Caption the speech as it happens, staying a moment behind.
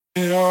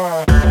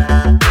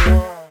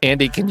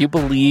Andy, can you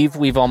believe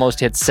we've almost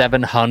hit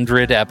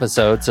 700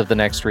 episodes of The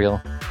Next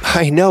Reel?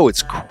 I know,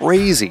 it's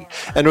crazy.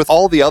 And with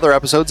all the other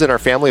episodes in our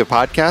family of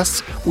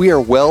podcasts, we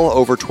are well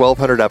over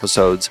 1,200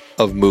 episodes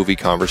of movie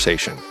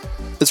conversation.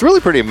 It's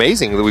really pretty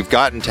amazing that we've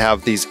gotten to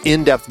have these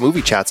in-depth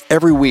movie chats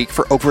every week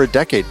for over a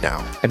decade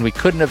now. And we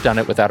couldn't have done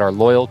it without our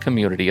loyal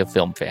community of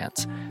film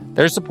fans.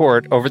 Their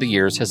support over the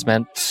years has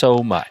meant so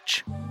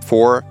much.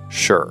 For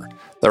sure.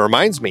 That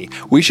reminds me,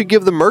 we should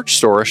give the merch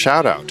store a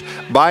shout out.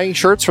 Buying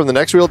shirts from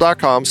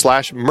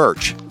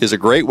thenextreel.com/merch is a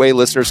great way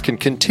listeners can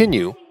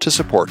continue to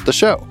support the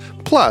show.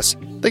 Plus,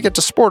 they get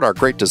to sport our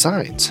great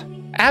designs.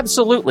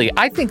 Absolutely.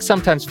 I think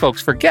sometimes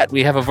folks forget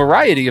we have a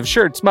variety of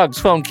shirts, mugs,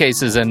 phone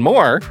cases, and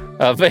more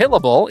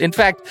available. In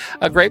fact,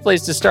 a great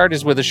place to start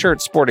is with a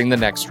shirt sporting the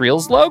Next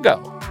Reel's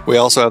logo. We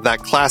also have that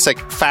classic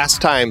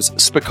Fast Times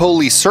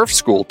Spicoli Surf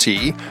School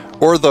tee,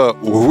 or the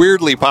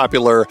weirdly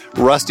popular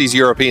Rusty's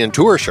European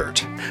Tour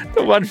shirt.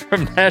 The one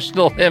from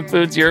National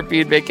Lampoon's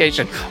European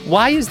Vacation.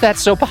 Why is that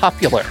so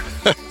popular?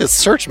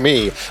 Search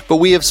me, but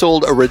we have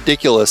sold a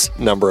ridiculous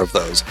number of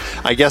those.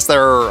 I guess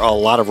there are a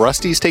lot of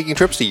Rustys taking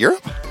trips to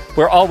Europe?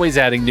 We're always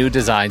adding new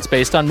designs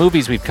based on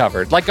movies we've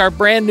covered, like our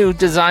brand new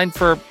design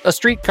for a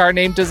streetcar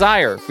named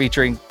Desire,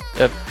 featuring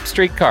a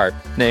streetcar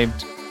named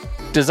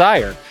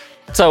Desire.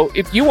 So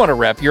if you want to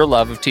rep your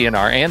love of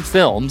TNR and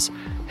films,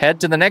 head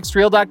to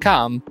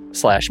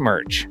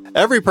thenextreel.com/merch.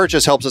 Every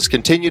purchase helps us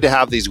continue to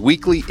have these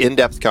weekly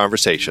in-depth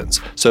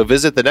conversations. So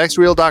visit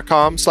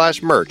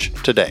thenextreel.com/merch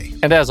today.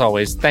 And as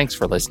always, thanks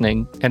for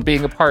listening and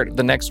being a part of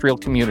the Next Reel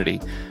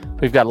community.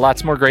 We've got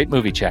lots more great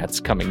movie chats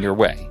coming your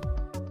way.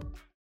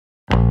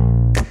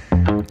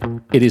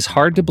 It is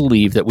hard to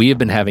believe that we have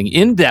been having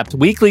in-depth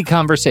weekly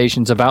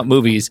conversations about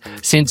movies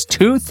since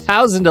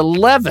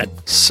 2011.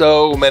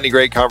 So many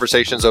great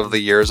conversations over the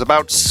years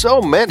about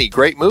so many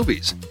great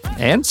movies.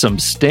 And some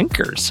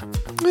stinkers.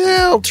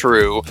 Well,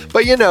 true.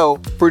 But you know,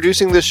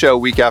 producing this show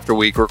week after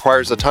week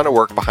requires a ton of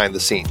work behind the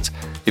scenes.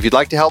 If you'd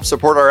like to help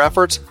support our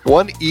efforts,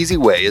 one easy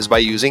way is by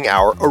using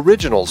our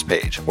Originals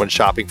page when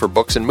shopping for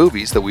books and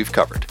movies that we've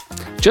covered.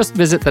 Just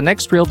visit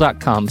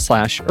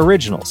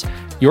thenextreel.com/originals.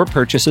 Your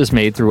purchases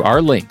made through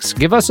our links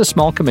give us a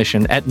small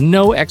commission at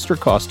no extra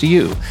cost to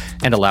you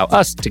and allow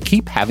us to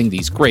keep having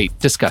these great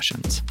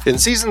discussions. In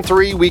Season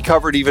 3, we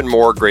covered even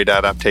more great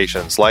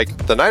adaptations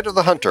like The Night of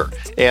the Hunter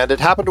and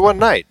It Happened One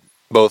Night,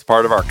 both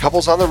part of our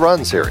Couples on the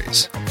Run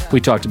series. We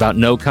talked about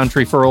No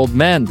Country for Old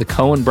Men. The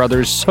Coen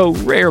brothers so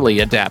rarely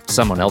adapt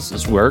someone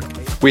else's work.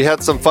 We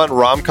had some fun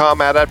rom-com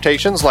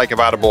adaptations like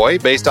About a Boy,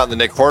 based on the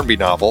Nick Hornby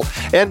novel,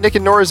 and Nick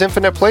and Nora's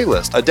Infinite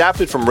Playlist,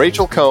 adapted from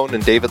Rachel Cohn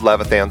and David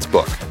Levithan's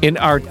book. In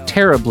our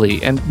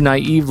terribly and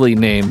naively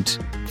named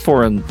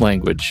foreign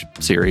language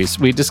series,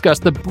 we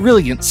discussed The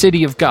Brilliant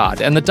City of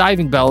God and The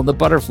Diving Bell and the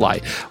Butterfly,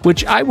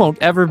 which I won't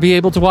ever be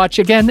able to watch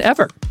again,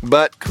 ever.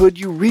 But could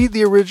you read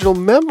the original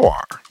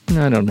memoir?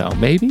 I don't know,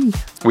 maybe?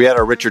 We had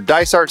our Richard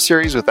Dysart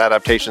series with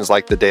adaptations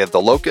like The Day of the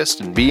Locust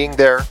and Being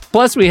There.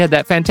 Plus, we had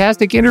that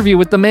fantastic interview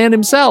with the man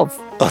himself.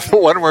 The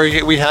one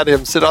where we had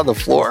him sit on the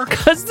floor?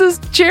 Because this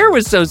chair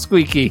was so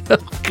squeaky.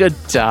 Good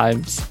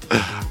times.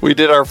 We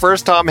did our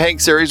first Tom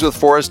Hanks series with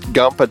Forrest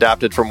Gump,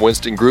 adapted from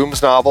Winston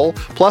Groom's novel,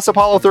 plus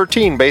Apollo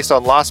 13, based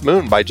on Lost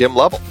Moon by Jim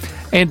Lovell.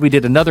 And we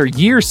did another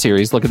year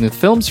series looking at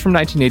films from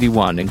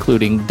 1981,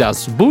 including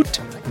Das Boot,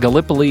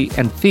 Gallipoli,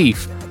 and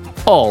Thief,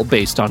 all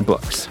based on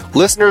books.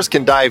 Listeners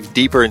can dive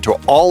deeper into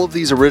all of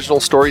these original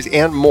stories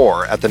and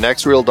more at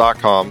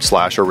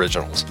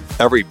thenextreel.com/originals.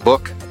 Every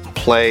book,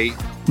 play,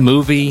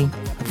 movie,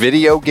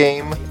 video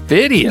game.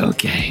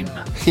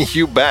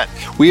 You bet.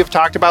 We have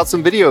talked about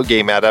some video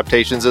game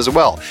adaptations as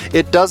well.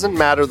 It doesn't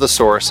matter the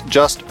source,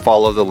 just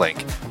follow the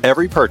link.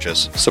 Every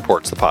purchase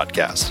supports the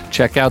podcast.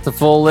 Check out the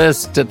full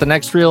list at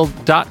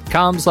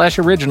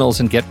thenextreel.com/originals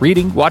and get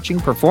reading, watching,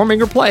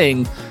 performing, or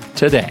playing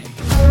today.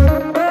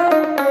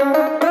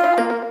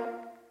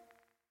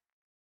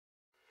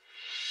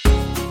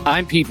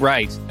 I'm Pete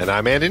Wright. And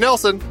I'm Andy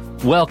Nelson.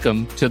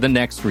 Welcome to The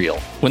Next Reel.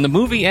 When the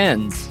movie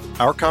ends,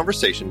 our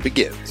conversation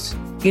begins.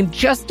 In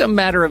just a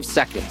matter of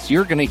seconds,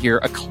 you're going to hear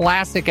a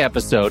classic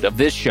episode of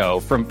this show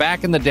from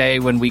back in the day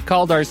when we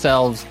called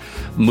ourselves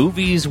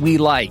Movies We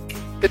Like.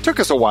 It took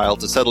us a while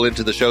to settle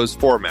into the show's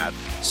format,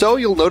 so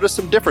you'll notice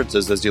some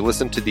differences as you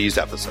listen to these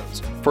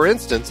episodes. For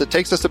instance, it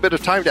takes us a bit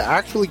of time to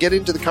actually get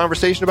into the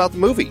conversation about the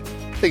movie.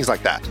 Things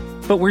like that.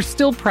 But we're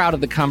still proud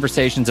of the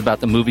conversations about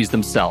the movies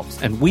themselves,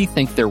 and we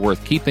think they're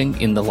worth keeping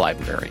in the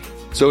library.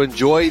 So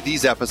enjoy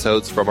these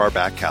episodes from our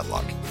back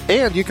catalog.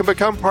 And you can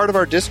become part of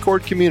our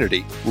Discord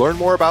community, learn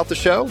more about the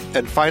show,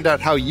 and find out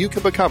how you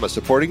can become a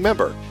supporting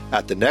member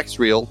at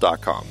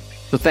thenextreel.com.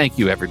 So thank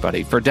you,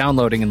 everybody, for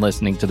downloading and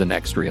listening to The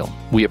Next Reel.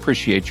 We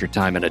appreciate your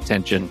time and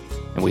attention,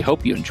 and we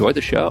hope you enjoy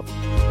the show.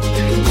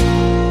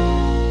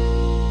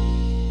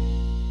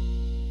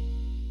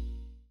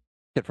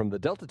 From the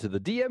Delta to the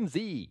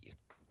DMZ.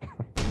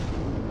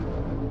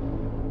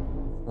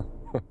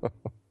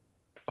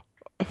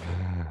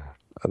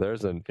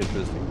 There's an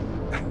interesting...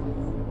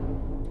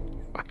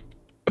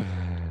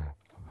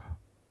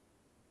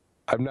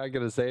 I'm not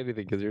going to say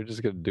anything because you're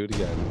just going to do it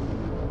again.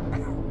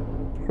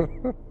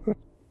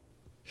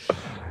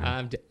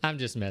 I'm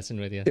just messing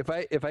with you. If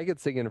I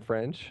could sing in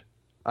French,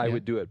 I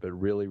would do it, but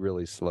really,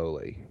 really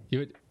slowly. You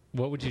would.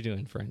 What would you do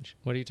in French?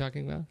 What are you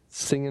talking about?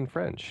 Sing in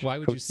French. Why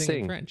would you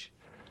sing in French?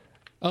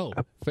 Oh,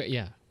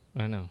 yeah,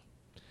 I know.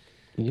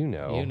 You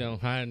know. You know.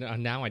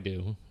 Now I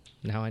do.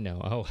 Now I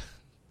know. Oh,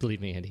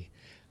 believe me, Andy,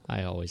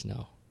 I always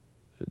know.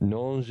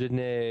 Non je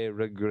ne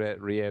regrette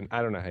rien.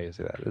 I don't know how you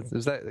say that.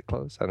 Is that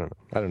close? I don't know.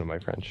 I don't know my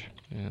French.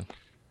 Yeah.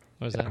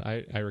 What was that?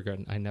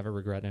 I never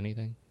regret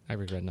anything. I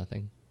regret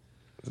nothing.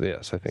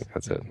 Yes, I think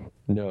that's it.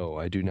 No,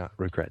 I do not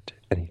regret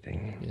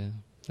anything. Yeah,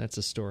 that's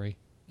a story.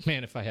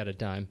 Man, if I had a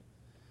dime.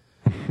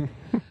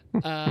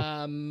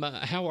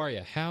 How are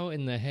you? How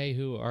in the hey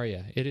who are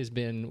you? It has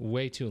been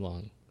way too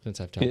long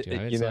since I've talked to you.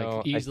 It's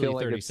like easily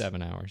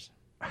 37 hours.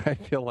 I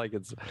feel like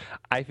it's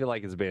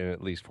been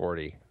at least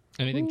 40.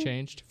 Anything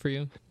changed for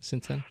you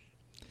since then?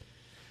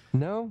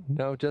 No,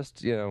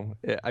 just,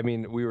 I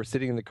mean, we were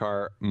sitting in the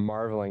car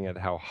marveling at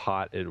how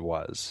hot it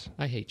was.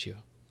 I hate you.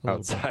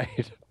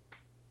 Outside.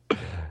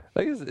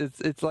 Like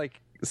it's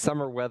like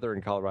summer weather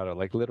in Colorado.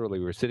 Like literally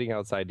we were sitting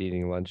outside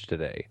eating lunch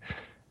today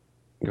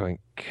going,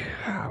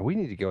 God, we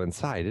need to go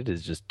inside. It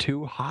is just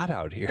too hot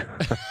out here.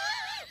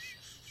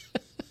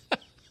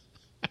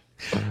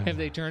 Have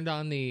they turned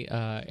on the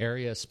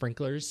area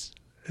sprinklers?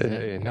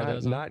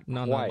 Not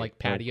quite, like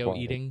patio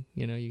eating,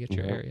 you get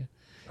your area.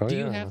 Do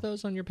you have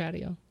those on your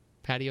patio?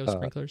 Patio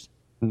sprinklers?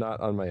 Not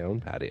on my own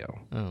patio.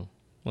 Oh,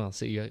 well,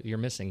 so you're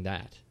missing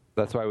that.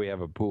 That's why we have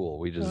a pool.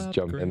 We just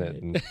jump in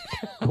it and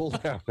cool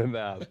down in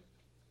that.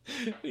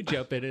 We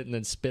jump in it and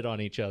then spit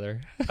on each other.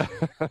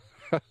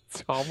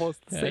 It's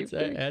almost the same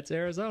thing. That's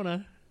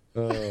Arizona.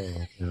 Oh,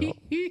 no.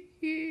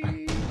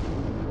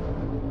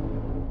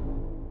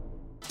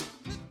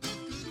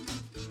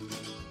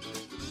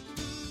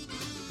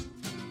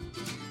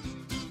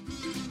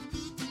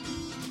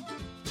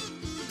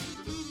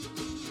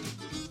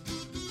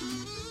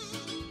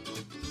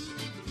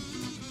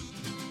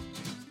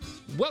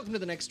 Welcome to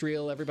the next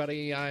reel,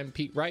 everybody. I'm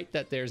Pete Wright.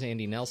 There's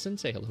Andy Nelson.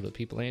 Say hello to the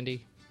people,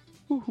 Andy.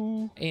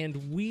 Woohoo.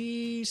 And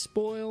we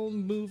spoil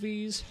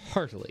movies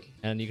heartily.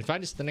 And you can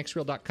find us at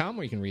thenextreel.com,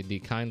 where you can read the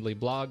kindly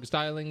blog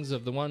stylings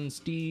of the one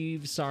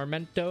Steve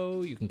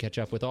Sarmento. You can catch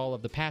up with all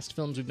of the past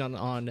films we've done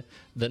on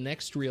The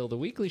Next Reel, the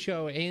weekly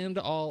show, and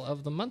all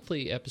of the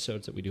monthly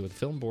episodes that we do with the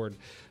Film Board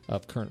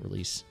of current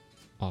release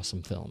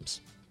awesome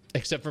films.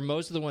 Except for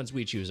most of the ones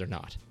we choose are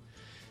not.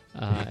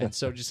 And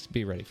so just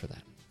be ready for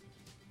that.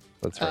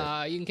 That's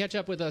right. You can catch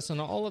up with us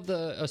on all of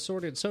the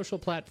assorted social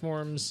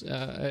platforms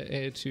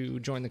to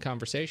join the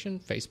conversation.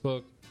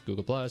 Facebook,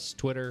 Google+,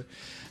 Twitter.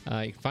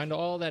 You can find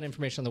all that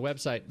information on the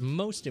website.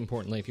 Most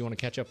importantly, if you want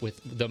to catch up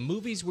with the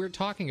movies we're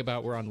talking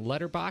about, we're on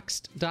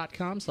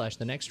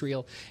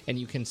letterboxd.com/thenextreel, and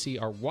you can see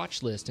our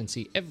watch list and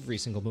see every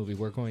single movie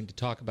we're going to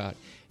talk about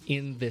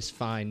in this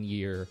fine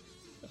year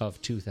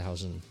of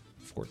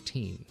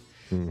 2014.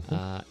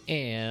 Mm-hmm.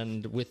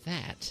 And with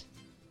that,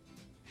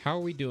 how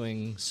are we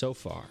doing so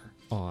far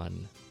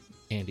on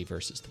Andy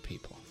versus the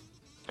People?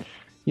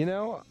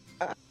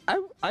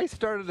 I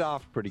started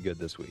off pretty good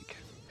this week.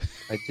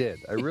 I did.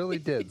 I really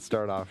did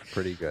start off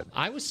pretty good.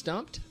 I was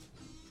stumped.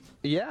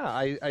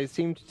 Yeah, I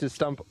seemed to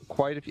stump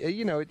quite a few.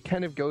 It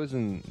kind of goes,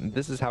 and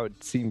this is how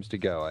it seems to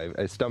go.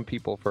 I stump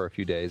people for a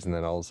few days, and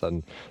then all of a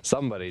sudden,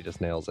 somebody just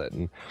nails it.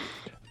 And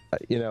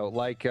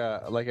like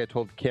I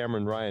told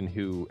Cameron Ryan,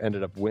 who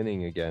ended up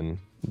winning again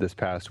this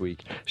past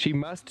week, she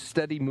must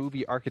study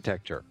movie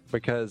architecture,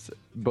 because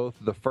both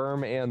The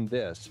Firm and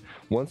this,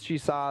 once she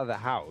saw the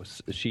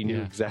house, she knew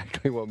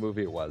exactly what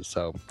movie it was.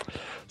 So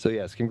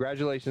yes,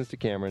 congratulations to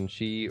Cameron.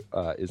 She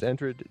is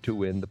entered to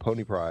win the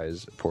Pony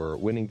Prize for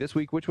winning this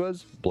week, which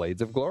was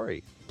Blades of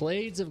Glory.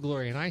 Blades of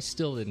Glory, and I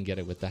still didn't get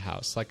it with the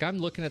house. Like, I'm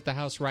looking at the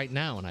house right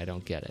now, and I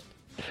don't get it.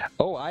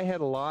 Oh, I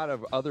had a lot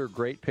of other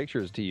great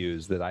pictures to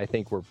use that I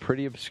think were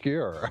pretty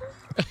obscure.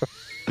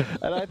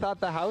 And I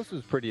thought the house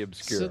was pretty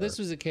obscure. So this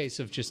was a case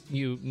of just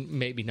you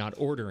maybe not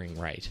ordering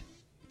right.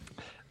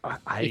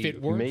 If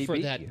it weren't for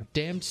that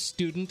damned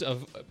student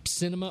of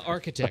cinema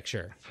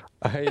architecture.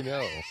 I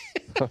know.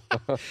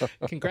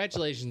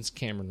 Congratulations,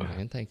 Cameron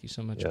Ryan. Thank you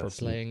so much for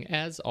playing.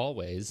 As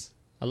always,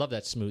 I love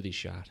that smoothie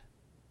shot.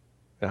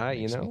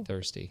 Makes me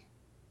thirsty.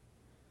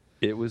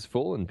 It was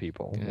fooling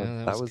people.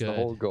 Yeah, that was the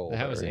whole goal.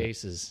 That was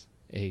aces.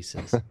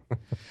 So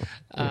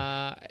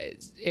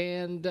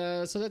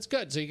that's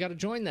good. So you got to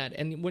join that.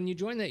 And when you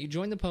join that, you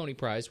join the Pony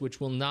Prize, which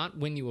will not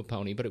win you a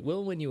pony, but it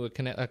will win you a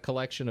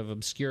collection of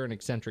obscure and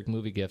eccentric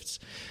movie gifts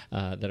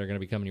that are going to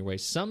be coming your way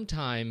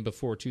sometime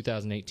before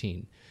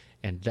 2018.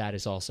 And that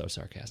is also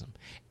sarcasm.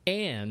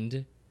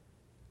 And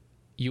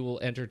you will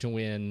enter to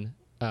win,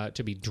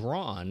 to be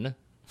drawn.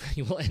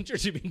 You will enter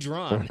to be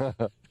drawn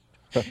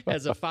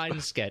as a fine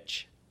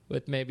sketch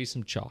with maybe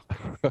some chalk.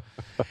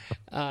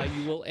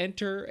 You will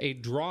enter a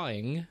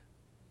drawing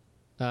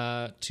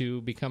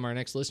to become our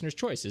next listener's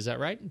choice. Is that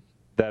right?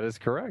 That is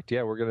correct.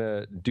 Yeah, we're going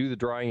to do the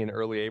drawing in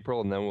early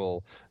April, and then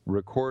we'll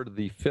record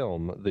the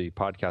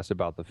podcast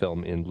about the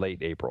film in late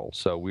April.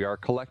 So we are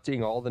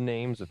collecting all the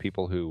names of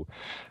people who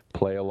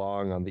play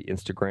along on the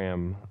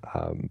Instagram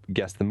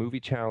Guess the Movie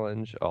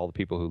Challenge, all the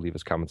people who leave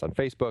us comments on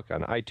Facebook,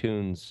 on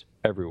iTunes,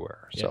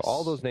 everywhere. So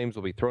all those names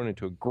will be thrown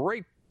into a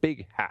great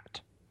big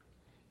hat.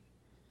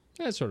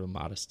 That's sort of a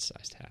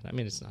modest-sized hat. I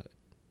mean, it's not.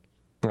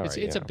 It's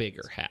yeah. a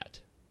bigger hat.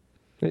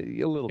 A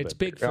little bit. It's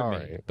big for me,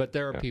 right. but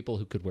there are people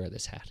who could wear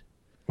this hat.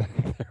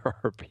 There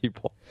are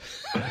people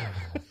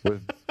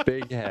with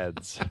big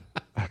heads.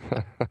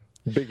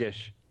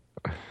 Biggish.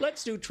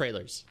 Let's do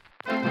trailers.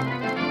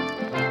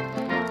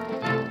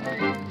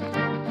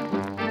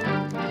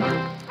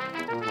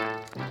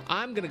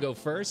 I'm going to go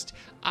first.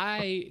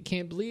 I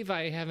can't believe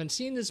I haven't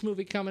seen this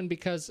movie coming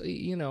because,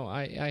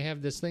 I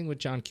have this thing with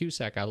John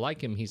Cusack. I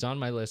like him. He's on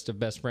my list of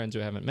best friends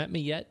who haven't met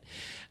me yet.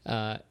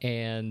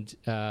 And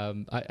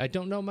I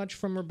don't know much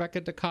from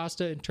Rebecca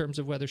DaCosta in terms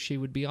of whether she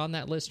would be on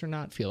that list or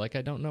not. Feel like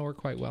I don't know her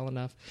quite well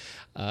enough.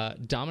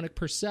 Dominic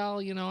Purcell,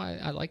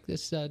 I like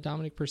this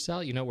Dominic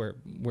Purcell. You know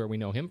where we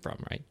know him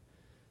from, right?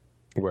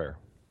 Where?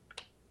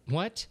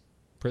 What?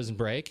 Prison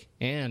Break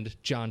and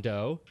John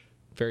Doe.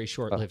 Very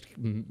short-lived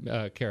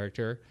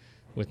character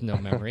with no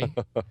memory,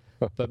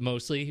 but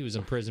mostly he was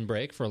in Prison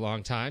Break for a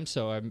long time.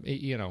 So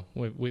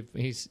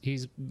he's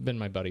been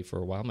my buddy for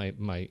a while,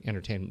 my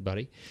entertainment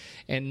buddy,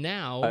 and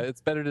now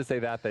it's better to say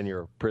that than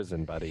your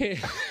prison buddy.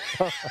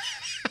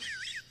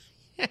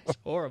 That's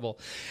horrible.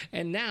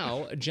 And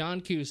now John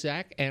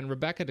Cusack and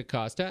Rebecca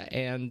DaCosta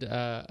and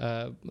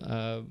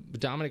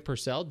Dominic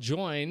Purcell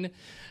join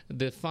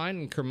the fine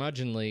and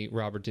curmudgeonly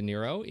Robert De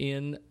Niro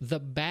in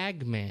The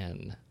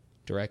Bagman.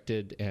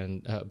 Directed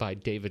and by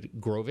David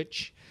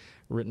Grovich,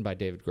 written by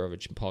David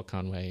Grovich and Paul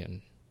Conway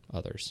and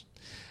others.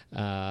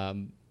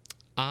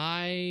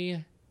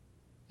 Apparently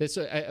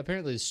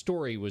the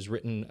story was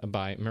written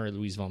by Mary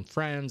Louise von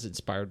Franz,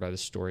 inspired by the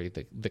story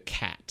The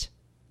Cat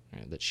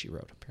that she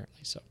wrote,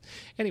 apparently. So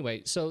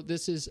anyway,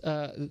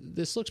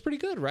 this looks pretty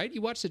good, right?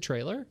 You watched the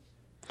trailer?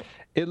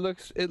 It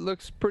looks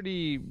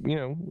pretty,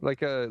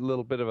 like a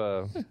little bit of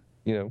a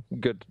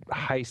good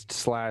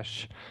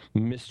heist /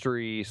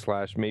 mystery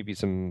 / maybe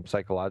some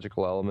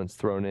psychological elements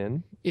thrown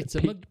in. It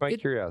piqued my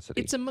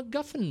curiosity. It's a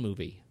MacGuffin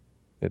movie.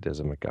 It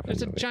is a MacGuffin movie.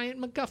 It's a giant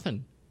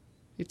MacGuffin.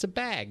 It's a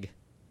bag.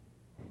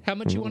 How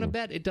much you want to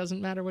bet? It doesn't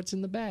matter what's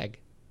in the bag.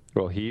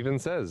 Well, he even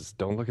says,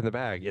 don't look in the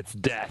bag. It's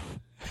death.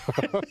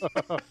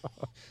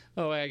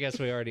 Oh, I guess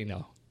we already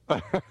know.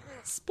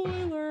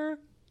 Spoiler.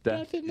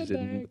 Death in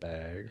the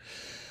bag.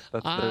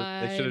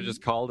 They should have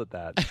just called it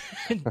that.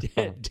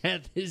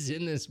 Death is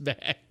in this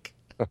bag.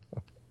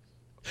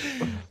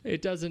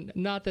 It doesn't,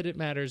 not that it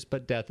matters,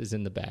 but death is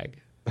in the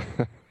bag.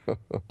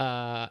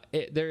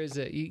 There is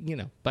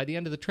by the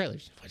end of the trailer,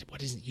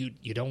 what is it?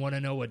 You don't want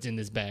to know what's in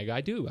this bag.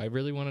 I do. I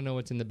really want to know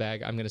what's in the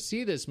bag. I'm going to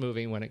see this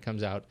movie when it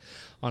comes out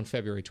on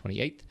February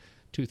 28th,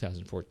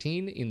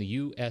 2014 in the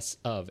US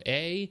of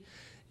A.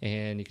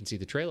 And you can see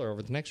the trailer over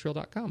at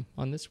thenextreel.com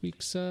on this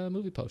week's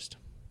movie post.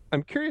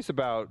 I'm curious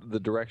about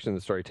the direction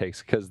the story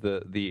takes because the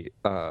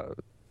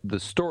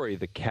story,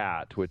 The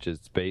Cat, which is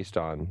based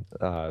on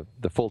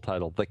the full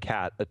title, The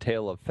Cat, A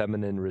Tale of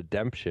Feminine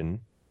Redemption,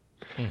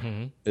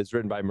 is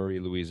written by Marie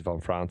Louise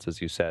von Franz,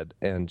 as you said,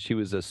 and she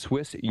was a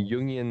Swiss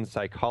Jungian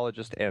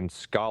psychologist and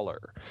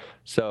scholar.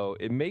 So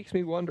it makes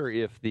me wonder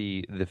if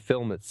the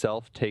film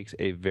itself takes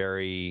a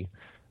very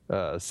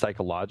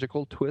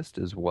psychological twist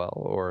as well,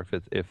 or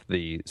if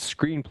the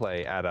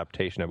screenplay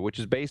adaptation of it, which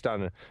is based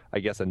on, I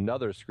guess,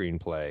 another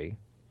screenplay.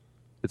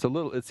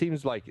 It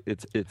seems like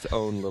it's its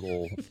own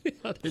little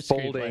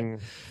folding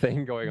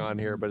thing going on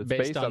here, but it's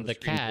based on the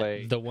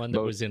Cat, the one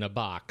that was in a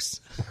box.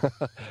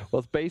 Well,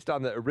 it's based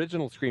on the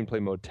original screenplay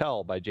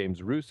Motel by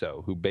James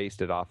Russo, who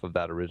based it off of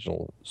that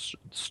original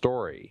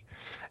story.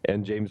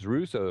 And James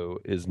Russo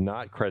is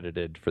not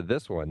credited for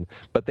this one,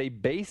 but they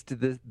based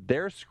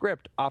their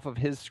script off of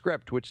his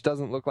script, which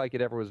doesn't look like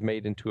it ever was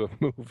made into a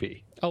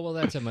movie. Oh, well,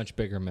 that's a much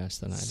bigger mess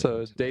than I did.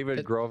 So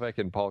David Grovich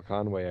and Paul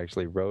Conway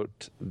actually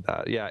wrote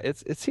that. Yeah,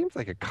 it seems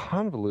like a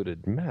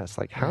convoluted mess.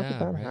 Like, how did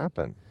that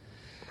happen?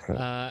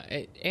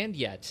 And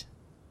yet,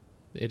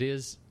 it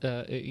is,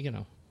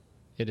 it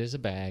is a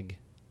bag,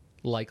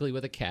 likely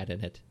with a cat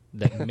in it,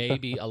 that may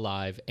be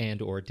alive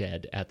and or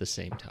dead at the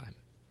same time.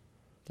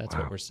 That's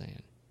what we're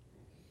saying.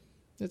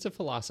 It's a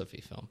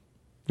philosophy film.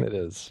 It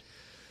is.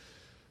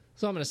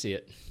 So I'm going to see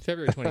it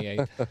February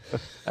 28th.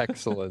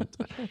 Excellent.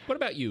 What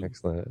about you?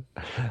 Excellent.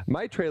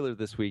 My trailer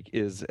this week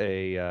is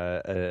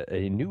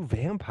a new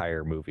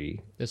vampire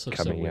movie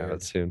coming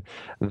out soon.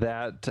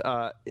 That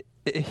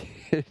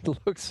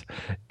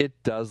it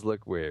does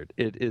look weird.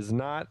 It is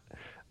not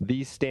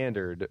the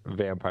standard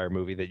vampire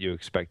movie that you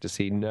expect to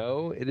see.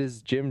 No, it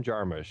is Jim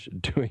Jarmusch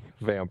doing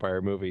a vampire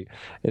movie.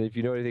 And if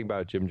you know anything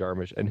about Jim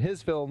Jarmusch and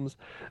his films,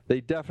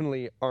 they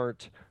definitely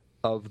aren't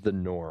of the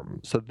norm.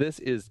 So this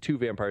is two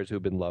vampires who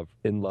have been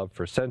in love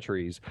for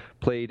centuries,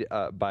 played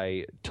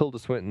by Tilda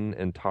Swinton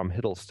and Tom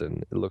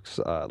Hiddleston. It looks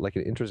like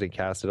an interesting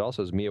cast. It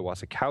also has Mia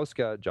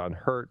Wasikowska, John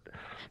Hurt,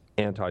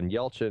 Anton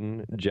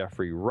Yelchin,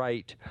 Jeffrey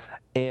Wright,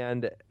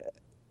 and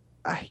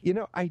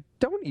I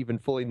don't even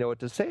fully know what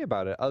to say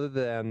about it other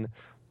than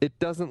it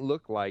doesn't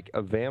look like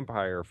a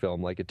vampire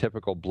film, like a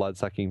typical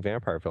blood-sucking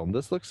vampire film.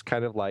 This looks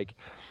kind of like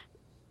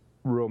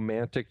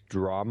romantic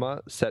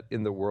drama set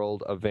in the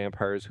world of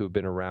vampires who've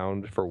been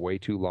around for way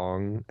too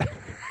long.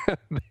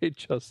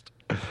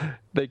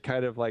 they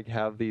kind of like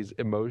have these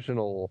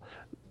emotional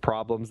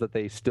problems that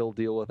they still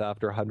deal with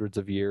after hundreds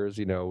of years.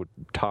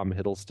 Tom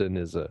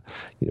Hiddleston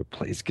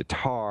plays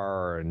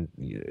guitar and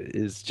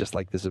is just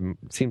like this,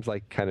 seems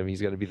like kind of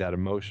he's going to be that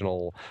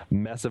emotional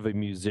mess of a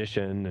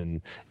musician,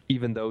 and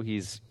even though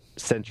he's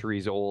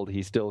centuries old,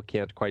 he still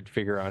can't quite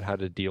figure out how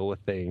to deal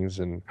with things.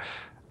 And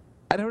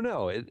I don't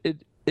know,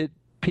 it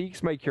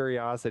piques my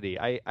curiosity.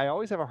 I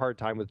always have a hard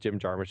time with Jim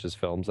Jarmusch's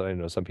films, and I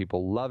know some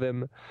people love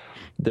him.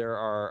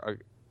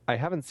 I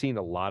haven't seen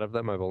a lot of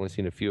them. I've only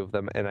seen a few of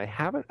them, and I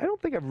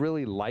don't think I've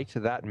really liked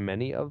that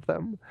many of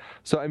them.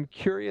 So I'm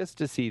curious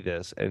to see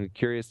this, and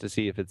curious to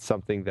see if it's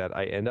something that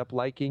I end up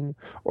liking,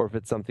 or if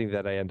it's something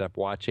that I end up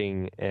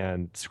watching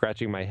and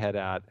scratching my head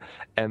at,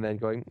 and then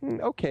going,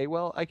 okay,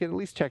 well, I can at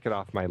least check it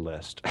off my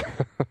list.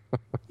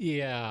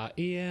 Yeah.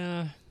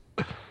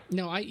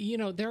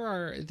 No, there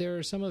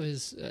are some of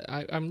his.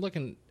 I'm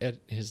looking at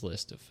his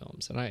list of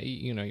films, and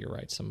you're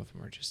right. Some of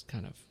them are just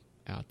kind of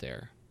out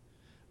there,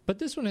 but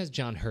this one has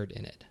John Hurt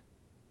in it.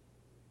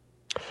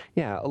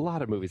 Yeah, a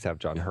lot of movies have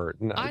John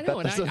Hurt. And I know,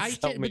 and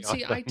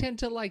I tend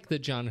to like the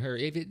John Hurt.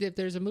 If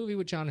there's a movie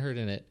with John Hurt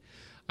in it,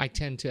 I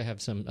tend to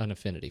have an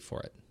affinity for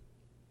it.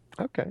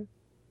 Okay.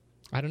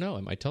 I don't know.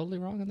 Am I totally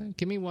wrong on that?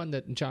 Give me one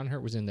that John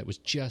Hurt was in that was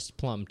just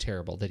plumb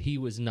terrible, that he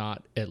was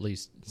not at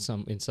least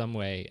in some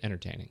way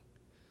entertaining.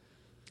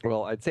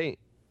 Well, I'd say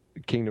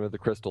Kingdom of the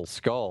Crystal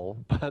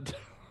Skull, but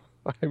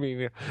I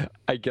mean,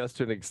 I guess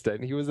to an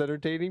extent he was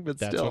entertaining, but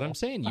That's still. what I'm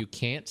saying. You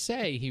can't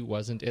say he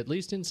wasn't at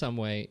least in some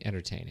way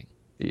entertaining.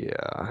 Yeah,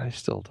 I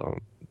still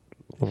don't.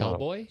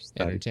 Hellboy,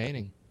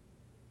 entertaining.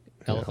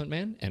 Elephant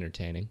Man,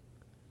 entertaining.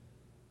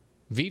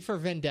 V for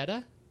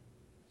Vendetta,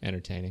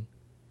 entertaining.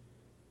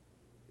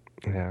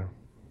 Yeah.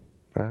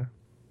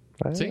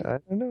 See? I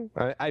don't know.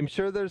 I'm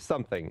sure there's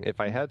something. If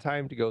I had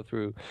time to go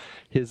through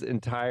his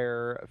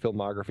entire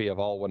filmography of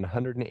all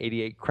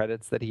 188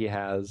 credits that he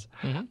has,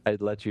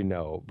 I'd let you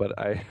know. But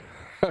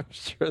I'm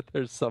sure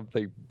there's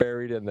something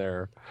buried in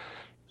there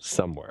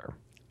somewhere.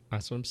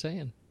 That's what I'm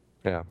saying.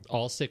 Yeah.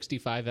 All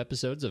 65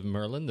 episodes of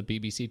Merlin, the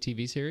BBC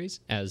TV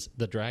series, as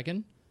the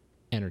dragon,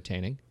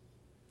 entertaining.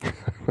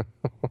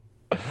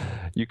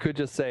 You could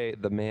just say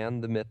the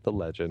man, the myth, the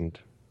legend,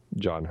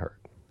 John Hurt.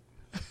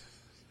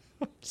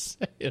 I'm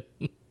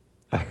saying.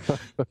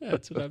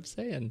 That's what I'm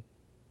saying.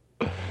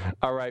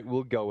 All right,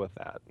 we'll go with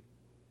that.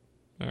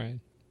 All right.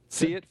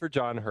 See it for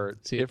John Hurt,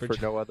 if for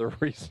no other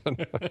reason.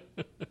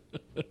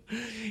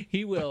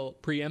 He will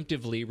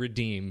preemptively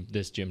redeem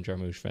this Jim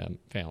Jarmusch film.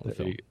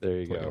 There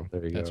you go.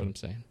 That's what I'm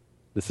saying.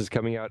 This is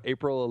coming out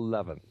April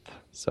 11th,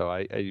 so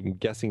I'm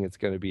guessing it's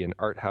going to be an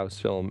art house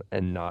film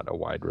and not a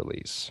wide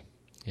release.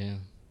 Yeah.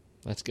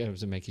 That's good.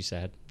 Does it make you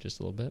sad just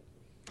a little bit?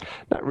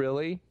 Not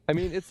really. I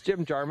mean, it's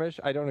Jim Jarmusch.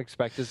 I don't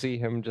expect to see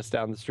him just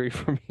down the street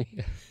from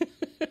me.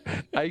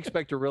 I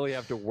expect to really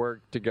have to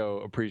work to go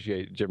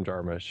appreciate Jim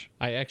Jarmusch.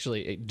 I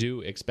actually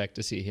do expect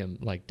to see him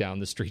like down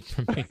the street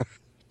from me.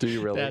 Do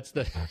you really? That's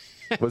the.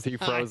 Was he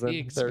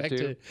frozen there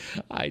too?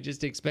 I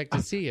just expect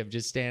to see him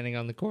just standing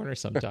on the corner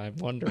sometime,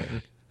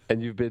 wondering.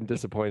 And you've been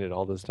disappointed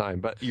all this time,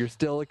 but you're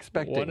still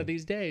expecting. One of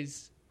these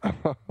days.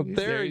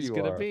 There he's you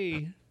gonna are.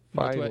 be.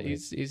 Finally.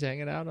 He's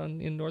hanging out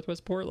in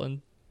Northwest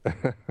Portland.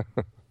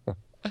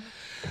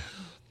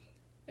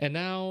 And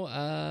now,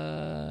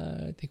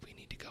 I think we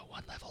need to go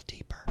one level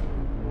deeper.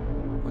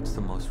 What's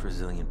the most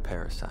resilient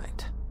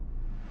parasite?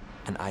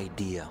 An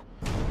idea.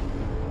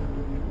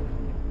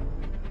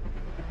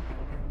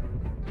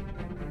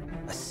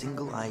 A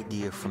single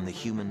idea from the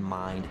human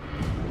mind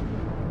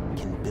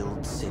can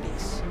build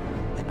cities.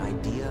 An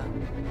idea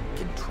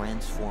can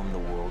transform the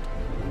world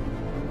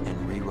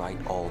and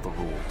rewrite all the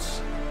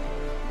rules.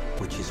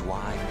 Which is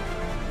why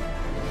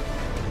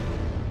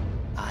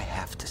I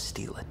have to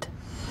steal it.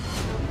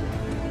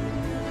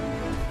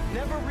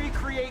 Never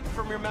recreate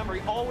from your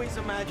memory. Always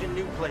imagine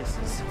new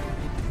places.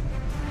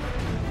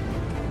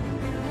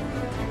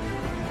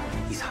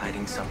 He's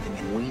hiding something,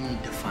 and we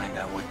need to find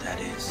out what that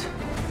is.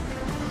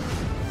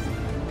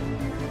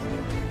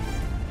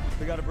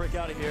 We gotta break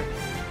out of here.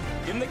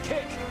 Give him the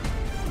kick.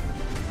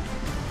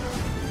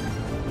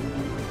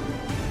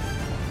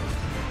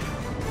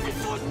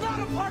 This was not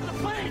a part of the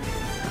plan.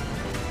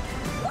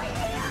 Wake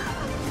me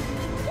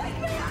up! Wake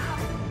me up!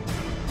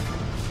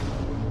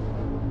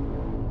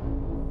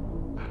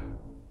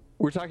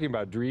 We're talking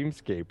about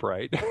Dreamscape,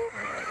 right?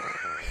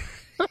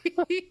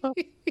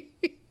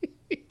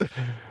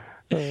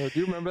 Do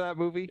you remember that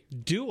movie?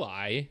 Do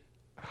I?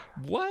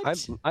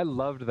 What? I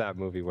loved that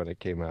movie when it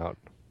came out.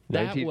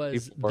 That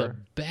was the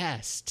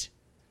best.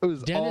 It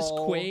was Dennis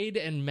Quaid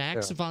and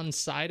Max von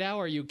Sydow.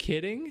 Are you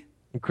kidding?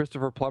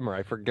 Christopher Plummer.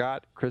 I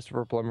forgot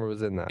Christopher Plummer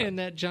was in that. And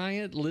that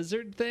giant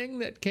lizard thing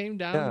that came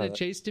down that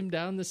chased him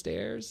down the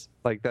stairs.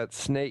 Like that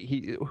snake.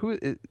 It was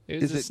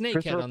is a it snake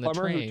Christopher head on the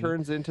Plummer train. who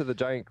turns into the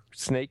giant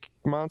snake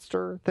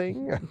monster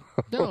thing?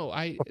 No,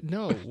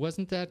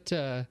 wasn't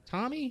that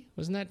Tommy?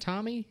 Wasn't that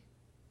Tommy?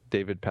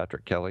 David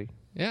Patrick Kelly.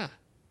 Yeah,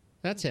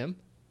 that's him.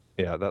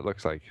 Yeah, that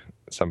looks like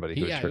somebody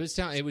who. Yeah,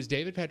 it was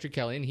David Patrick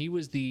Kelly, and he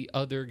was the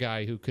other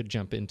guy who could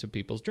jump into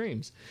people's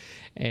dreams,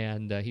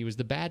 and he was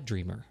the bad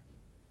dreamer.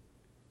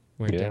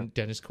 Where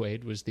Dennis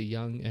Quaid was the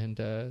young and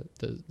the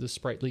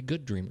sprightly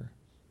good dreamer.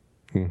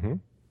 Mm-hmm.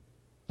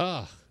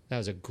 Oh, that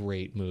was a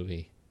great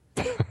movie.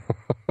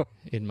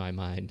 In my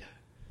mind.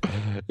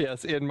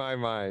 Yes, in my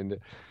mind.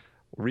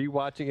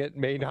 Rewatching it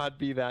may not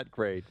be that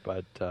great,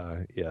 but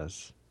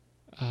yes.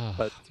 Oh,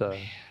 but man.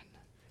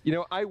 You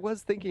know, I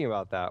was thinking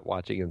about that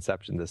watching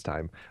Inception this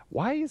time.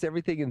 Why is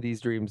everything in these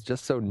dreams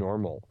just so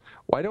normal?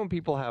 Why don't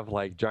people have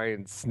like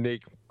giant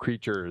snake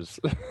creatures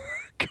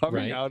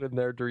coming out in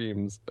their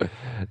dreams?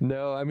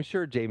 No, I'm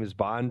sure James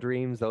Bond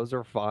dreams, those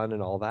are fun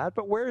and all that,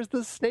 but where's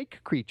the snake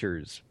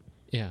creatures?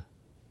 Yeah.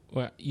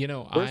 Well, you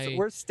know,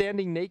 we're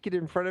standing naked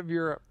in front of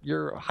your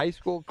high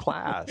school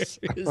class.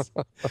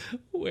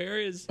 Where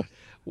is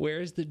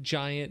the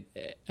giant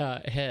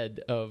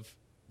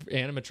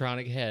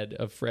animatronic head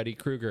of Freddy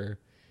Krueger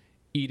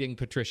eating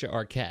Patricia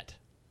Arquette?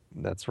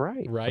 That's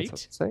right. Right?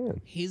 That's what I'm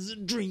saying. He's a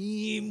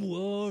dream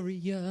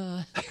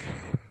warrior.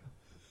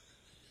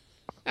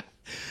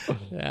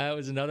 That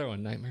was another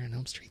one. Nightmare on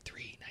Elm Street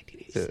 3,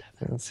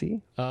 1987.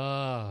 See?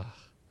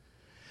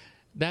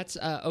 That's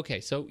okay.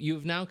 So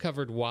you've now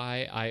covered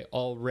why I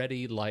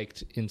already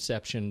liked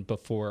Inception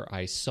before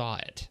I saw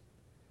it,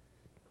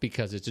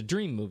 because it's a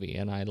dream movie,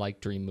 and I like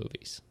dream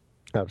movies.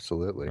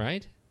 Absolutely.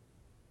 Right?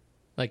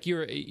 Like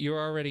you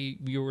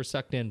were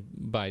sucked in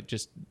by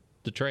just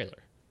the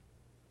trailer.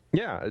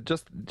 Yeah,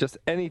 just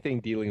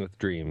anything dealing with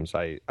dreams,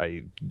 I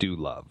do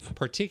love.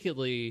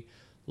 Particularly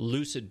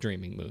lucid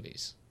dreaming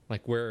movies,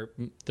 like where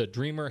the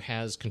dreamer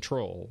has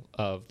control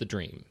of the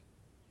dream.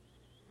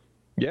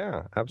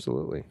 Yeah,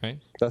 absolutely. Right?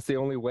 That's the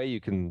only way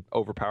you can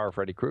overpower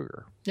Freddy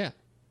Krueger. Yeah.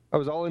 I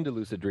was all into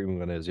lucid dreaming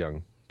when I was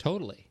young.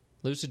 Totally.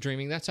 Lucid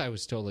dreaming, I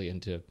was totally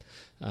into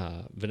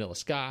Vanilla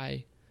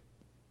Sky.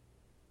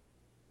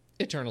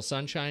 Eternal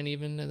Sunshine,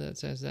 even,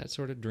 that has that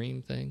sort of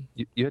dream thing.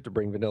 You had to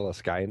bring Vanilla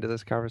Sky into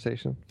this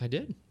conversation? I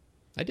did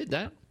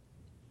that.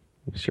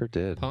 You sure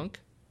did. Punk.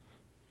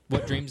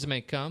 What dreams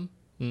may come?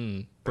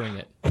 Bring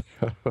it.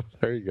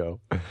 There you go.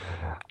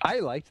 I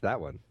liked that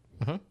one.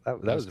 Uh-huh.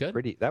 That was good.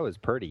 pretty. That was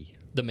pretty.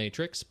 The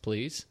Matrix,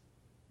 please.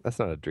 That's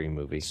not a dream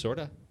movie.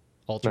 Sorta.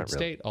 Altered Not really.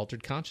 state,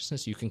 altered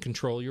consciousness. You can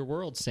control your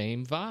world.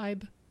 Same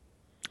vibe.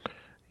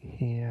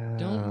 Yeah.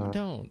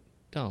 Don't.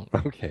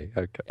 Okay.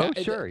 Oh,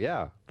 sure.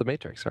 Yeah. The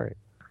Matrix. Sorry.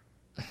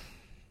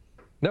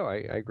 No, I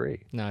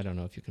agree. No, I don't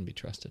know if you can be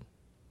trusted.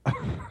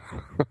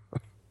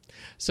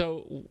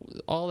 So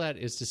all that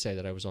is to say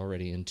that I was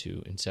already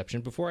into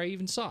Inception before I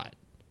even saw it.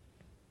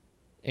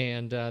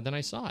 And then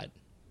I saw it.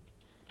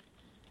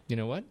 You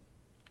know what?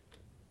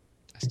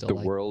 I still the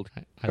like world.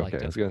 I liked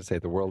it. I was going to say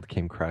the world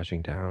came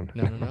crashing down.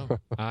 No.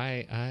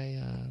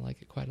 I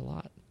like it quite a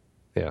lot.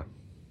 Yeah.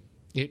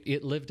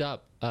 It lived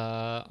up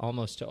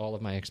almost to all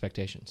of my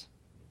expectations.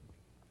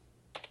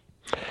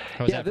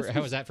 How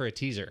was that for a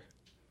teaser?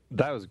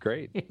 That was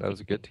great. That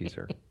was a good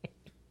teaser.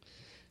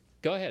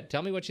 Go ahead.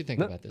 Tell me what you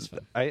think about this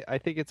film. I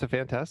think it's a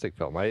fantastic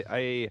film.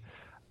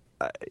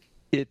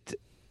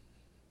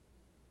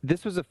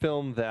 This was a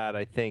film that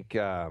I think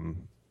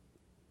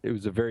it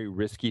was a very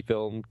risky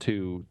film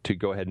to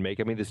go ahead and make.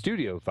 I mean, the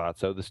studio thought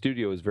so. The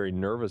studio was very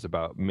nervous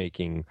about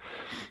making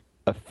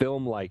a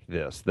film like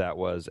this. That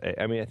was,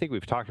 I think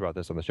we've talked about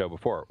this on the show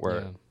before,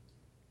 where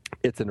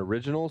it's an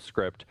original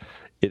script.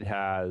 It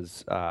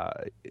has,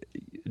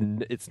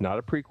 it's not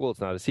a prequel. It's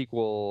not a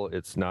sequel.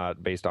 It's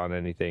not based on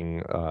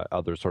anything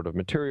other sort of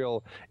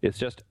material. It's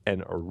just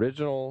an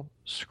original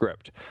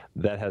script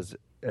that has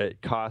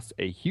cost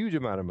a huge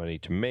amount of money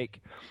to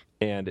make.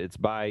 And it's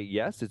by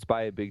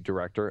a big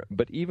director,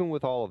 but even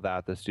with all of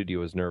that, the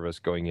studio is nervous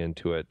going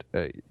into it,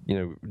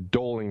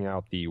 doling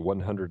out the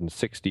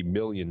 $160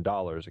 million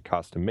it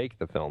cost to make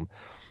the film.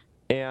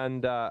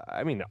 And,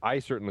 I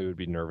certainly would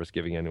be nervous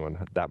giving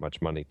anyone that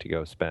much money to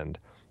go spend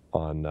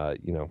on,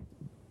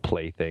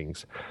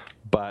 playthings.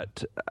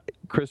 But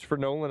Christopher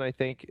Nolan, I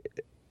think,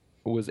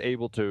 was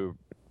able to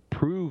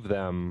prove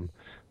them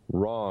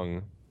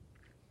wrong,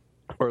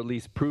 or at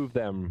least prove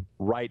them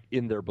right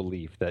in their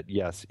belief that,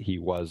 yes, he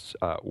was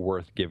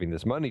worth giving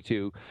this money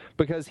to,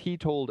 because he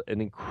told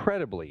an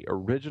incredibly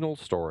original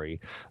story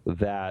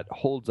that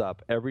holds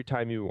up every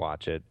time you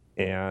watch it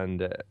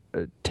and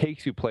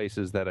takes you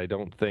places that I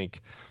don't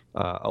think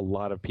a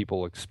lot of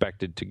people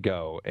expected to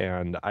go.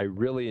 And I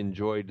really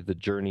enjoyed the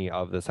journey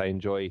of this. I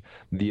enjoy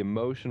the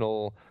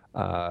emotional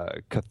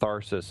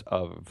catharsis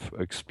of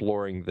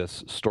exploring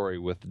this story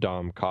with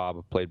Dom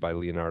Cobb, played by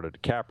Leonardo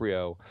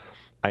DiCaprio.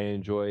 I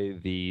enjoy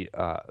the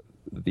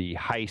the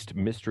heist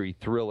mystery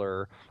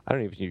thriller. I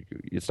don't even.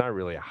 It's not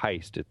really a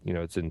heist.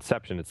 It's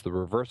Inception. It's the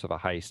reverse of a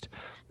heist.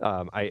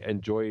 I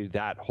enjoy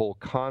that whole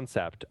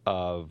concept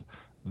of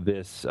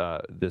this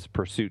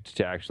pursuit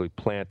to actually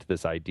plant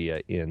this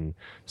idea in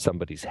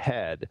somebody's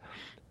head.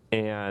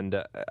 And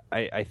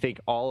I think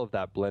all of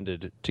that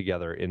blended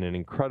together in an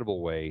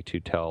incredible way to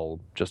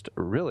tell just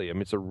really,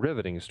 it's a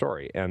riveting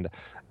story. And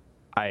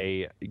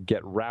I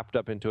get wrapped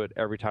up into it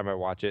every time I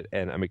watch it,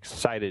 and I'm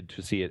excited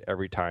to see it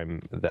every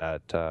time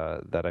that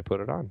I put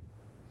it on.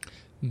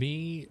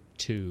 Me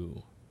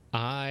too.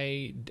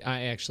 I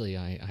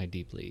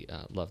deeply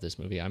love this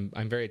movie.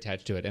 I'm very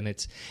attached to it, and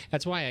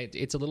that's why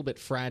it's a little bit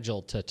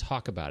fragile to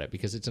talk about it,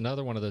 because it's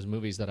another one of those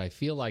movies that I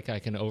feel like I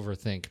can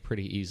overthink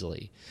pretty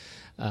easily,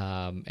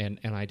 and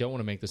I don't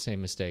want to make the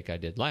same mistake I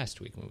did last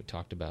week when we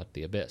talked about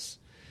The Abyss,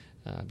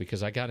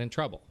 because I got in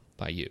trouble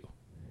by you,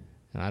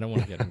 and I don't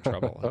want to get in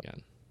trouble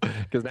again.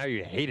 Because now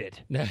you hate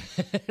it.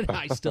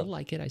 I still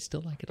like it. I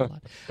still like it a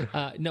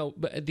lot. No,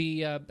 but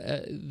the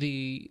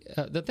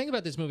thing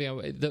about this movie,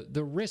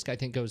 the risk, I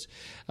think, goes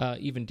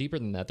even deeper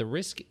than that. The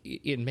risk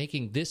in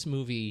making this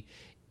movie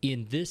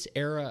in this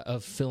era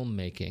of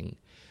filmmaking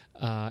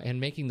and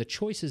making the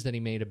choices that he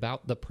made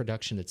about the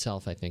production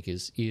itself, I think,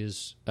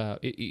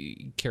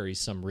 it carries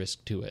some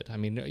risk to it. I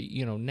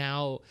mean,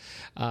 now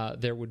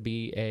there would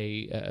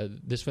be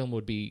this film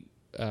would be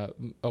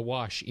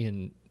awash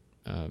in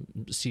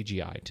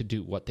CGI to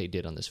do what they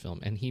did on this film,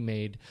 and he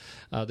made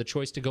the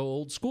choice to go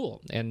old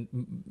school, and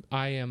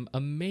I am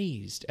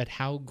amazed at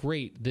how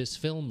great this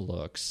film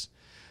looks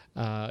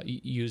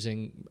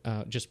using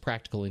just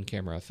practical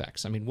in-camera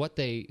effects. I mean, what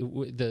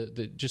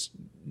the just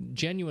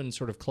genuine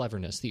sort of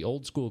cleverness, the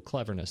old school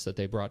cleverness that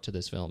they brought to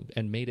this film,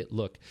 and made it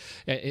look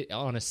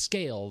on a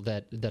scale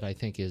that I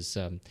think is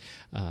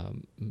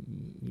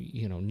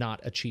not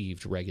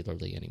achieved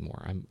regularly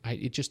anymore.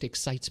 It just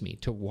excites me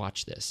to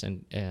watch this,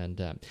 and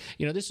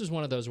this is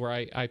one of those where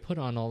I put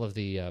on all of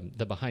the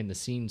behind the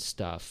scenes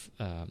stuff,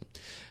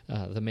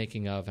 the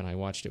making of, and I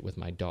watched it with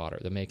my daughter,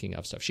 the making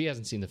of stuff. She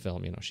hasn't seen the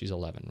film, she's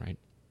 11, right?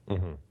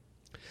 Mm-hmm.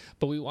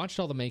 But we watched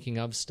all the making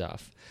of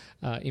stuff,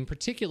 in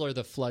particular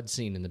the flood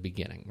scene in the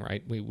beginning,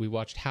 right? We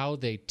watched how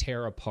they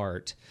tear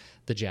apart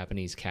the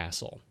Japanese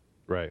castle.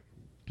 Right.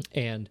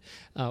 And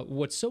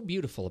what's so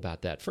beautiful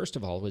about that, first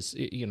of all, was,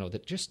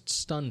 that just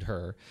stunned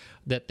her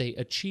that they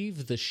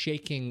achieved the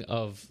shaking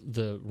of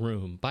the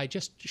room by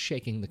just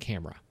shaking the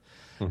camera.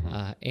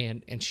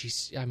 Mm-hmm. And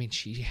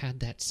she had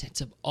that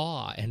sense of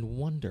awe and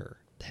wonder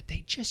that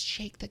they just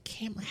shake the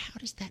camera. How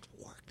does that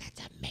work?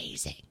 That's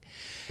amazing.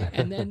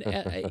 And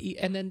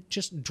then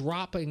just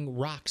dropping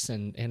rocks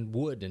and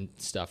wood and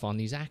stuff on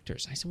these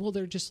actors. I said, well,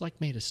 they're just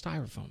like made of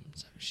styrofoam.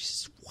 So she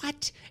says,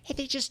 what? And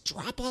they just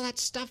drop all that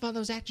stuff on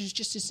those actors?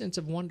 Just a sense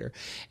of wonder.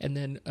 And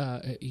then,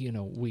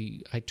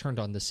 I turned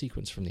on the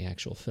sequence from the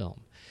actual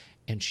film,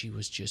 and she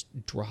was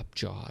just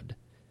drop-jawed,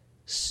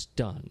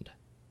 stunned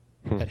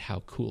at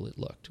how cool it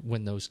looked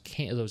when those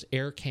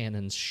air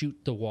cannons shoot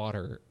the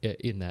water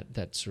in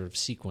that sort of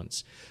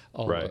sequence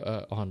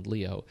on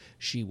Leo.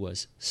 She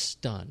was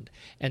stunned.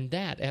 And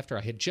that, after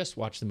I had just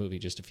watched the movie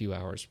just a few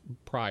hours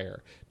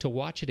prior, to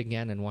watch it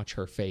again and watch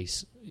her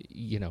face,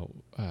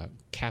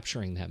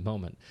 capturing that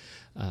moment,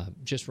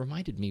 just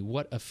reminded me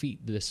what a feat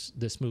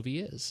this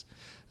movie is.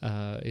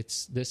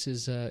 It's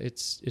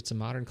a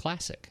modern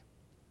classic.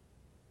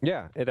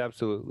 Yeah, it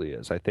absolutely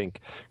is. I think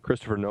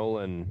Christopher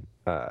Nolan,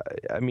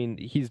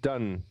 he's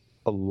done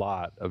a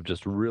lot of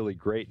just really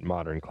great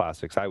modern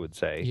classics, I would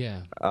say.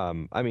 Yeah.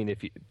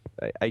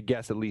 I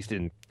guess at least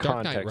in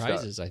Dark context... Knight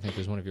Rises, I think,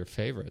 is one of your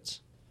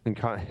favorites. In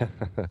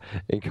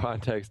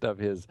context of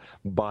his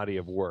body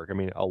of work,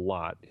 a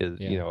lot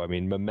is,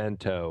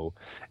 Memento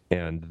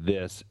and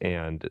this,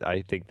 and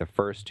I think the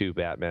first two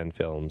Batman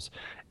films.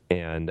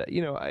 And,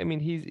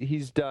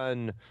 he's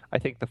done, I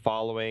think, The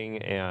Following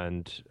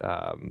and...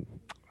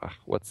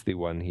 what's the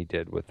one he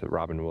did with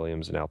Robin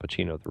Williams and Al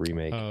Pacino, the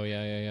remake? Oh,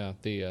 yeah.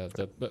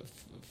 The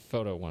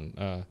photo one.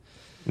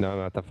 No,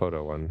 not the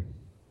photo one.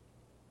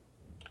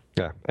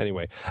 Yeah.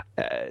 Anyway,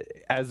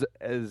 as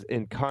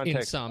in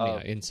context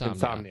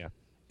Insomnia.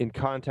 In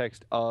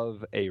context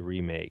of a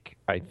remake,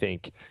 I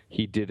think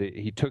he did it.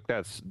 He took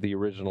the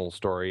original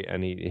story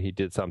and he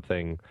did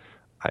something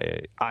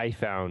I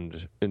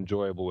found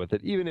enjoyable with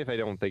it, even if I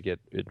don't think it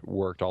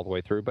worked all the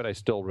way through, but I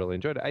still really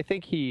enjoyed it. I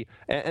think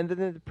and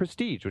then the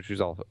Prestige, which we've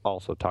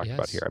also talked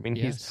about here.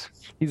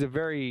 He's a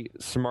very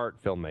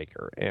smart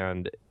filmmaker,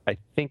 and I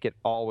think it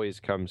always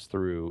comes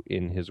through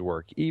in his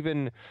work,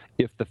 even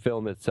if the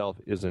film itself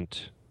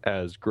isn't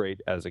as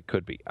great as it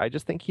could be. I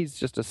just think he's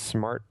just a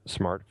smart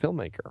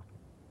filmmaker.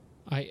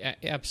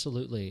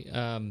 Absolutely.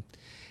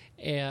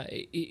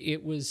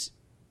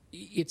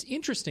 It's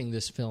interesting,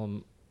 this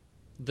film,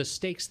 the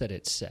stakes that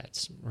it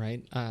sets,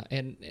 right?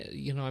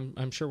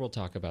 I'm sure we'll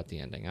talk about the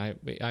ending.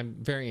 I'm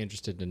very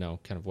interested to know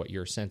kind of what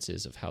your sense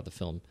is of how the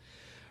film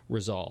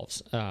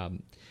resolves.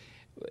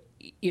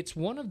 It's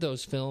one of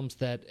those films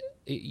that,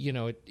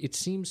 it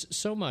seems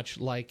so much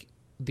like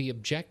the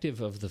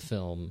objective of the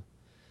film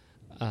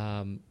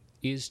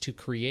is to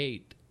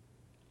create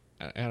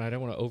and I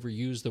don't want to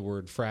overuse the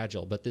word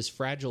fragile, but this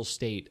fragile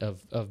state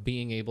of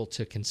being able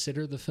to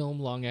consider the film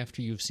long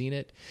after you've seen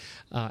it,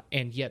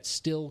 and yet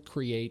still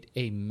create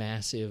a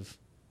massive,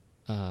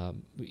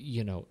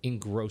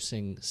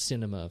 engrossing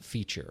cinema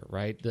feature,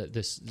 right?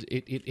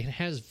 It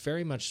has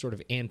very much sort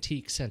of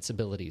antique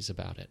sensibilities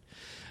about it.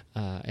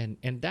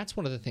 And that's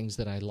one of the things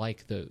that I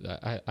like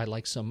I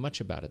like so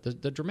much about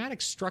it. The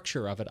dramatic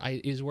structure of it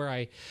is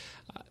where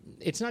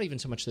it's not even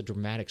so much the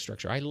dramatic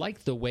structure. I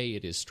like the way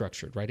it is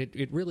structured, right?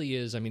 It really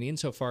is. I mean,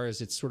 insofar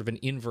as it's sort of an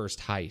inverse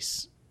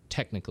heist.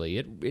 Technically,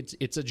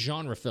 it's a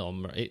genre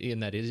film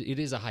in that it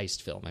is a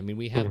heist film. I mean,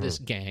 we have this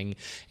gang,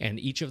 and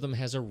each of them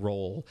has a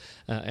role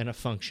and a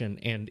function,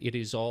 and it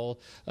is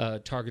all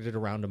targeted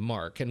around a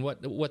mark. And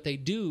what they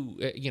do,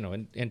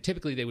 and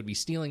typically they would be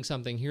stealing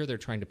something. Here, they're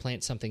trying to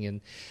plant something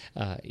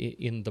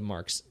in the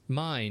mark's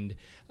mind.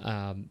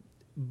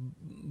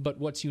 But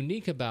what's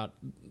unique about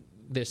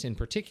this in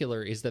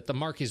particular is that the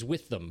mark is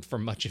with them for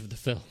much of the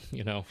film,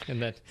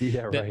 and that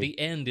the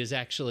end is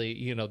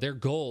actually, their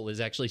goal is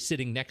actually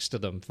sitting next to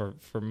them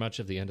for much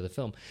of the end of the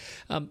film.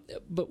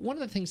 But one of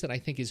the things that I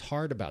think is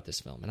hard about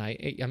this film, and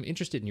I'm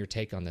interested in your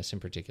take on this in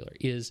particular,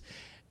 is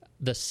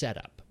the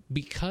setup.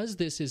 Because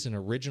this is an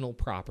original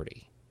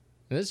property,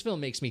 and this film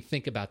makes me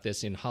think about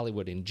this in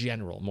Hollywood in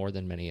general more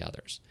than many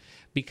others.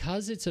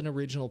 Because it's an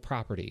original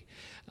property,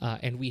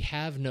 and we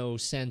have no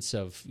sense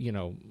of, we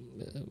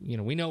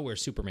know where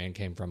Superman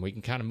came from. We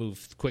can kind of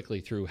move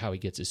quickly through how he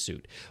gets his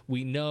suit.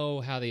 We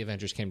know how the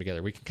Avengers came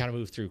together. We can kind of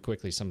move through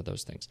quickly some of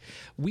those things.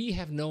 We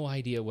have no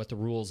idea what the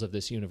rules of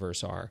this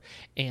universe are.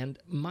 And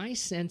my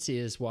sense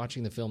is,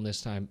 watching the film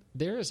this time,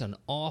 there is an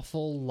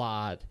awful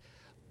lot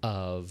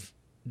of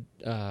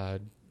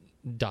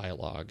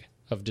dialogue,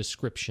 of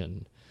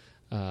description,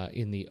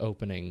 in the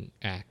opening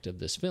act of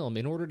this film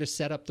in order to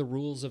set up the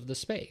rules of the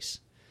space.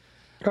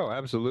 Oh,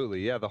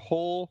 absolutely. Yeah, the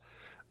whole,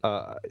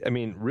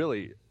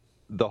 really,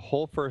 the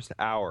whole first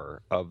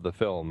hour of the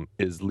film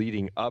is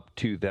leading up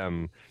to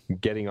them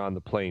getting on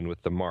the plane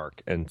with the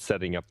mark and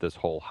setting up this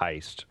whole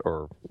heist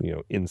or,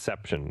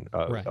 inception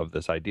of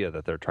this idea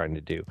that they're trying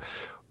to do.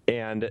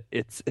 And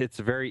it's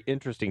very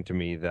interesting to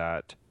me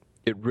that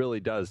it really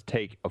does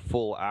take a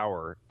full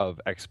hour of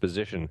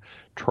exposition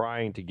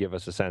trying to give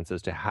us a sense as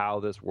to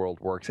how this world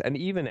works. And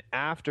even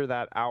after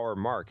that hour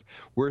mark,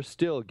 we're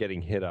still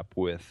getting hit up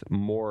with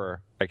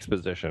more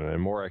exposition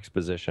and more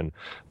exposition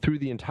through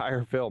the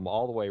entire film,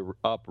 all the way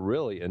up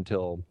really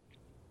until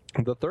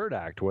the third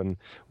act, when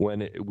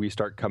we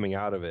start coming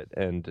out of it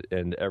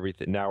and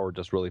everything. Now we're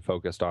just really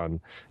focused on,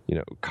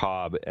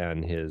 Cobb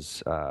and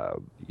his,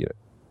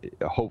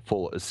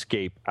 hopeful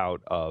escape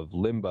out of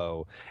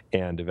limbo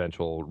and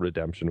eventual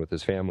redemption with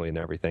his family and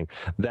everything.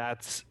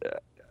 That's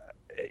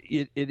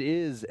it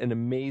is an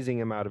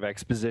amazing amount of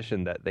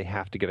exposition that they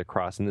have to get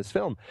across in this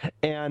film,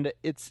 and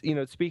it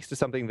speaks to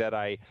something that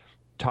I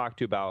talk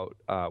to about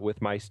with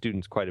my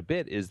students quite a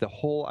bit, is the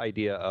whole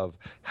idea of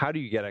how do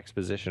you get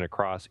exposition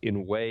across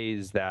in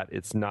ways that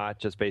it's not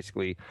just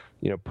basically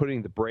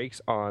putting the brakes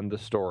on the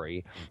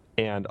story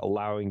and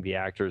allowing the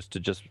actors to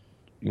just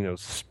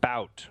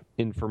spout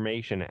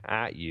information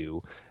at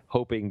you,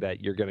 hoping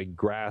that you're going to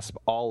grasp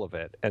all of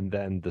it, and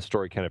then the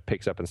story kind of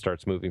picks up and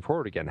starts moving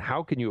forward again.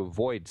 How can you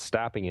avoid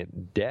stopping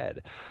it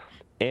dead?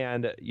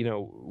 And,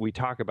 we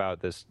talk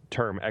about this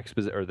term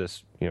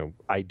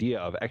idea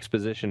of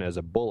exposition as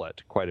a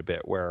bullet quite a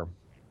bit, where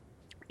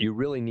you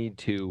really need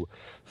to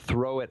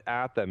throw it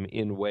at them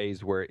in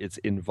ways where it's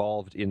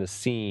involved in a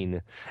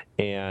scene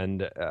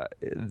and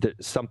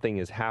something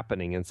is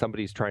happening and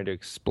somebody's trying to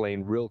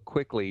explain real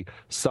quickly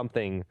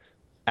something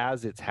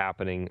as it's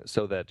happening,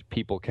 so that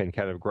people can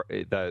kind of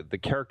the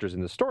characters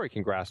in the story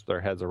can grasp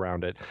their heads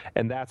around it.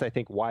 And that's, I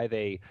think, why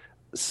they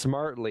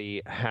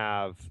smartly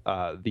have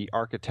the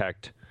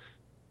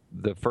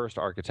first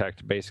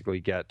architect basically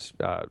get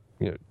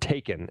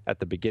taken at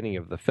the beginning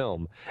of the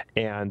film,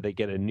 and they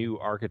get a new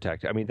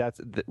architect. I mean,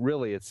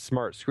 really, it's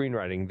smart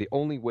screenwriting. The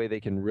only way they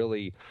can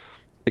really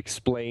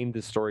explain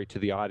the story to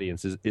the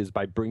audience is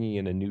by bringing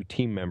in a new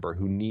team member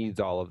who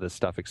needs all of this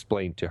stuff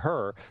explained to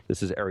her.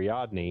 This is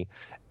Ariadne,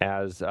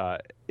 as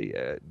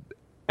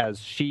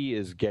she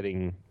is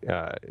getting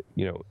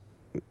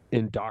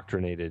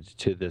indoctrinated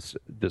to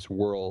this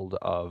world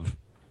of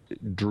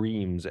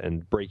dreams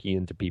and breaking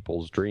into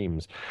people's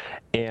dreams.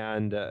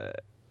 And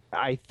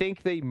I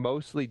think they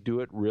mostly do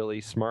it really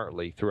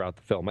smartly throughout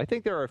the film. I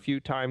think there are a few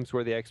times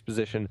where the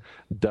exposition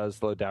does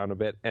slow down a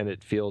bit, and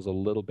it feels a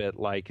little bit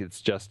like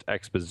it's just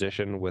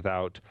exposition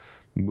without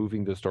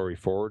moving the story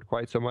forward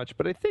quite so much.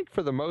 But I think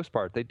for the most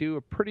part, they do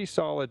a pretty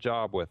solid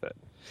job with it.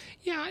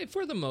 Yeah,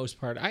 for the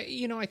most part. I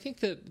think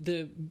that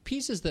the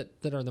pieces that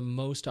are the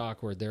most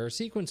awkward, there are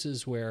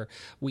sequences where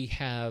we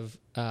have,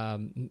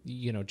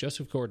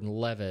 Joseph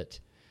Gordon-Levitt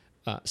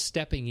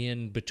stepping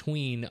in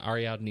between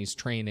Ariadne's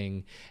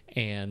training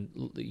and,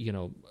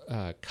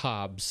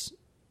 Cobb's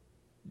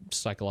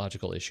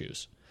psychological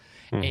issues.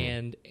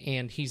 Mm-hmm.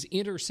 And he's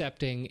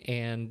intercepting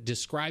and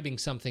describing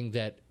something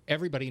that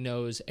everybody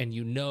knows, and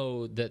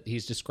that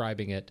he's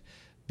describing it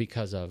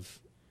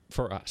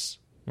for us,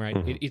 right?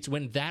 It's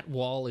when that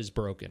wall is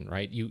broken,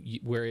 right? You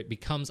where it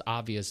becomes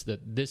obvious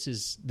that this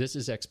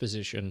is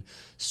exposition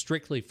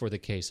strictly for the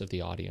case of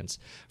the audience,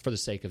 for the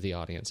sake of the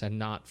audience, and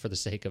not for the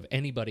sake of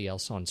anybody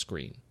else on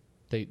screen.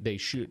 They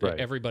should. Right.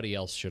 Everybody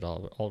else should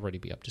already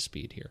be up to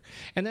speed here,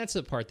 and that's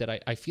the part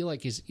that I feel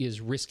like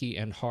is risky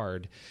and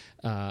hard.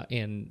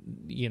 And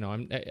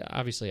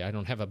obviously I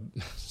don't have a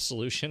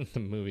solution. The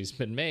movie's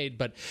been made,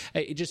 but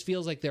it just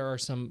feels like there are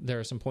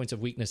some points of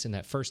weakness in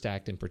that first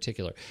act in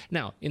particular.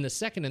 Now, in the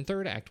second and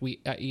third act,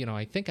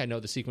 I think I know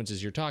the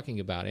sequences you're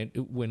talking about. And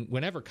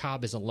whenever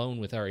Cobb is alone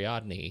with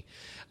Ariadne,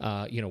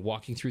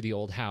 walking through the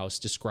old house,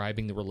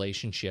 describing the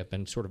relationship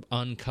and sort of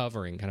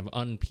uncovering, kind of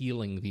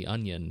unpeeling the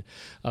onion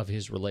of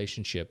his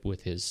relationship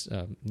with his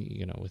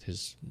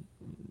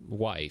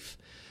wife,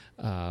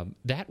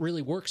 that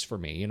really works for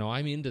me.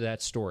 I'm into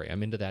that story.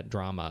 I'm into that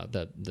drama,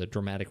 the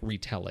dramatic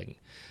retelling,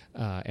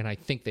 and I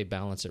think they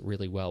balance it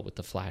really well with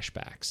the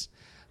flashbacks.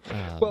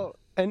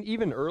 And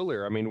even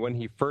earlier, I mean, when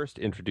he first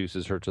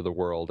introduces her to the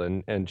world,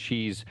 and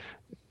she's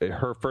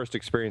her first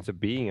experience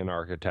of being an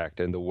architect,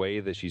 and the way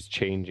that she's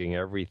changing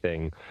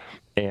everything,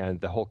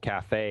 and the whole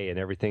cafe and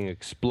everything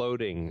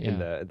exploding in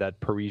that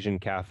Parisian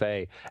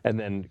cafe, and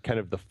then kind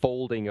of the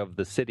folding of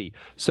the city.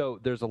 So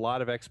there's a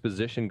lot of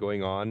exposition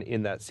going on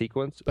in that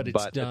sequence, but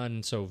it's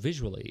done so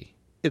visually.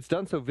 It's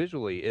done so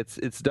visually.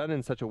 It's done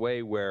in such a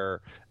way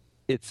where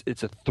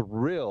it's a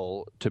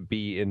thrill to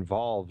be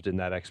involved in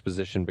that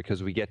exposition,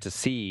 because we get to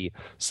see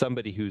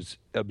somebody who's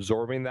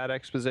absorbing that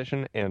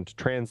exposition and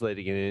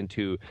translating it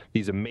into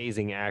these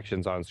amazing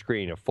actions on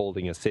screen of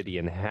folding a city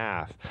in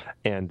half,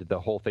 and the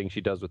whole thing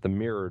she does with the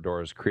mirror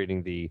doors,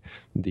 creating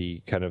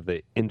the kind of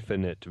the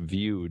infinite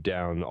view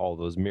down all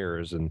those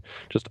mirrors, and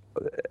just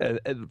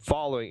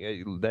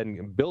following,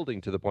 then building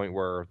to the point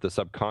where the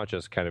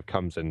subconscious kind of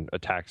comes and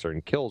attacks her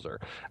and kills her.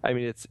 I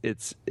mean,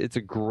 it's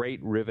a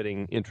great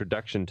riveting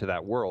introduction to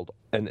that world,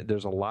 and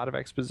there's a lot of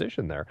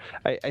exposition there.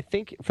 I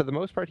think for the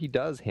most part he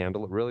does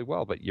handle it really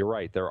well, but you're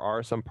right, there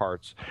are some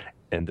parts,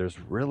 and there's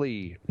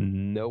really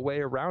no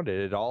way around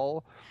it at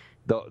all.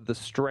 The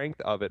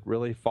strength of it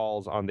really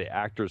falls on the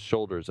actor's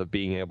shoulders of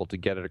being able to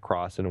get it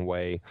across in a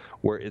way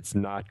where it's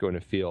not going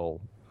to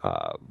feel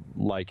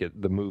like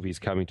the movie's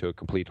coming to a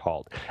complete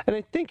halt. And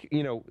I think,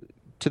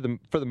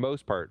 for the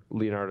most part,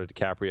 Leonardo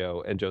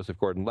DiCaprio and Joseph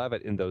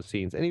Gordon-Levitt in those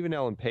scenes, and even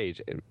Ellen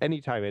Page,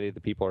 anytime any of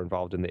the people are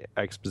involved in the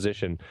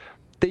exposition,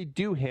 they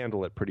do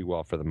handle it pretty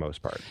well for the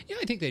most part. Yeah,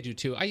 I think they do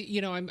too.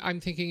 I'm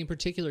thinking in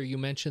particular, you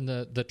mentioned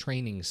the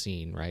training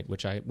scene, right?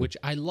 Which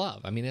I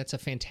love. I mean, it's a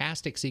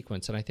fantastic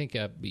sequence, and I think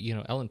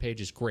Ellen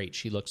Page is great.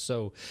 She looks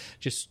so,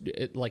 just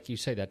like you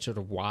say, that sort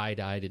of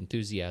wide-eyed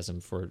enthusiasm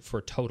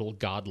for total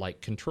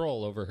godlike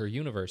control over her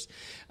universe.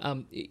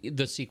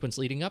 The sequence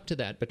leading up to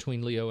that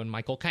between Leo and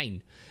Michael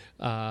Caine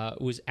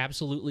was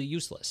absolutely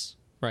useless.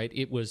 Right,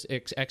 it was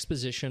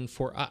exposition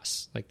for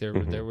us. Like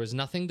there was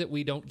nothing that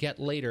we don't get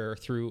later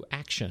through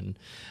action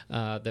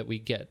that we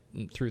get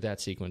through that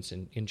sequence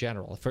in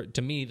general.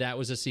 To me, that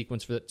was a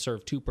sequence that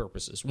served two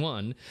purposes: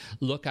 one,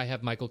 look, I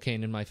have Michael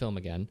Caine in my film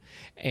again,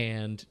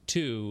 and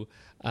two,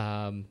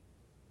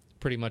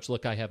 pretty much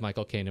look, I have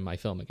Michael Caine in my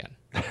film again.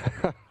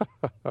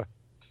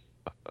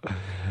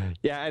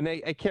 Yeah, and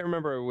I can't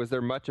remember, was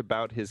there much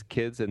about his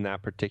kids in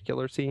that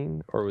particular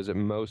scene, or was it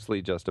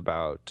mostly just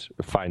about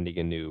finding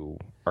a new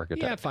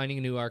architect? Yeah, finding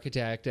a new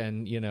architect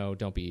and,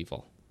 don't be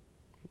evil.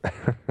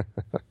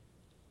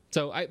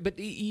 So,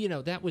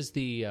 that was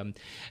the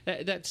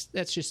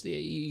that's just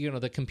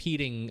the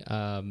competing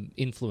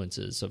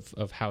influences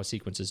of how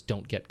sequences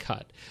don't get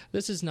cut.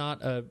 This is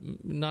not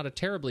a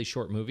terribly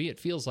short movie. It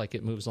feels like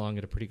it moves along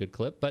at a pretty good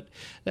clip, but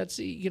that's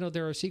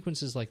there are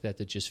sequences like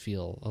that just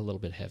feel a little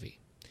bit heavy.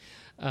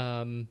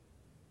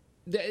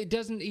 It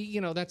doesn't,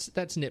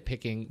 that's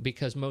nitpicking,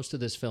 because most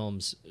of this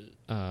film's,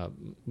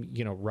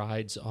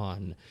 rides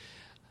on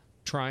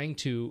trying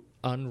to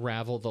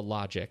unravel the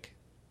logic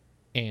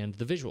and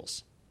the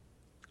visuals.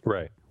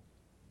 Right.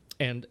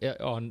 And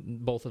on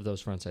both of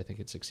those fronts, I think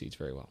it succeeds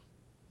very well.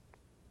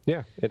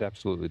 Yeah, it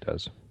absolutely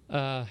does.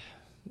 Where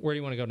do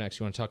you want to go next?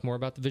 You want to talk more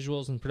about the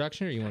visuals and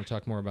production, or you want to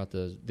talk more about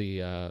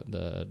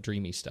the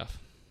dreamy stuff?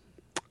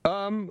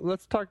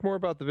 Let's talk more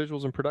about the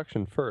visuals and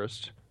production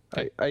first.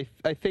 Okay.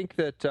 I think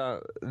that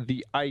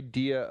the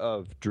idea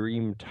of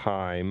dream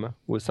time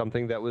was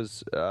something that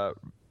was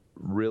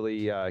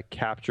really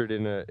captured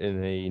in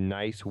a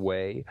nice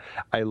way.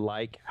 I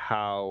like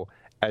how,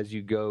 as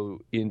you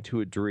go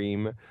into a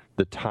dream,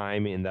 the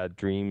time in that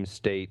dream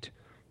state,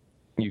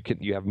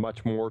 you have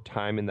much more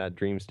time in that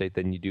dream state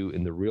than you do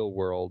in the real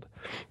world.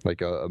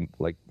 Like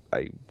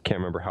I can't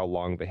remember how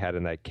long they had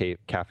in that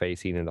cafe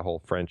scene in the whole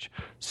French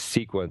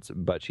sequence,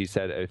 but she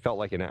said it felt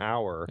like an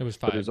hour. It was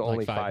but it was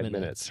only like 5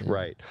 minutes. yeah.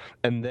 Right.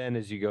 And then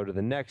as you go to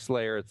the next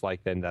layer, it's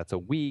like then that's a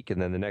week,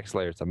 and then the next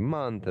layer it's a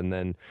month, and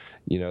then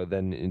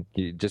then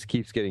it just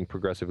keeps getting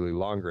progressively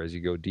longer as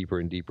you go deeper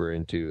and deeper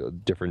into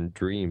different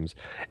dreams.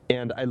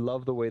 And I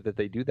love the way that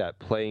they do that,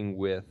 playing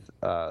with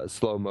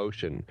slow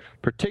motion,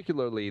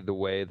 particularly the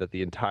way that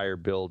the entire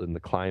build in the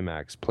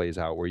climax plays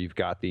out, where you've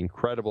got the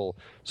incredible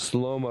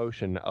slow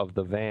motion of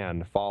the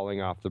van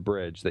falling off the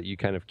bridge that you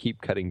kind of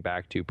keep cutting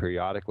back to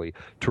periodically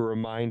to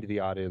remind the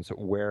audience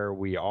where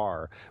we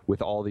are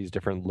with all these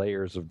different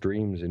layers of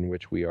dreams in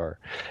which we are.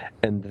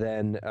 And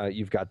then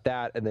you've got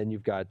that, and then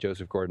you've got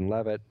Joseph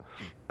Gordon-Levitt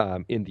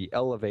in the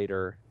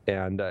elevator.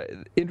 And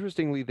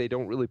interestingly, they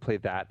don't really play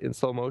that in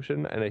slow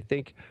motion, and I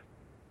think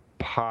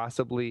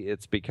possibly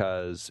it's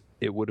because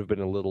it would have been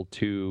a little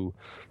too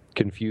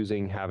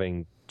confusing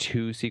having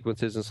two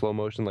sequences in slow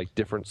motion, like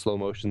different slow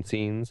motion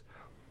scenes,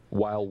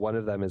 while one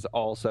of them is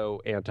also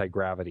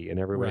anti-gravity and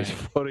everybody's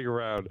floating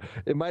around.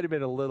 It might have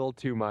been a little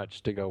too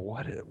much to go,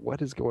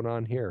 what is going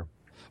on here?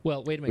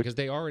 Well, wait a minute, because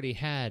they already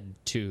had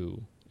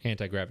two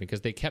anti-gravity,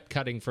 because they kept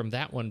cutting from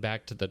that one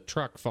back to the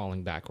truck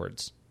falling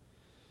backwards.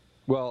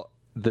 Well,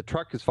 the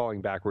truck is falling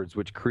backwards,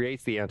 which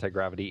creates the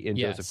anti-gravity in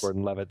Joseph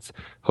Gordon-Levitt's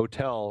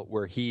hotel,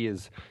 where he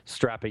is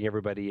strapping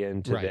everybody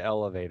into the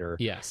elevator.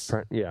 Yes.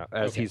 Yeah,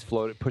 as he's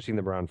pushing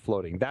them around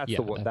floating. That's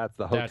the one. That's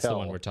the hotel. That's the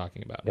one we're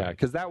talking about. Yeah,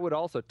 because that would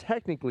also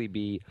technically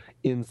be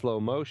in slow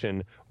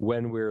motion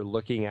when we're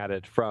looking at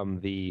it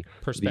from the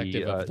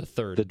perspective of the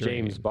third the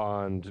dream. James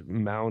Bond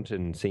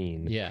mountain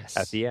scene. Yes.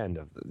 At the end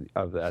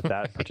of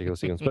that particular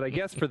sequence. But I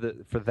guess for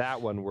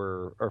that one,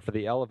 for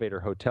the elevator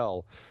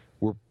hotel,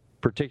 we're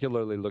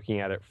particularly looking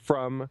at it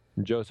from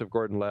Joseph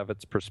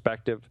Gordon-Levitt's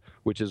perspective,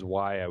 which is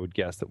why I would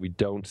guess that we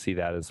don't see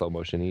that in slow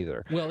motion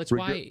either. Well, it's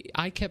why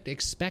I kept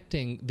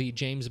expecting the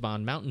James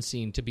Bond mountain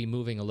scene to be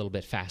moving a little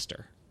bit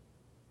faster.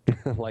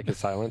 Like a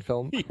silent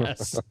film?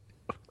 Yes.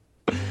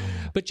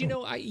 But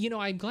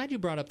I'm glad you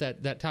brought up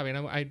that topic.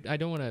 And I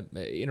don't want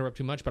to interrupt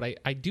too much, but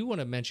I do want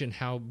to mention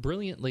how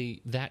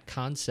brilliantly that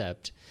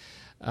concept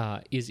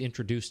is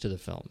introduced to the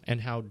film, and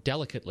how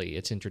delicately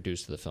it's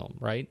introduced to the film,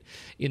 right?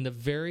 In the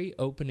very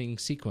opening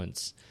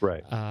sequence,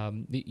 right?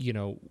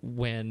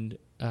 When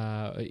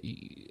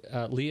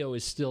Leo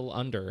is still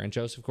under, and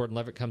Joseph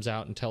Gordon-Levitt comes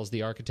out and tells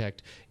the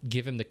architect,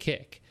 give him the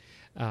kick.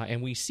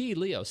 And we see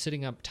Leo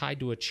sitting up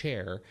tied to a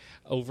chair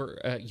over,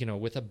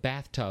 with a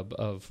bathtub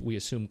of, we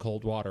assume,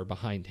 cold water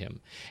behind him.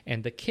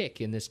 And the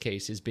kick, in this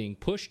case, is being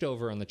pushed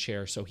over on the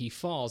chair, so he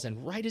falls.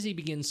 And right as he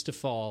begins to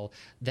fall,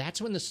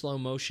 that's when the slow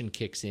motion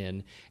kicks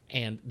in.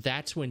 And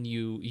that's when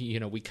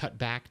we cut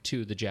back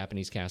to the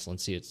Japanese castle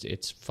and see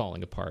it's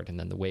falling apart. And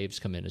then the waves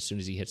come in as soon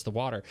as he hits the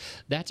water.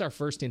 That's our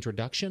first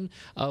introduction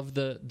of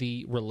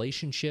the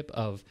relationship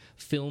of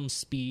film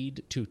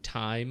speed to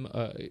time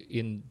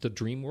in the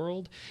dream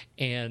world.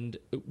 And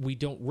we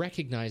don't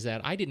recognize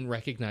that. I didn't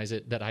recognize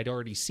it, that I'd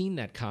already seen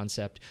that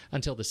concept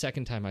until the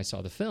second time I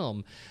saw the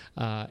film,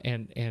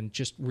 and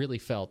just really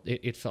felt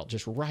it felt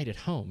just right at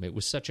home. It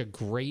was such a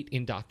great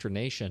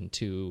indoctrination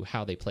to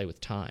how they play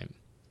with time.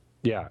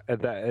 Yeah,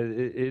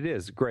 it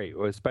is great,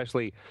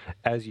 especially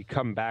as you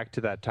come back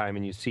to that time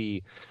and you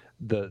see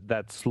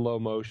that slow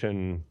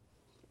motion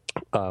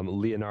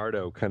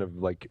Leonardo kind of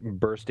like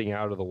bursting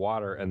out of the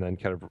water and then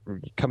kind of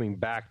coming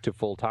back to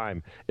full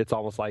time. It's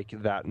almost like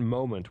that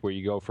moment where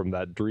you go from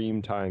that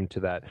dream time to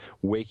that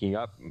waking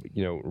up,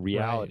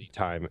 reality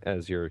time,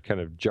 as you're kind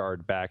of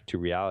jarred back to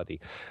reality.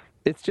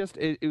 It's just,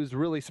 it was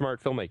really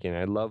smart filmmaking.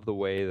 I love the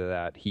way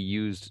that he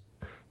used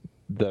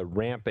the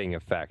ramping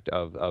effect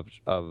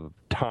of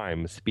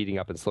time speeding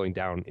up and slowing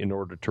down in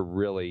order to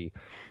really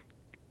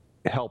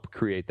help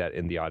create that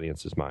in the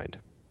audience's mind.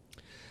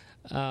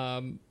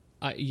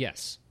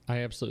 Yes, I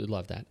absolutely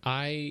love that.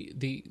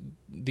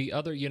 The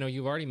other,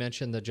 you've already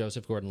mentioned the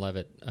Joseph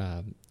Gordon-Levitt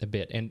a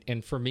bit,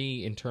 and for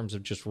me, in terms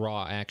of just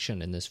raw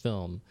action in this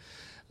film,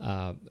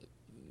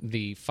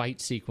 the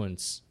fight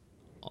sequence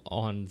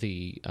on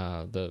the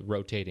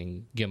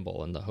rotating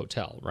gimbal in the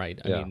hotel, right?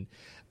 I mean,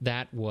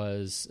 that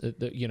was,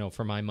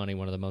 for my money,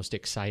 one of the most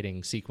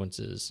exciting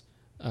sequences.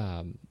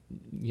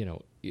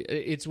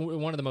 It's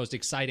one of the most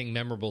exciting,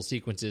 memorable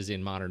sequences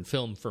in modern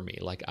film for me.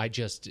 Like,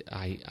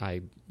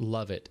 I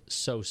love it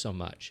so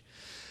much.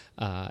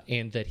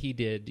 And that he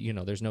did,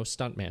 there's no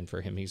stuntman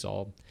for him.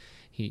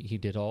 He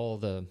did all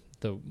the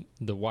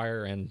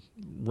wire and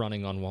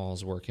running on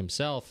walls work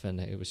himself, and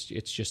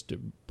it's just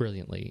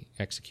brilliantly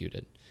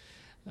executed.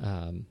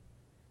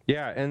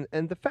 Yeah,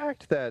 and the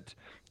fact that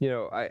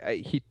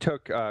he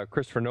took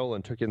Christopher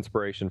Nolan took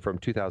inspiration from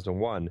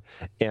 2001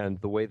 and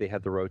the way they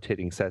had the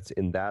rotating sets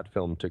in that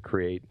film to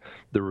create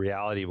the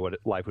reality of what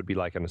life would be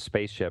like on a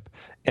spaceship,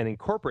 and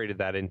incorporated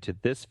that into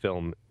this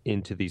film,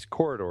 into these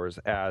corridors,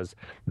 as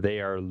they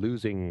are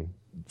losing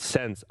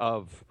sense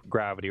of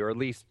gravity, or at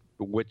least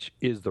which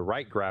is the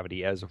right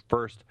gravity, as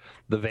first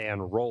the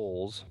van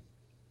rolls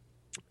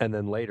and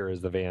then later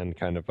as the van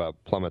kind of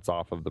plummets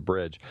off of the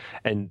bridge.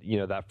 And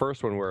that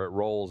first one where it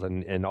rolls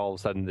and all of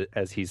a sudden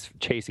as he's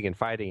chasing and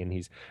fighting, and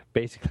he's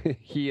basically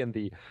he and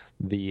the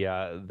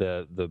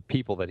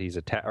people that he's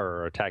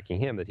attacking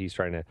him that he's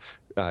trying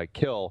to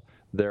kill,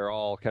 they're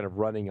all kind of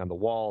running on the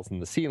walls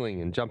and the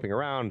ceiling and jumping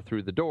around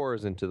through the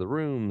doors into the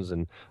rooms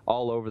and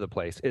all over the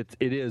place. It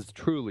is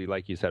truly,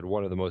 like you said,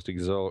 one of the most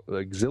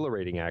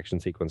exhilarating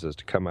action sequences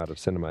to come out of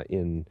cinema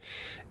in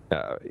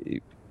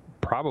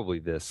probably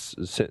in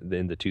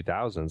the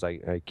 2000s.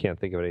 I can't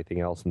think of anything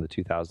else in the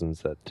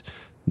 2000s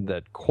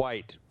that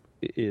quite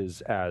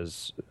is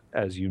as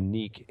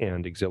unique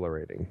and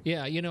exhilarating.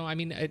 Yeah,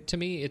 to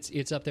me,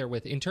 it's up there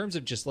with, in terms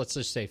of let's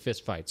just say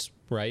fist fights,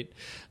 right?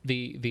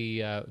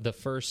 The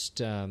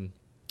first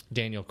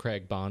Daniel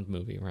Craig Bond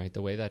movie, right?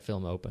 The way that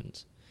film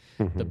opens,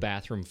 the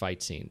bathroom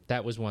fight scene,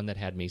 that was one that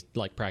had me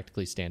like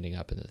practically standing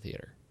up in the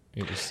theater.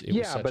 It was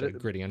such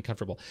gritty,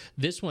 uncomfortable.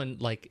 This one,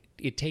 like,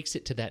 it takes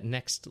it to that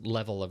next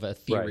level of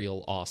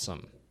ethereal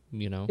awesome.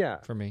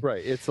 For me,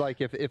 right? It's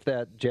like if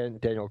that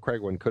Daniel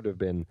Craig one could have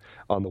been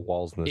on the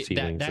walls and the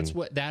ceilings.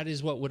 That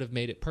is what would have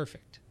made it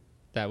perfect.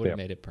 That would have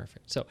made it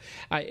perfect. So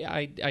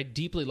I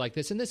deeply like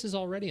this, and this is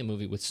already a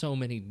movie with so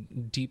many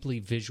deeply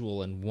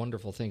visual and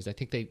wonderful things. I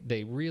think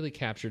they really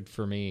captured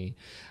for me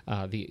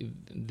the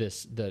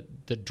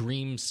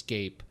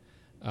dreamscape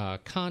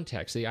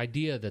context. The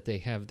idea that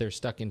they're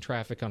stuck in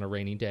traffic on a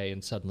rainy day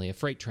and suddenly a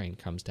freight train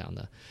comes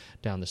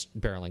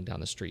barreling down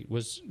the street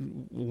was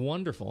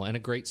wonderful and a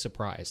great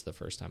surprise the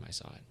first time I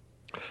saw it.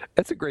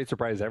 It's a great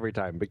surprise every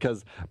time,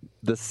 because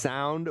the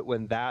sound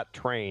when that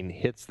train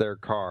hits their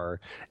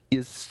car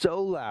is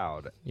so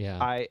loud. Yeah.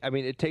 I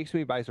mean, it takes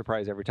me by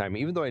surprise every time,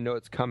 even though I know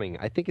it's coming.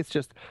 I think it's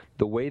just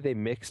the way they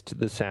mixed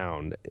the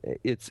sound.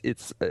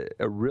 It's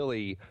a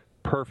really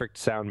perfect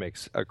sound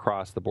mix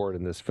across the board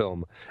in this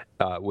film,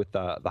 with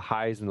the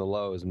highs and the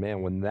lows.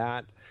 Man, when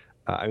that,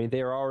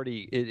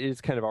 it is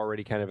kind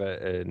of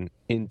an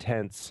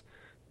intense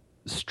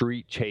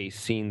street chase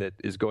scene that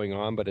is going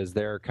on, but as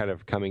they're kind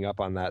of coming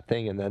up on that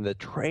thing, and then the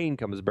train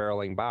comes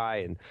barreling by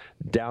and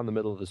down the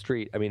middle of the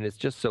street. I mean, it's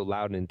just so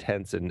loud and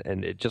intense, and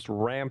it just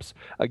ramps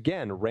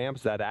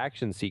that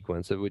action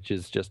sequence, which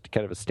is just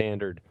kind of a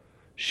standard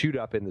shoot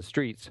up in the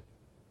streets,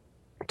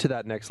 to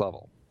that next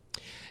level.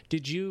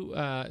 Did you?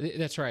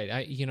 That's right.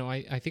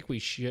 I think we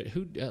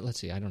should. Let's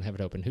see. I don't have it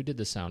open. Who did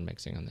the sound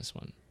mixing on this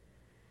one?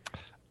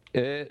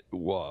 It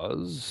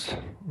was.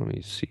 Let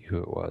me see who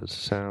it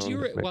was.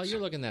 While you're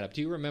looking that up,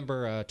 do you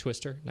remember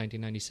Twister,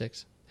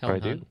 1996? I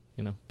do.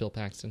 Bill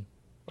Paxton.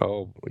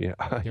 Oh yeah,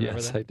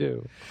 yes, that? I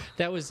do.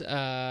 That was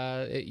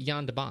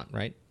Jan de Bont,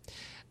 right?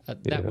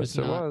 It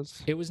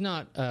was. It was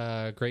not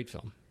a great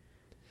film,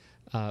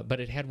 but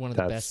it had one of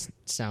the best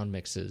sound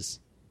mixes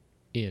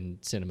in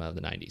cinema of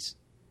the 90s.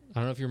 I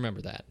don't know if you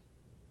remember that,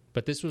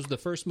 but this was the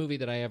first movie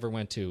that I ever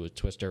went to with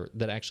Twister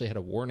that actually had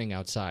a warning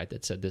outside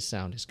that said this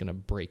sound is going to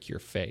break your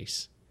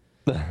face.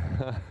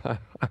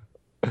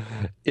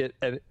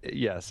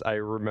 Yes, I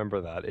remember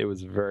that. It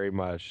was very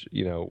much,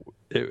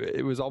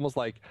 it was almost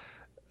like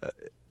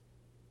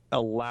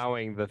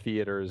allowing the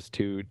theaters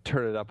to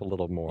turn it up a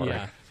little more.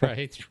 Yeah, right.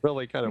 It's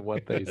really kind of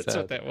what they said. That's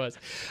what that was.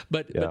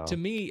 But to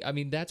me,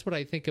 that's what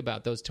I think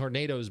about, those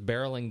tornadoes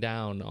barreling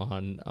down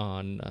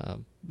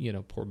on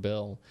poor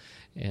Bill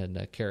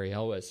and Carrie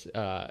Elwes.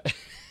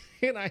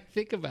 And I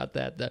think about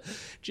that,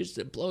 just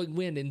the blowing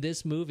wind in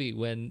this movie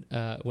when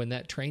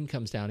that train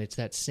comes down. It's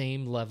that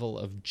same level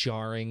of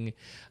jarring,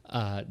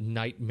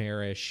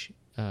 nightmarish,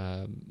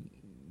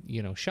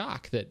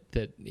 shock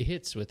that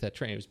hits with that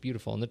train. It was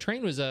beautiful, and the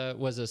train was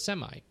a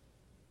semi,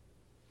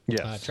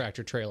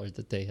 tractor trailer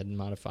that they had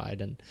modified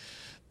and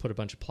put a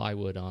bunch of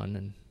plywood on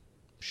and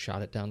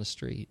shot it down the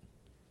street.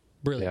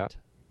 Brilliant.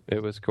 Yeah,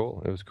 it was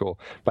cool.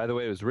 By the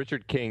way, it was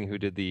Richard King who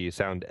did the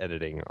sound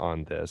editing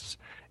on this.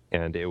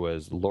 And it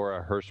was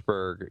Laura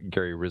Hirschberg,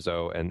 Gary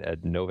Rizzo, and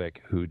Ed Novick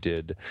who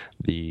did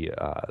the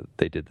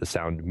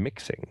sound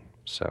mixing.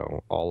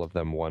 So all of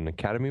them won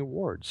Academy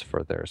Awards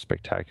for their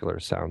spectacular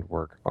sound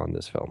work on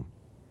this film.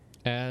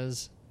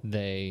 As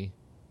they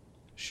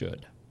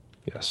should.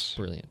 Yes.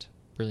 Brilliant.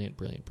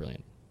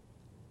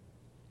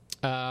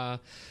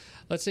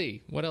 Let's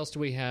see. What else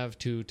do we have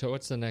to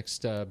what's the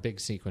next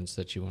big sequence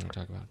that you want to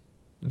talk about?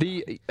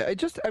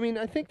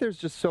 I think there's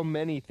just so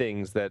many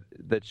things that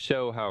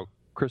show how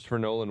Christopher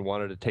Nolan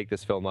wanted to take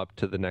this film up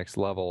to the next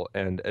level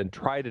and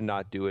try to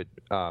not do it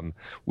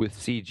with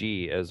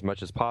CG as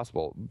much as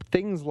possible.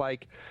 Things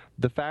like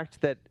the fact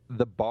that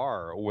the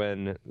bar,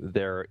 when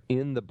they're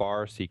in the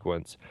bar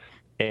sequence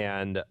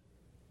and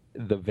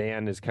the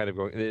van is kind of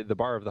going, the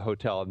bar of the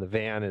hotel, and the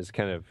van is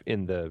kind of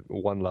in the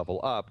one level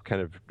up,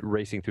 kind of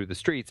racing through the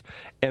streets,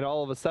 and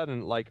all of a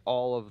sudden, like,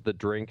 all of the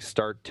drinks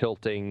start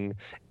tilting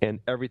and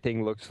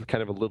everything looks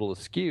kind of a little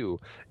askew.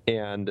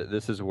 And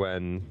this is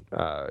when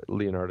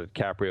Leonardo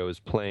DiCaprio is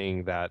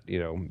playing that,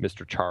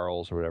 Mr.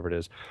 Charles or whatever it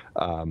is,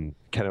 kind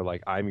of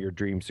like, I'm your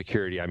dream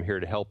security, I'm here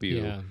to help you.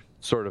 Yeah.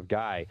 sort of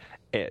guy.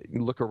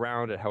 You look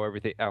around at how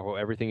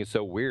everything is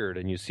so weird,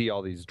 and you see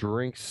all these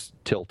drinks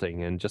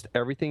tilting, and just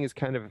everything is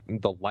kind of,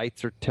 the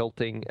lights are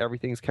tilting,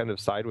 everything's kind of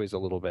sideways a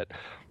little bit.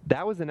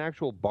 That was an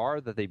actual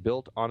bar that they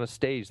built on a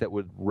stage that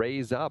would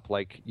raise up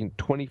like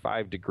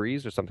 25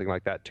 degrees or something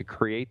like that to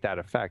create that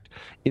effect,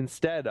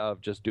 instead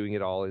of just doing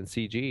it all in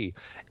CG.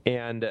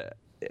 And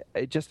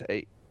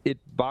it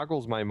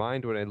boggles my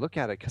mind when I look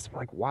at it, because I'm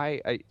like,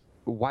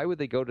 why would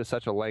they go to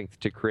such a length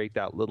to create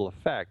that little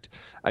effect?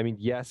 I mean,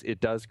 yes,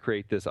 it does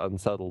create this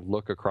unsettled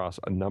look across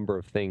a number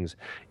of things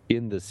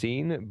in the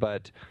scene,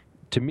 but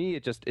to me,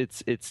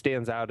 it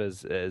stands out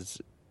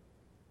as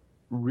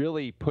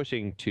really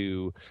pushing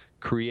to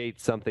create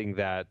something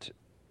that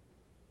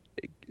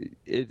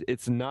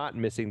it's not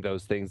missing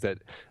those things that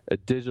a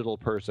digital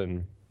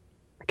person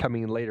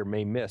coming in later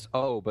may miss.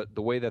 Oh, but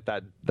the way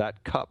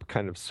that cup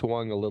kind of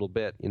swung a little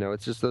bit,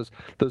 it's just those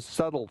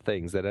subtle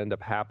things that end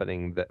up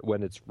happening that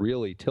when it's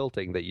really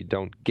tilting, that you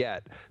don't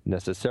get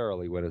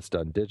necessarily when it's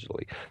done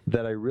digitally,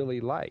 that I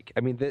really like. I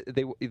mean,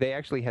 they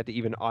actually had to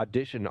even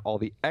audition all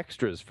the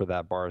extras for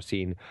that bar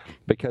scene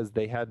because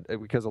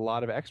a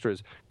lot of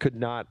extras could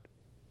not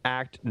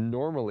act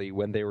normally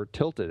when they were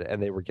tilted,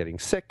 and they were getting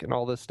sick and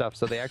all this stuff,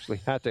 so they actually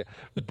had to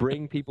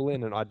bring people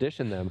in and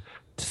audition them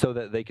so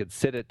that they could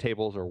sit at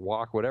tables or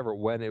walk, whatever,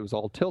 when it was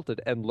all tilted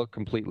and look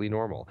completely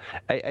normal.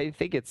 I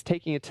think it's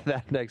taking it to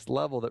that next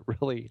level that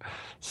really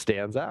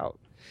stands out.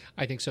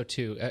 I think so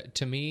too.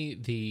 To me,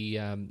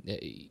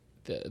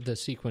 the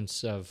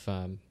sequence of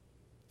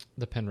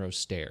the Penrose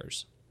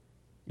stairs,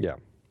 yeah,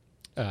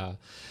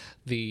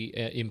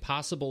 the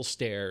impossible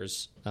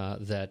stairs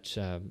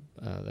that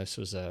this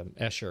was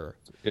Escher.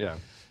 Yeah.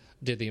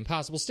 Did the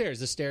impossible stairs,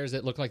 the stairs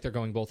that look like they're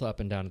going both up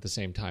and down at the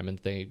same time, and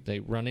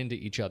they run into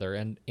each other,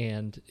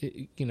 and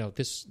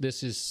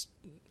this is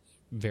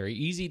very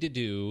easy to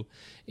do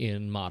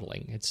in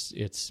modeling.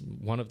 It's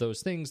one of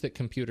those things that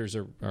computers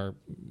are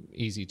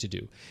easy to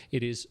do.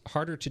 It is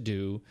harder to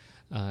do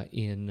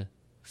in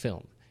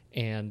film.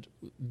 And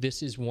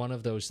this is one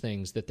of those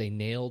things that they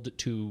nailed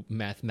to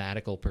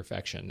mathematical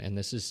perfection. And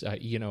this is,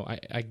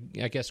 I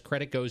guess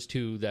credit goes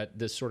to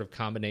this sort of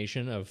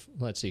combination of,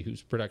 let's see,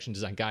 who's production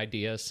design, Guy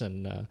Diaz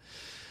and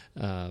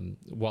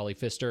Wally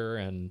Pfister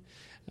and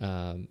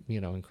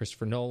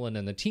Christopher Nolan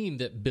and the team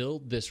that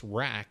build this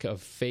rack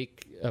of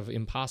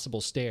impossible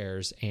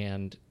stairs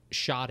and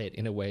shot it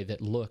in a way that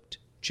looked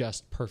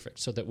just perfect,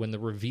 so that when the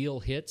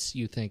reveal hits,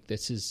 you think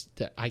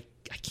I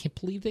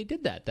can't believe they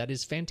did that. That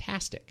is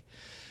fantastic.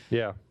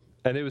 Yeah.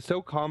 And it was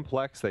so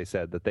complex, they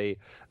said, that they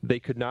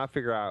could not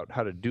figure out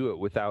how to do it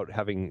without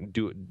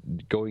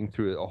going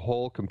through a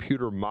whole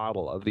computer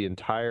model of the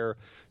entire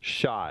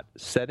shot,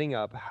 setting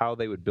up how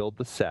they would build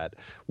the set,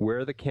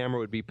 where the camera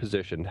would be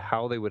positioned,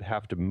 how they would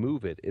have to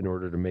move it in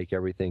order to make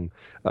everything,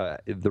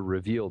 the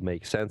reveal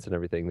make sense and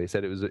everything. They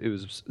said it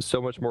was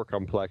so much more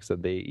complex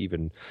than they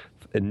even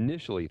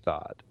initially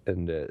thought.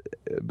 And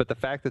but the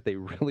fact that they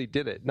really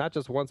did it, not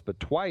just once but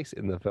twice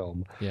in the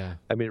film, yeah,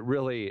 I mean,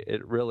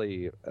 it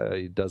really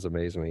does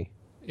amaze me.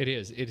 It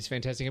is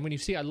fantastic. And when you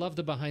see, I love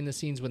the behind the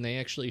scenes when they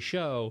actually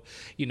show,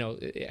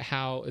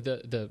 how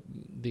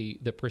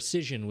the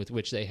precision with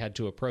which they had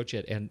to approach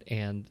it,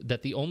 and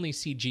that the only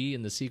CG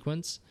in the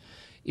sequence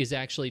is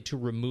actually to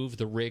remove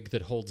the rig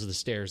that holds the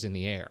stairs in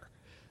the air.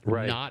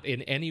 Right. Not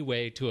in any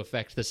way to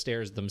affect the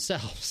stairs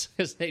themselves,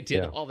 as they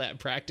did all that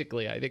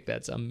practically. I think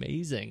that's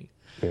amazing.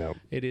 Yeah.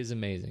 It is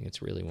amazing.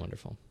 It's really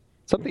wonderful.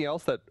 Something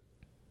else that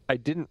I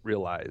didn't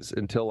realize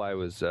until I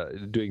was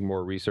doing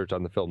more research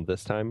on the film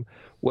this time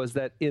was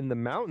that in the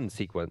mountain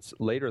sequence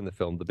later in the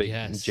film, the big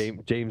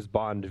James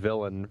Bond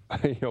villain,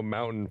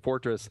 mountain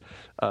fortress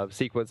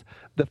sequence,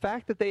 the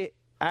fact that they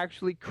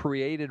actually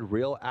created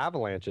real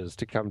avalanches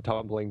to come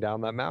tumbling down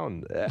that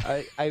mountain.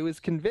 I was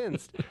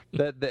convinced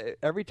that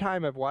every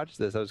time I've watched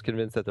this, I was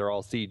convinced that they're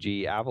all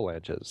CG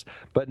avalanches.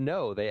 But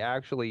no, they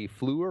actually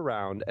flew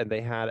around and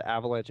they had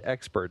avalanche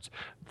experts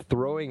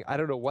throwing, I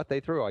don't know what they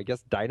threw, I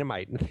guess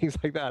dynamite and things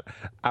like that,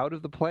 out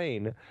of the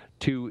plane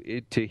to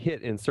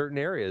hit in certain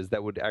areas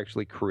that would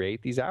actually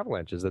create these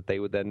avalanches that they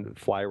would then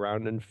fly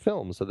around and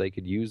film so they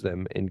could use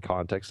them in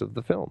context of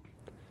the film.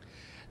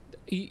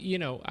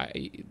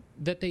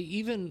 That they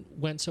even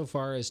went so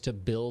far as to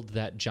build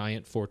that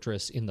giant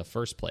fortress in the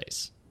first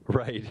place.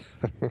 Right.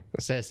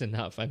 Says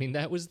enough. I mean,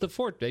 that was the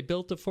fort. They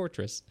built a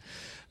fortress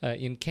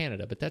in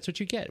Canada, but that's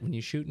what you get when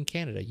you shoot in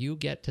Canada. You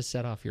get to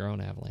set off your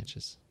own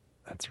avalanches.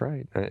 That's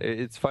right.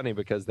 It's funny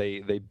because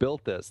they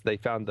built this. They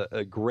found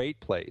a great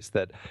place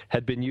that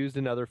had been used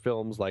in other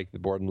films like The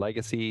Bourne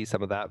Legacy,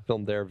 some of that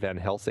filmed there, Van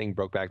Helsing,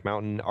 Brokeback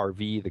Mountain,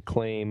 RV, The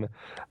Claim.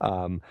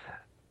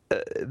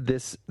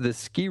 This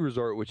ski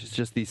resort, which is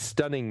just these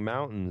stunning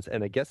mountains,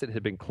 and I guess it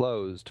had been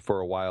closed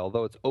for a while,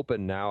 although it's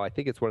open now. I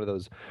think it's one of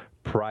those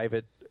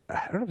private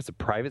I don't know if it's a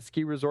private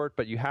ski resort,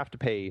 but you have to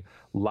pay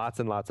lots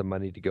and lots of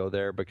money to go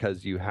there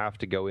because you have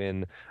to go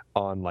in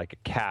on like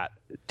a cat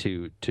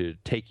to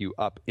take you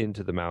up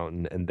into the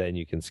mountain, and then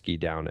you can ski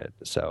down it.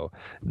 So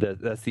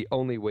that's the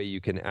only way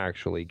you can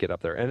actually get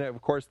up there. And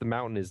of course, the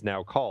mountain is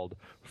now called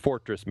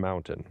Fortress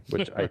Mountain,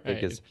 which I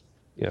think is,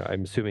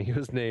 I'm assuming it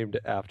was named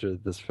after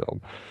this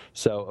film.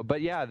 So, but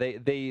yeah,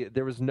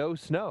 there was no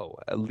snow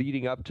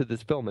leading up to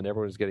this film, and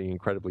everyone was getting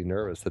incredibly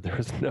nervous that there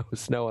was no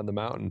snow on the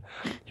mountain.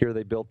 Here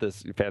they built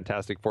this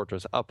fantastic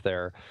fortress up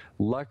there.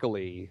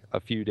 Luckily, a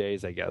few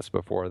days, I guess,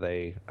 before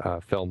they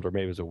filmed, or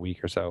maybe it was a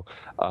week or so,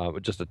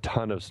 just a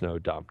ton of snow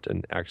dumped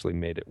and actually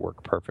made it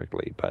work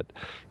perfectly. But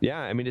yeah,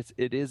 I mean,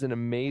 it is an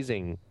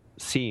amazing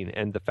scene,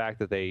 and the fact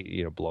that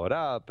they blow it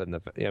up, and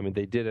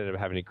they did end up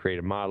having to create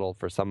a model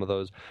for some of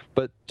those,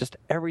 but just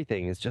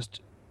everything is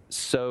just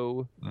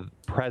so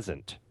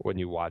present when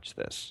you watch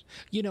this.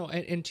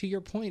 And to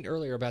your point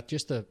earlier about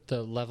just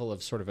the level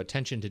of sort of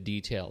attention to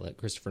detail that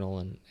Christopher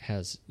Nolan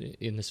has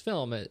in this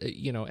film,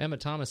 Emma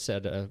Thomas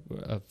said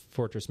of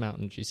Fortress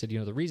Mountain, she said,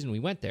 the reason we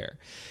went there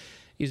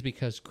is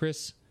because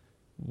Chris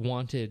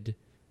wanted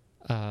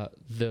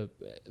the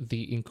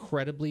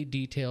incredibly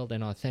detailed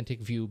and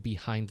authentic view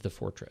behind the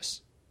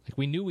fortress. Like,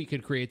 we knew we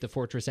could create the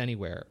fortress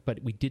anywhere,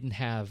 but we didn't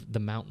have the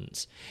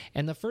mountains.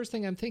 And the first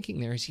thing I'm thinking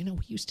there is, we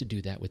used to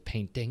do that with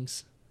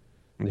paintings.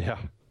 Yeah.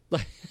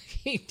 Like,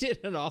 he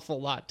did an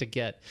awful lot to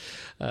get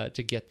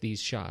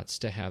these shots,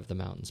 to have the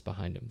mountains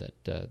behind him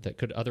that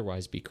could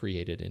otherwise be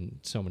created in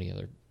so many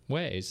other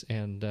ways.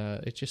 And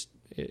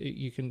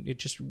you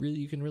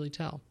can really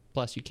tell.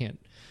 Plus, you can't,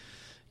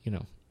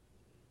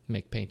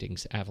 make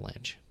paintings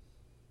avalanche.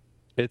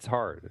 It's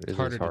hard. It's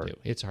harder to do.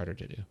 It's harder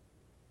to do.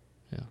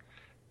 Yeah.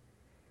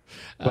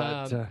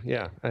 But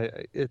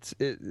it's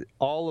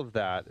all of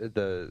that.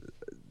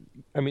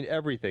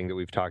 Everything that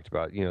we've talked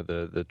about.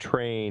 The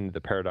train, the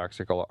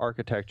paradoxical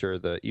architecture,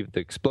 the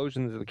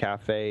explosions of the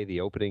cafe,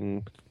 the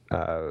opening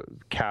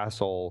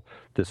castle,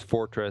 this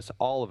fortress.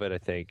 All of it, I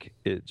think,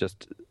 it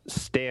just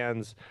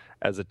stands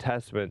as a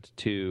testament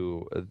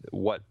to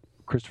what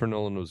Christopher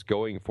Nolan was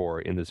going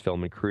for in this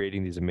film and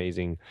creating these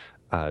amazing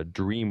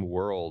dream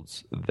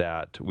worlds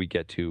that we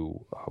get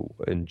to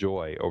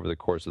enjoy over the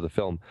course of the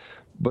film,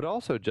 but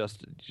also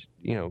just,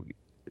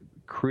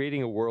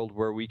 creating a world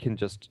where we can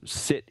just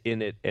sit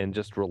in it and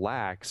just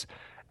relax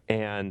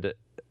and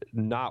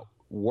not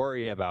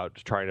worry about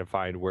trying to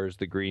find where's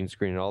the green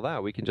screen and all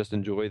that. We can just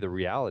enjoy the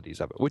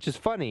realities of it, which is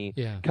funny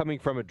coming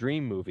from a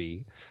dream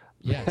movie.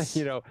 Yes.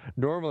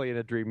 Normally in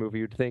a dream movie,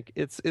 you'd think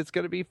it's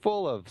going to be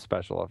full of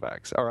special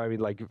effects, or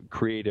like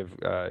creative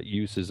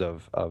uses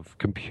of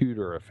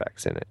computer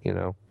effects in it.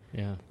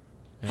 Yeah.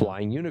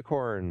 Flying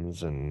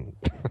unicorns and.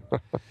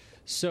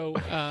 So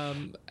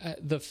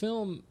the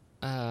film,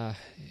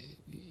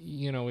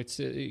 it's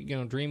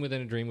dream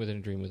within a dream within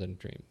a dream within a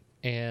dream,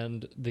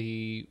 and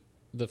the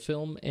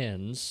film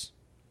ends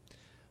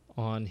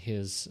on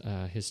his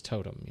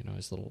totem,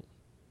 his little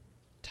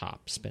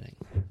top spinning.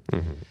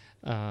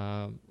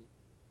 Mm-hmm.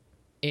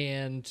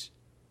 And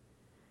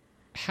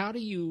how do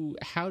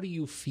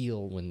you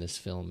feel when this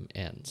film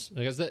ends?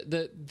 Because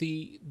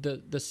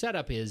the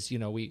setup is,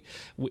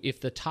 if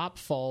the top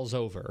falls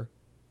over,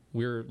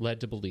 we're led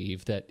to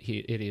believe that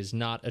it is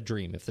not a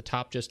dream. If the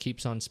top just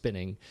keeps on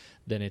spinning,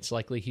 then it's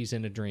likely he's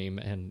in a dream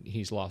and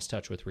he's lost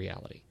touch with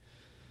reality.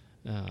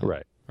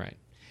 Right.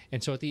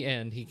 And so at the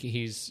end,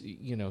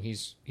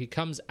 he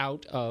comes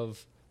out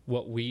of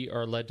what we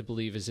are led to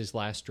believe is his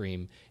last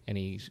dream, and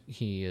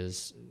he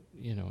is,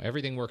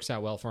 everything works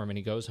out well for him, and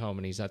he goes home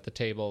and he's at the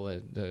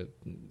table,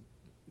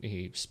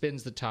 he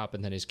spins the top,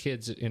 and then his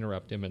kids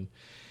interrupt him,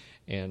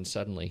 and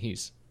suddenly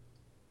he's,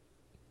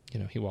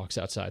 he walks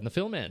outside, and the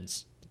film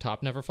ends. The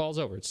top never falls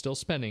over. It's still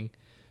spinning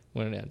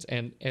when it ends.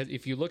 And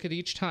if you look at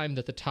each time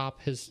that the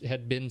top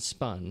had been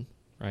spun,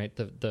 right,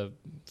 the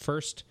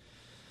first,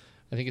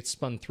 I think it's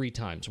spun 3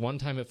 times. One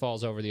time it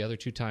falls over. The other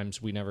 2 times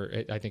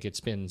I think it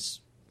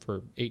spins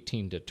for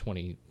 18 to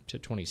 20 to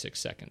 26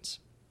 seconds.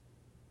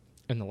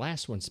 And the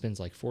last one spins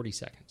like 40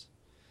 seconds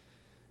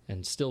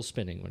and still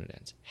spinning when it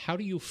ends. How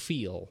do you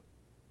feel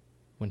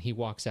when he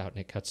walks out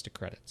and it cuts to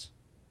credits?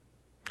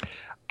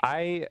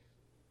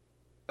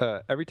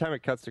 Every time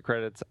it cuts to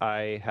credits,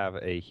 I have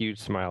a huge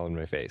smile on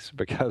my face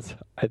because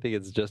I think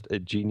it's just a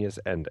genius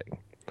ending.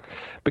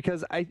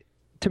 Because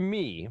to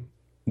me,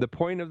 the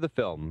point of the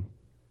film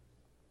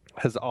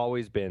has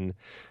always been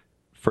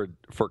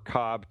for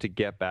Cobb to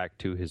get back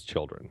to his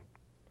children.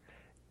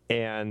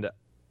 And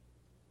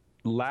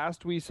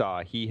last we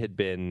saw, he had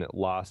been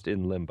lost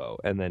in limbo,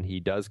 and then he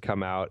does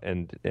come out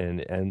and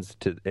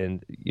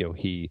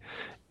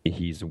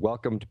he's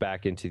welcomed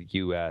back into the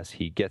U.S.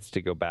 He gets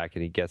to go back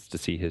and he gets to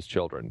see his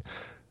children.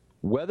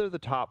 Whether the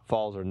top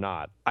falls or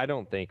not, I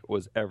don't think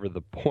was ever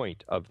the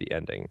point of the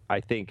ending.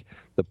 I think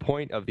the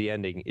point of the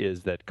ending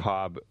is that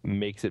Cobb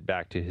makes it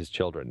back to his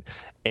children,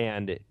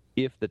 and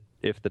if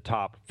the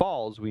top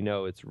falls, we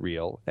know it's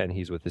real and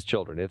he's with his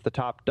children. If the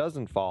top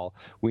doesn't fall,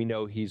 we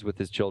know he's with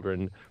his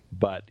children,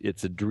 but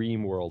it's a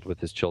dream world with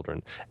his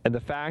children. And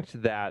the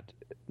fact that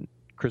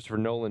Christopher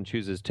Nolan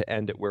chooses to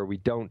end it where we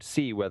don't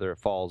see whether it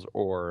falls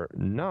or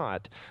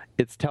not,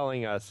 it's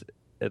telling us,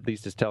 at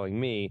least it's telling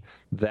me,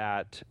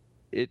 that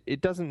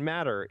it doesn't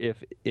matter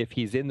if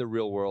he's in the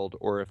real world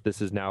or if this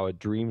is now a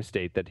dream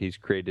state that he's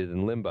created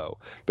in limbo.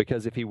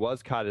 Because if he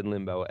was caught in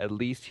limbo, at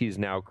least he's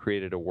now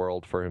created a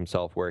world for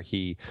himself where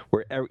he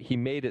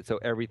made it so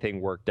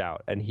everything worked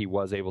out and he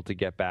was able to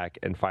get back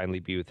and finally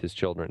be with his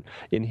children.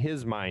 In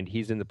his mind,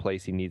 he's in the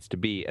place he needs to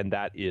be, and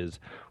that is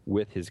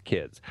with his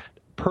kids.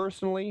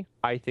 Personally,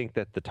 I think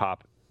that the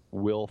top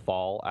will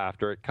fall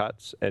after it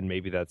cuts, and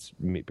maybe that's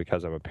me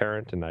because I'm a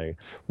parent and I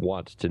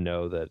want to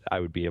know that I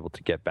would be able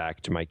to get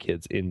back to my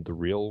kids in the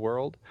real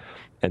world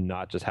and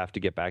not just have to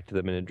get back to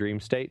them in a dream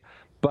state.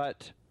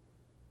 But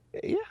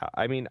yeah,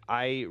 I mean,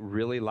 I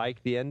really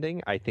like the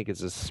ending. I think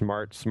it's a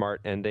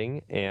smart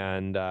ending,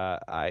 and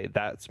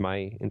that's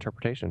my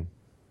interpretation.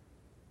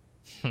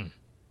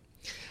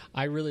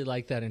 I really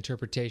like that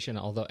interpretation,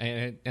 although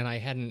and I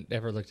hadn't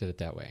ever looked at it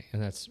that way,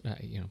 and that's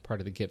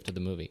part of the gift of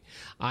the movie.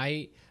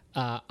 I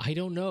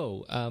don't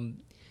know.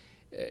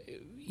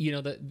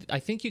 I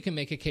think you can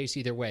make a case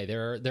either way.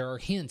 There are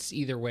hints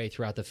either way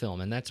throughout the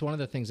film, and that's one of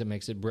the things that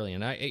makes it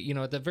brilliant.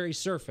 At the very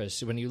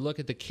surface, when you look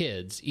at the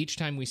kids, each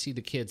time we see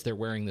the kids, they're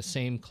wearing the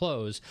same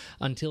clothes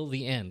until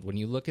the end. When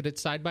you look at it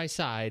side by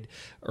side,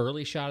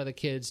 early shot of the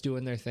kids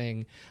doing their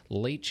thing,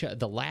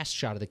 the last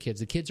shot of the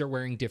kids are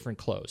wearing different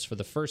clothes. For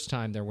the first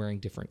time, they're wearing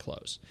different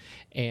clothes,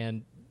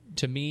 and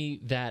to me,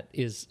 that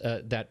is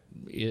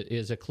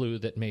a clue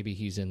that maybe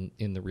he's in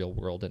the real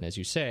world. And as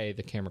you say,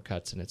 the camera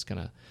cuts, and it's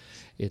gonna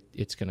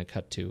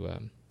cut to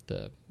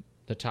the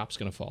top's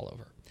gonna fall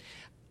over.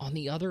 On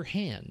the other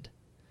hand,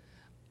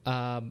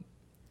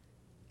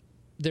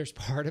 there's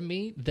part of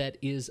me that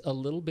is a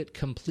little bit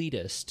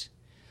completist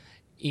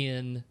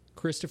in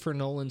Christopher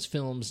Nolan's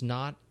films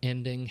not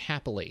ending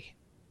happily.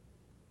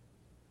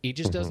 He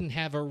just doesn't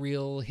have a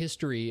real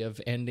history of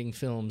ending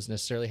films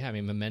necessarily. I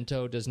mean,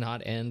 Memento does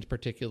not end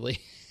particularly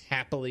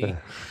happily.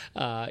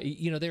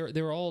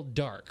 They're all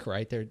dark,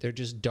 right? They're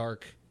just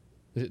dark.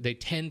 They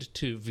tend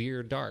to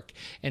veer dark,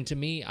 and to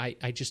me,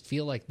 I just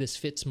feel like this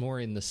fits more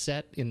in the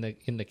set, in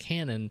the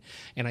canon,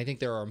 and I think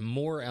there are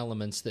more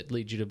elements that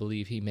lead you to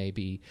believe he may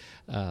be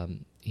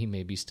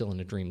still in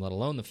a dream. Let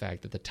alone the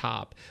fact that the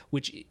top,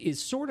 which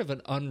is sort of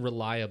an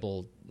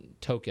unreliable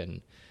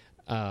token.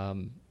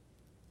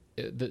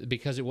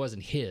 Because it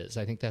wasn't his,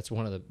 I think that's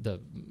one of the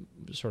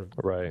sort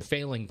of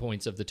failing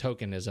points of the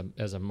token as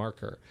a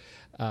marker.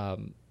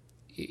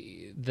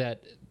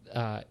 That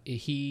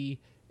he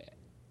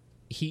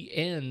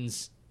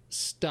ends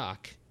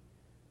stuck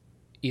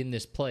in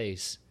this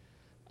place,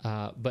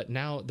 but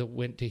now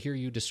to hear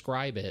you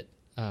describe it,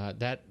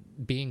 that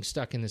being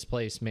stuck in this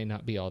place may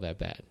not be all that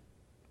bad.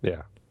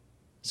 Yeah.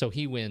 So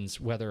he wins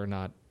whether or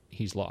not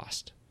he's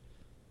lost.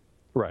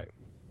 Right.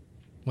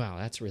 Wow,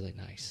 that's really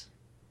nice.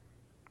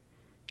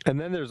 And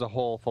then there's a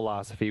whole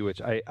philosophy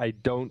which I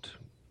don't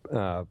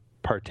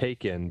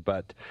partake in,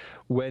 but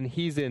when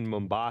he's in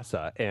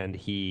Mombasa and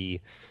he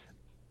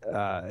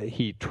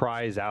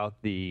tries out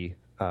the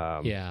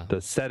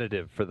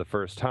sedative for the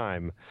first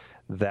time,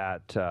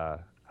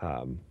 that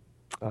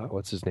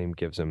what's his name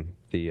gives him,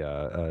 the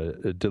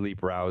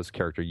Dilip Rao's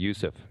character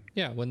Yusuf.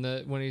 Yeah,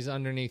 when he's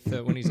underneath,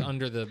 when he's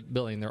under the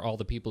building, they're all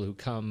the people who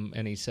come,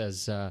 and he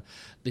says,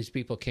 "These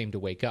people came to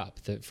wake up.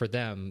 For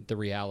them, the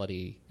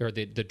reality or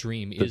the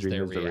dream is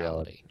their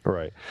reality."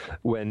 Right.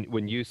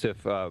 When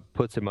Yusuf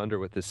puts him under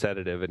with the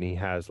sedative, and he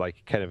has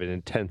like kind of an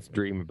intense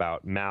dream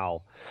about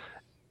Mal,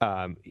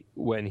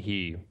 when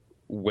he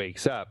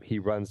wakes up, he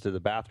runs to the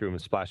bathroom,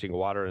 splashing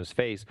water in his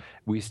face.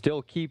 We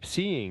still keep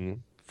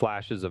seeing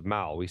flashes of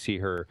Mal. We see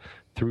her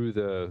through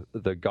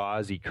the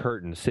gauzy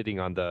curtain sitting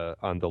on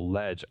the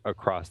ledge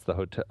across the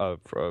hotel,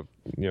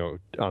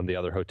 on the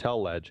other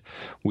hotel ledge.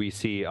 We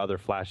see other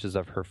flashes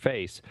of her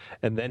face,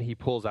 and then he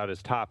pulls out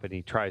his top and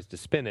he tries to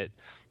spin it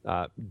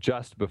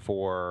just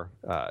before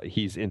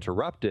he's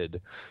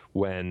interrupted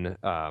when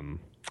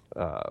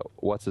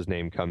what's his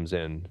name comes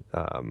in.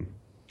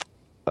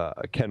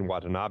 Ken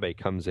Watanabe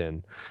comes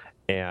in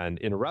and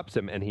interrupts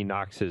him, and he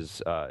knocks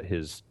his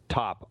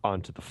top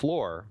onto the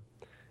floor.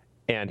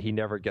 And he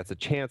never gets a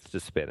chance to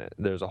spin it.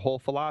 There's a whole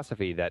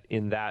philosophy that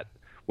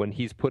when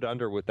he's put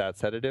under with that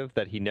sedative,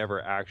 that he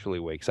never actually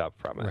wakes up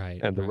from it.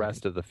 Right, and the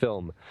rest of the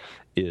film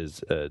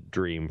is a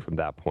dream from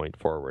that point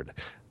forward.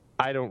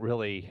 I don't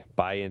really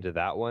buy into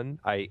that one.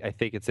 I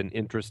think it's an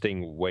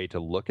interesting way to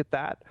look at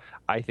that.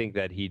 I think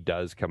that he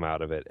does come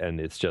out of it, and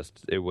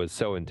it was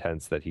so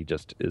intense that he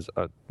just is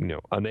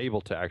unable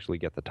to actually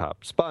get the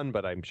top spun,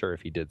 but I'm sure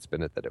if he did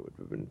spin it, that it would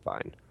have been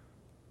fine.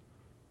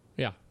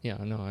 Yeah,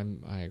 no,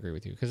 I agree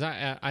with you, because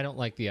I don't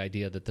like the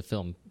idea that the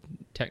film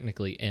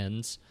technically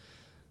ends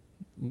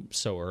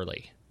so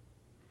early.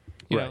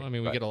 We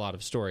get a lot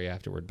of story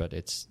afterward, but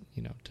it's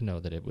to know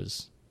that it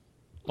was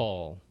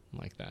all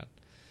like that.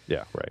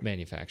 Yeah, right.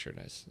 Manufactured.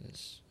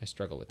 I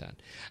struggle with that.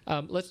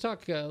 Let's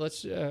talk.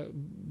 Let's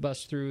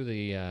bust through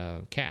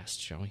the cast,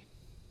 shall we?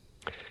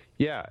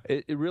 Yeah,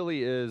 it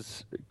really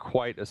is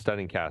quite a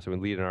stunning cast. I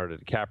mean, Leonardo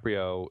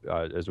DiCaprio,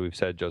 as we've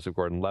said, Joseph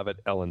Gordon-Levitt,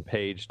 Ellen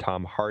Page,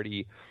 Tom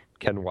Hardy,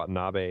 Ken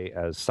Watanabe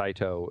as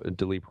Saito,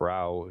 Dilip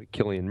Rao,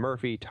 Cillian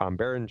Murphy, Tom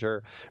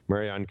Berenger,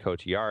 Marion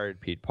Cotillard,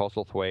 Pete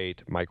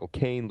Postlethwaite, Michael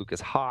Caine,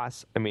 Lucas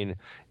Haas. I mean,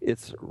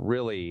 it's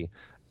really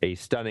a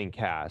stunning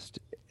cast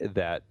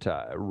that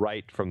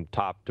right from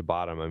top to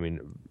bottom, I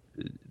mean,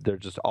 they're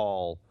just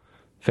all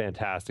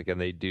fantastic,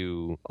 and they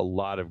do a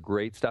lot of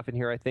great stuff in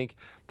here. I think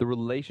the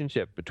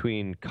relationship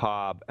between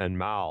Cobb and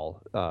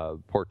Mal,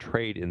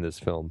 portrayed in this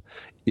film,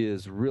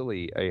 is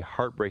really a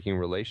heartbreaking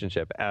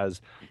relationship, as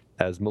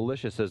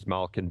malicious as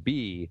Mal can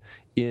be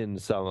in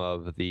some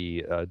of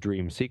the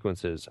dream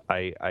sequences.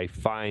 I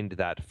find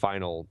that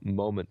final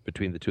moment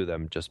between the two of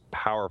them just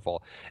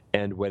powerful.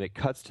 And when it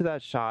cuts to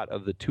that shot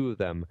of the two of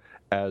them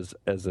as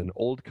an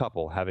old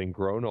couple, having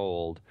grown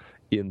old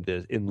in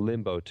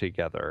limbo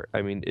together,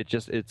 I mean,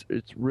 it's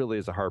really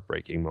is a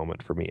heartbreaking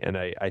moment for me. And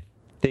I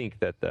think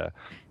that the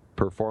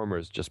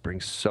performers just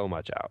bring so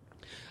much out.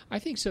 I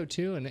think so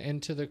too,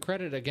 and to the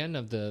credit again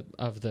of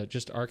the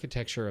just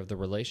architecture of the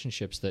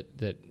relationships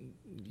that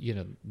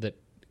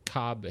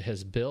Cobb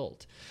has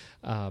built,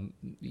 that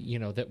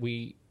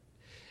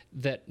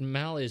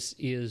Mal is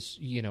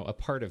a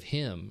part of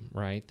him,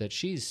 right? That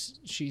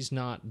she's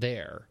not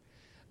there,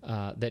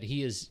 that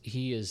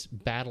he is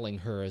battling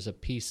her as a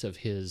piece of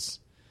his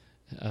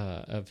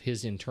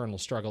internal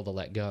struggle to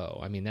let go.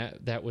 I mean,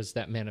 that was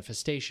that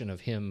manifestation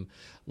of him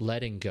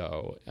letting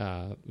go,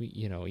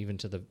 even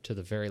to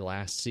the very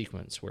last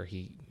sequence where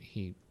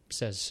he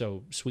says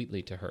so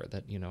sweetly to her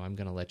that, I'm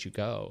going to let you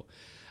go.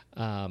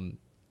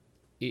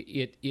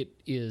 It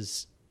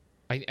is,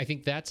 I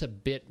think that's a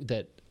bit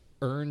that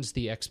earns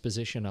the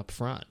exposition up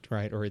front,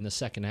 right? Or in the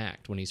second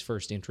act when he's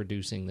first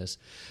introducing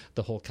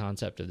the whole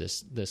concept of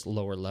this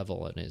lower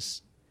level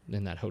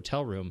in that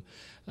hotel room.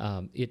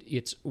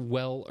 It's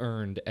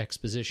well-earned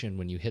exposition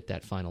when you hit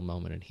that final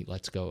moment and he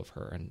lets go of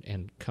her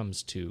and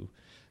comes to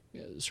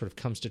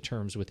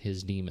terms with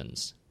his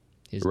demons,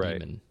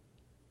 demon.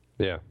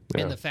 Yeah.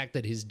 And the fact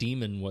that his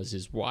demon was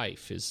his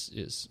wife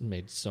is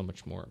made so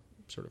much more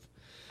sort of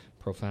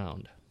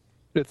profound.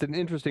 It's an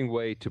interesting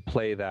way to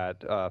play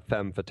that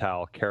femme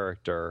fatale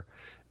character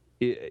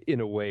in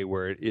a way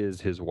where it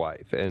is his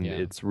wife, and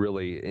it's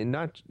really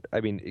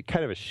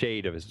kind of a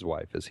shade of his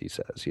wife, as he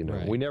says.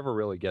 Right. We never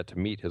really get to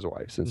meet his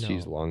wife since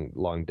she's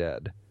long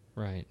dead.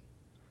 Right.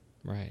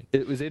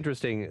 It was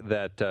interesting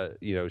that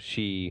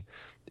she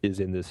is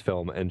in this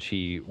film, and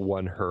she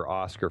won her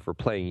Oscar for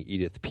playing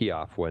Edith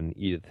Piaf when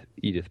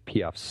Edith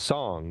Piaf's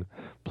song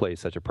plays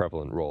such a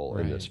prevalent role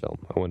in this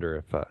film. I wonder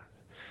if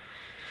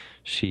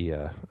she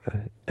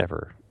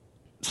ever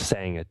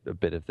sang a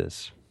bit of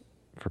this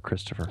for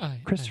Christopher.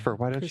 Christopher,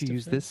 why don't you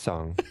use this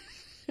song?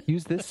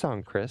 Use this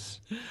song, Chris.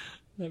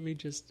 Let me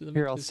just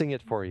I'll sing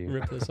it for you.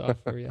 Rip this off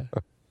for you.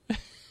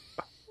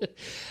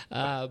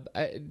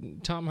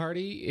 Tom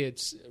Hardy,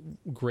 it's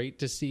great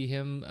to see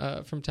him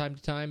from time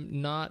to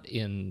time, not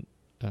in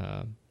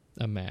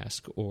a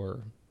mask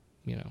or,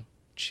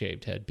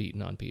 shaved head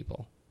beating on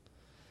people.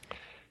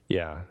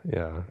 Yeah.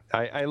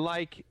 I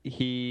like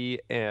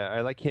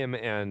him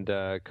and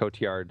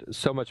Cotillard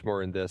so much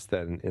more in this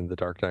than in The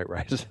Dark Knight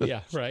Rises.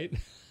 Yeah, right.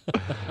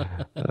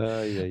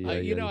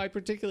 I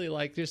particularly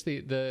like just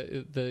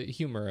the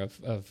humor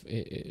of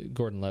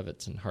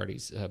Gordon-Levitt's and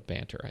Hardy's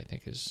banter. I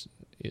think is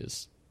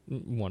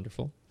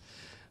wonderful.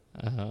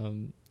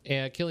 And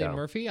Cillian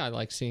Murphy, I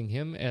like seeing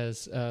him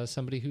as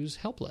somebody who's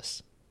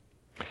helpless.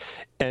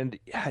 And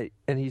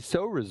he's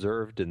so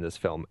reserved in this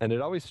film, and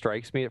it always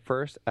strikes me at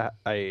first.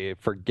 I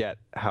forget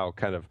how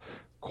kind of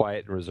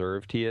quiet and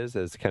reserved he is,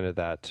 as kind of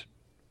that,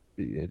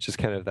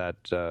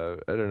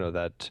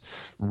 that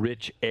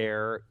rich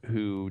heir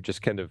who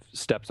just kind of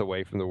steps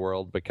away from the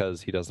world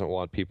because he doesn't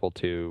want people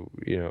to,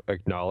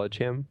 acknowledge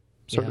him,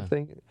 sort of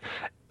thing.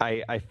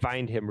 I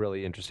find him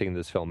really interesting in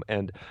this film,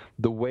 and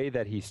the way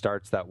that he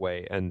starts that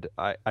way, and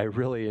I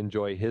really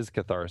enjoy his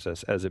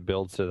catharsis as it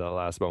builds to the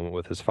last moment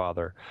with his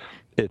father.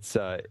 It's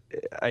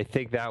I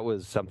think that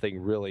was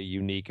something really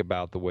unique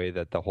about the way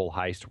that the whole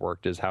heist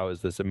worked, is how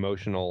is this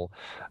emotional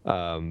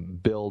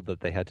build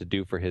that they had to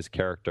do for his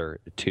character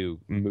to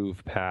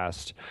move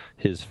past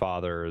his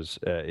father's,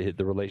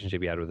 the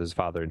relationship he had with his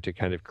father, and to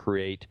kind of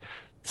create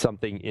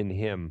something in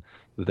him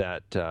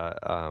that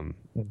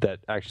that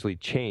actually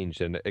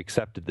changed and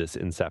accepted this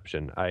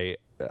Inception. I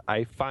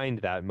find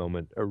that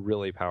moment a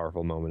really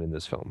powerful moment in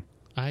this film.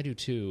 I do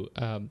too,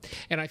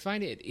 and I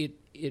find it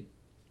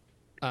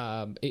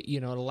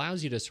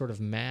allows you to sort of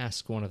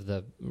mask one of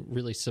the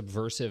really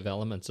subversive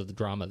elements of the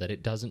drama, that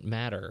it doesn't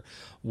matter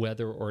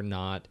whether or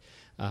not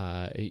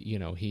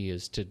he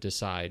is to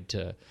decide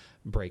to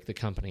break the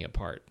company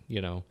apart.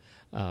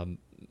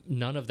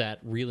 None of that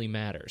really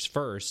matters.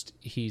 First,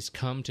 he's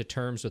come to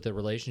terms with a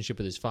relationship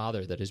with his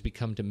father that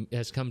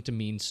has come to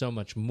mean so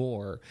much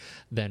more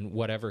than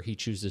whatever he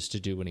chooses to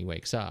do when he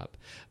wakes up.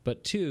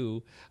 But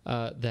two,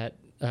 that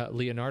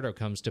Leonardo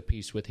comes to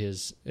peace with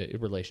his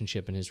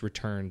relationship and is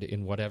returned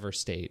in whatever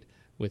state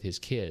with his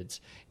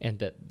kids, and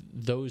that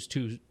those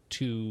two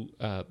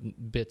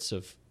bits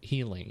of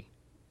healing,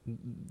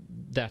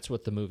 that's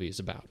what the movie is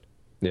about.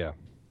 Yeah.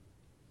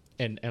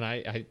 And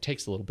it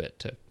takes a little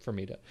bit for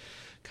me to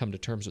come to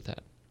terms with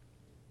that.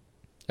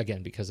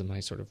 Again, because of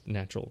my sort of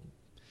natural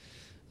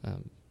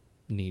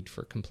need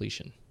for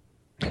completion.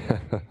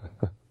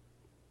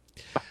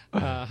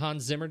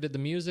 Hans Zimmer did the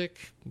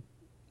music.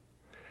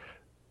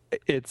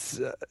 It's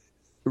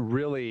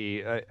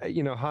really,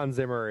 Hans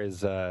Zimmer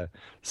is,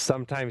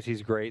 sometimes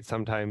he's great,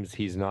 sometimes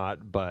he's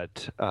not,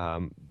 but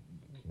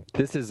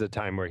this is a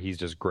time where he's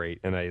just great,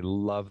 and I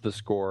love the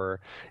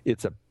score.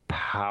 It's a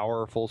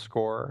powerful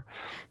score.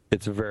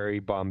 It's very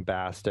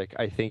bombastic.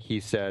 I think he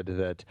said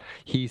that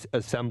he's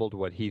assembled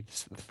what he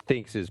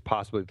thinks is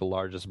possibly the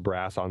largest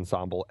brass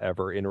ensemble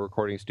ever in a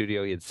recording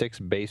studio. He had 6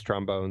 bass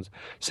trombones,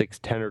 6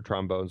 tenor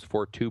trombones,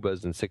 4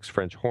 tubas, and 6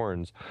 French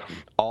horns,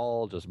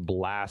 all just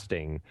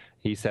blasting.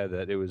 He said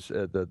that it was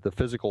the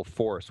physical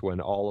force when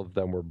all of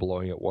them were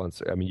blowing at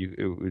once. I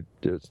mean,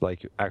 it's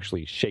like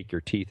actually shake your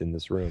teeth in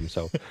this room.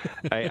 So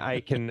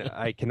I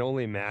can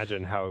only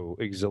imagine how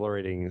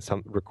exhilarating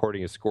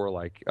recording a score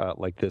like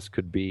this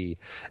could be.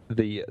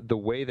 The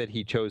way that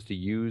he chose to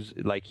use,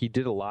 like, he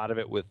did a lot of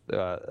it with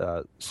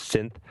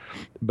synth,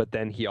 but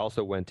then he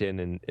also went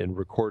in and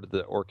recorded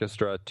the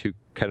orchestra to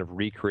kind of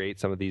recreate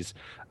some of these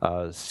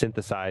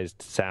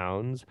synthesized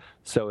sounds.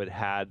 So it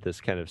had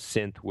this kind of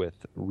synth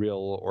with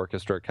real orchestra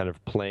kind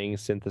of playing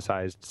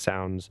synthesized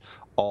sounds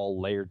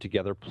all layered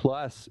together,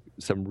 plus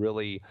some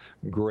really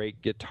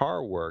great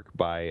guitar work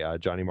by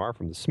Johnny Marr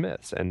from the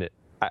Smiths. And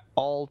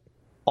all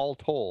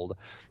told,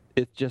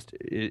 it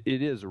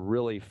is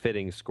really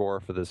fitting score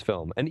for this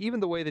film. And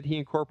even the way that he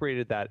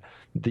incorporated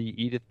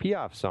the Edith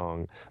Piaf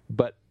song,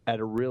 but at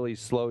a really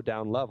slowed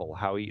down level,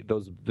 how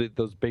those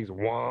big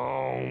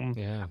whom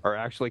are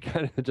actually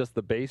kind of just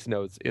the bass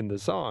notes in the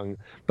song,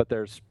 but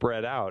they're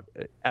spread out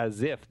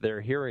as if they're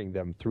hearing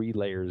them 3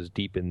 layers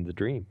deep in the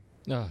dream.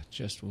 Oh,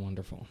 just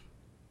wonderful.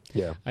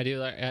 Yeah, I do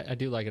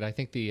like it. I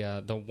think the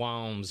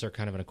whoms are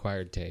kind of an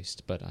acquired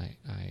taste, but I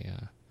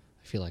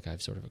feel like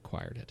I've sort of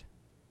acquired it.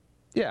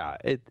 Yeah,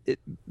 it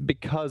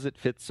because it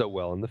fits so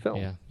well in the film.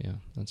 Yeah,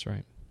 that's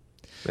right.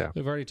 Yeah,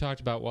 we've already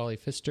talked about Wally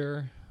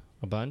Pfister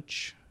a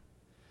bunch.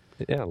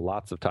 Yeah,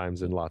 lots of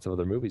times in lots of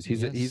other movies.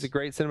 He's a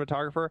great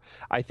cinematographer.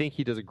 I think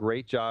he does a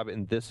great job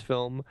in this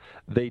film.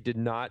 They did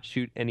not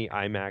shoot any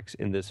IMAX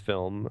in this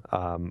film.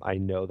 I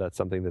know that's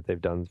something that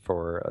they've done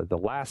for the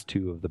last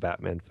 2 of the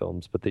Batman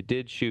films, but they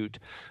did shoot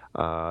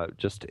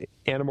just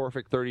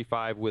anamorphic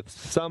 35 with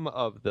some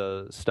of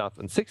the stuff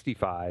in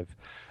 65,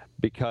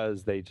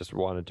 because they just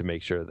wanted to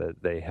make sure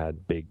that they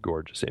had big,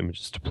 gorgeous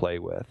images to play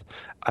with.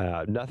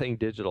 Nothing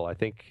digital. I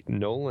think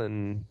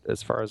Nolan,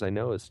 as far as I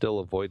know, has still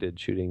avoided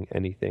shooting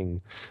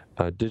anything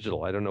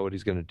digital. I don't know what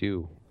he's going to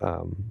do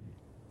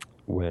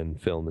when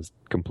film is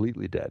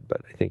completely dead,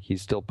 but I think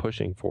he's still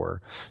pushing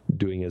for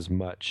doing as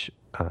much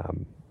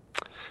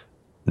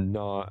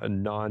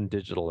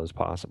non-digital as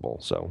possible.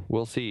 So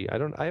we'll see. I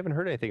haven't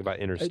heard anything about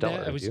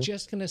Interstellar. I was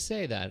just going to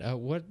say that.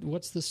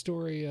 What's the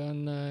story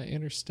on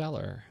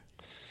Interstellar?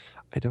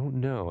 I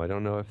don't know. I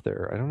don't know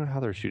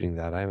how they're shooting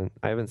that. I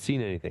haven't seen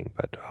anything,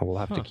 but we'll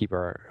have to keep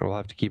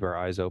our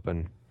eyes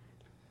open.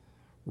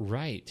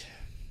 Right.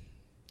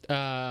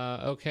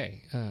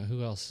 Okay.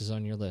 Who else is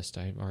on your list?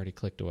 I've already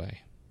clicked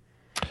away.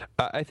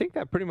 I think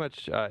that pretty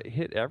much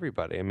hit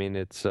everybody. I mean,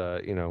 it's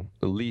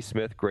Lee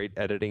Smith, great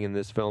editing in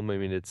this film. I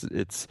mean,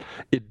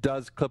 it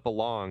does clip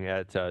along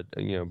at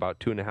about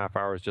 2.5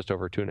 hours, just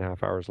over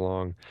 2.5 hours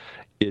long.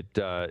 It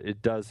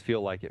does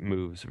feel like it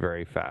moves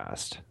very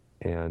fast.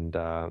 And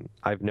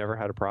I've never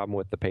had a problem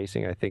with the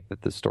pacing. I think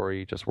that the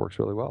story just works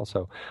really well.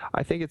 So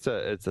I think it's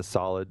a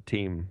solid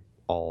team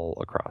all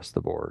across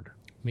the board.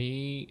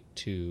 Me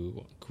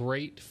too.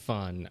 Great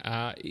fun.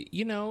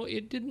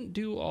 It didn't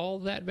do all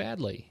that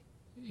badly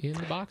in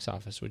the box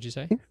office, would you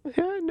say?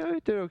 Yeah, no,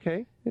 it did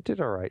okay. It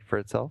did all right for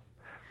itself.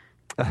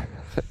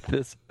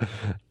 It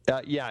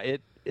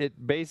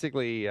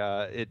basically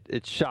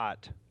it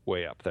shot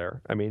way up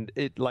there. I mean,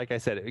 like I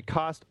said, it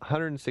cost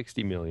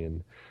 $160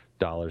 million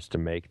to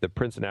make. The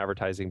print and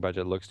advertising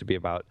budget looks to be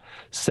about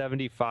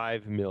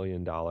 $75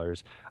 million.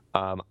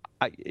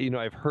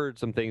 I've heard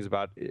some things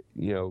about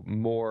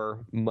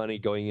more money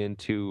going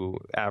into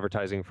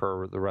advertising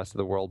for the rest of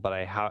the world, but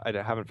I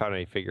haven't found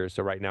any figures.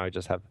 So right now I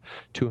just have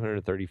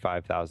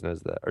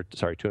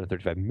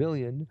 $235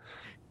 million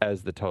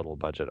as the total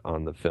budget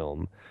on the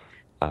film,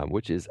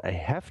 which is a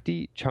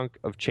hefty chunk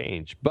of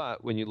change.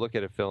 But when you look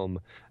at a film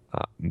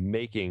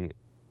making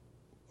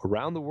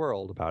around the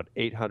world about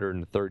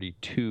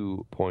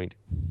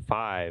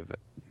 $832.5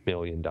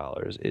 million,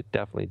 it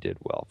definitely did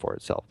well for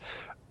itself.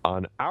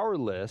 On our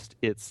list,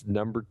 it's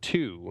number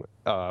 2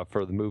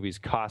 for the movie's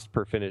cost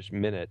per finished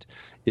minute.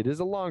 It is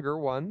a longer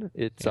one.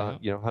 It's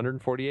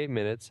 148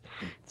 minutes.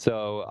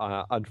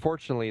 So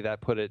unfortunately,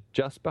 that put it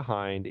just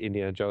behind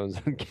Indiana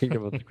Jones and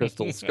Kingdom of the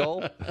Crystal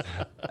Skull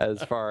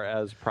as far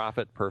as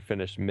profit per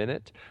finished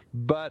minute.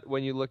 But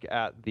when you look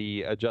at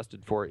the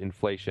adjusted for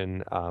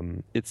inflation,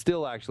 it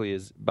still actually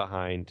is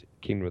behind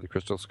Kingdom of the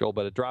Crystal Skull,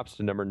 but it drops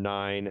to number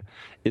 9.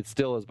 It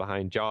still is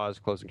behind Jaws,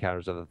 Close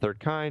Encounters of the Third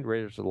Kind,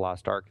 Raiders of the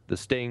Lost Ark, The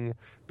Sting,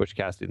 Butch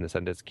Cassidy and the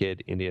Sundance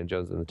Kid, Indiana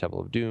Jones and the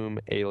Temple of Doom,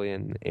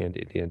 Alien, and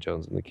Indiana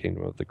Jones and the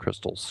Kingdom of the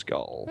Crystal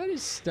Skull. That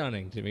is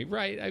stunning to me,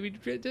 right? I mean,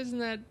 isn't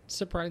that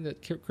surprising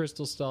that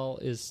Crystal Skull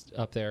is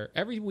up there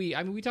every week?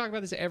 I mean, we talk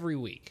about this every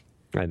week.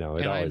 I know.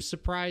 And I'm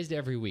surprised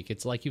every week.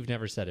 It's like you've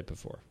never said it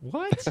before.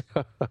 What?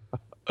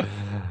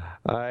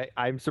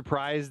 I'm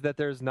surprised that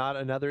there's not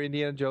another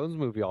Indiana Jones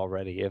movie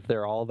already, if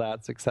they're all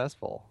that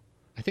successful.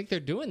 I think they're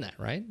doing that,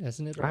 right?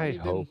 Hasn't it I already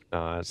hope been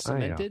not.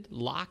 cemented,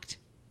 locked?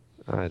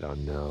 I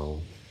don't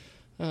know.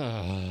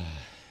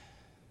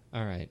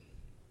 All right.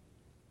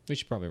 We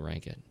should probably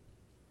rank it.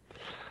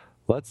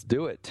 Let's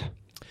do it.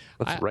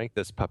 Let's rank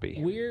this puppy.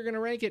 We're going to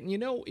rank it. And, you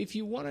know, if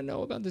you want to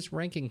know about this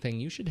ranking thing,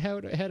 you should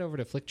head over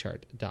to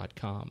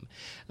flickchart.com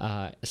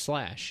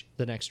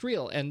 /the next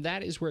reel. And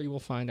that is where you will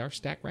find our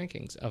stack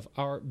rankings of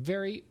our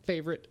very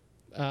favorite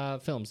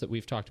films that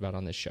we've talked about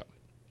on this show.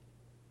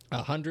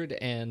 100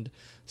 and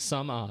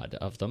some odd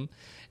of them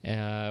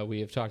we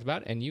have talked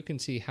about, and you can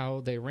see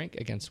how they rank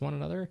against one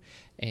another,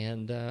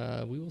 and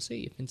we will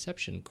see if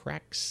Inception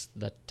cracks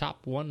the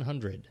top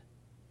 100.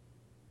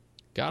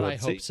 God, I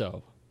hope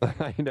so.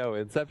 I know.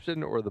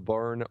 Inception or The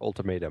Bourne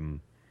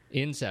Ultimatum?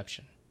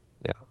 Inception.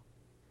 Yeah.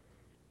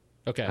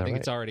 Okay, I think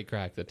it's already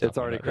cracked the top 100. It's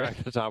already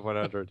cracked the top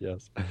 100,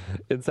 yes.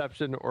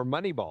 Inception or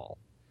Moneyball?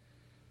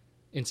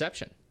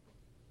 Inception.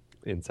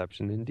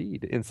 Inception,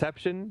 indeed.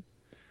 Inception...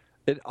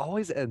 It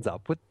always ends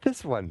up with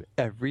this one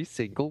every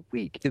single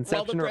week.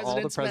 Inception or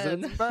All the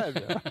President's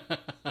Men.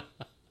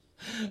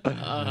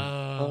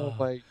 Oh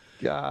my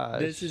gosh.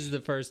 This is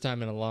the first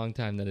time in a long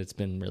time that it's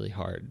been really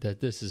hard.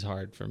 That this is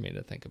hard for me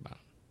to think about.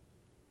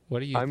 What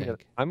do you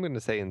think? I'm going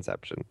to say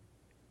Inception.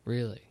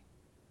 Really?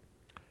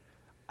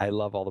 I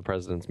love All the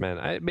President's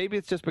Men. Maybe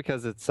it's just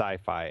because it's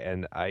sci-fi,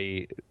 and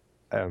I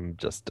am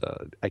just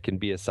I can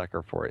be a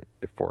sucker for it,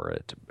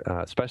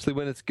 especially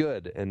when it's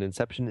good. And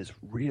Inception is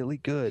really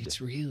good.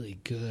 It's really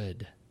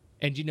good.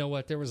 And you know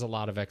what? There was a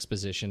lot of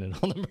exposition in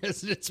All the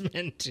President's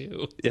Men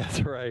too. Yeah,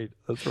 that's right.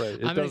 That's right.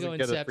 It I'm gonna doesn't go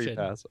get Inception. a free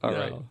pass. All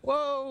right.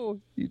 Whoa,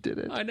 you did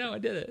it. I know, I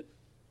did it.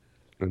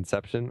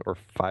 Inception or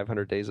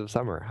 500 Days of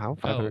Summer? How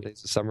 500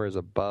 Days of Summer is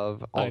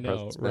above All the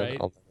President's Men?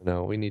 Right?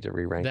 No, we need to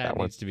re-rank that one.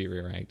 That needs to be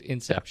re-ranked.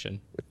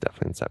 Inception. Yeah,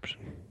 definitely Inception.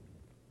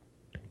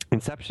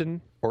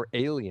 Inception or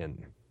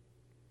Alien?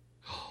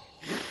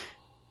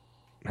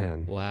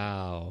 Man.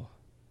 Wow.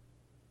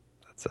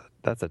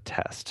 That's a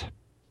test.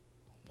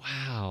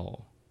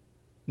 Wow.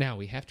 Now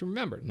we have to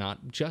remember,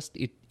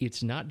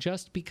 it's not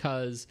just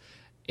because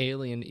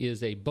Alien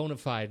is a bona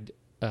fide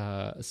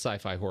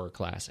sci-fi horror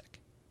classic.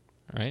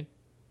 All right?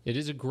 It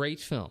is a great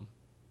film.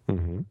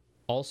 Mm-hmm.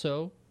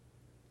 Also,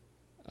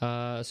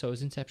 so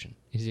is Inception.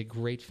 It is a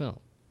great film.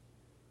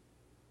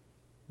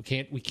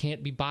 We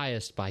can't be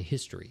biased by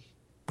history.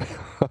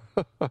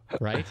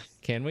 Right?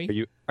 Can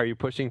we? Are you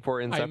pushing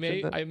for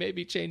Inception? I may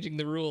be changing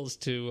the rules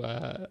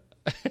to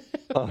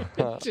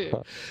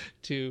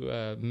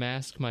to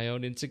mask my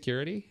own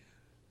insecurity.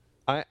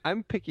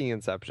 I'm picking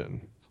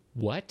Inception.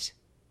 What?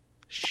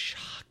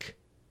 Shock.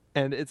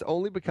 And it's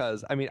only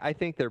because I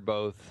think they're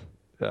both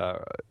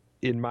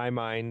in my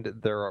mind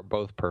they're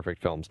both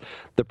perfect films.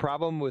 The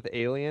problem with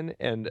Alien,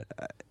 and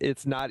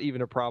it's not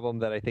even a problem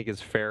that I think is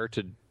fair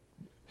to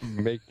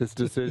make this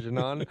decision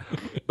on,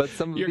 but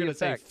some of You're the going to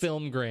say effects,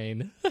 film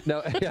grain.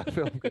 No, yeah,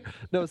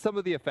 no. Some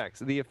of the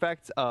effects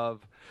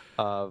of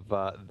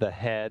the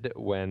head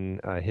when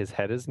his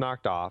head is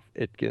knocked off,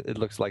 it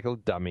looks like a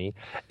dummy,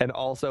 and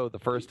also the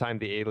first time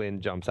the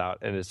alien jumps out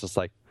and it's just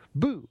like,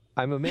 boo!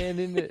 I'm a man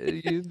in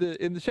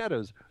the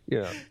shadows.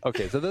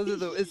 Okay, so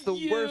those are it's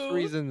the worst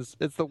reasons.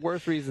 It's the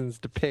worst reasons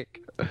to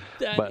pick.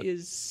 That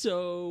is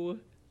so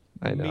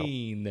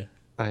mean.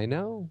 I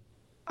know.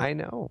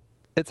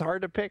 It's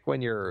hard to pick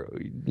when you're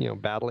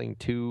battling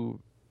two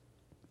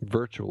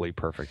virtually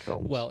perfect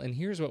films. Well, and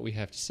here's what we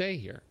have to say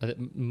here.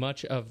 That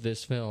much of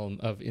this film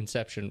of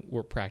Inception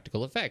were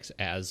practical effects,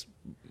 as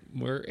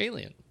were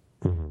Alien.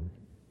 Mm-hmm.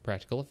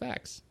 Practical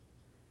effects.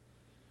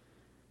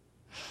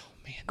 Oh,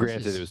 man.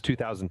 Granted, it was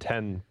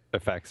 2010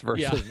 effects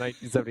versus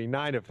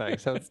 1979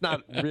 effects, so it's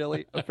not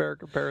really a fair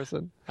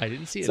comparison. I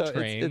didn't see a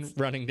train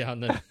running down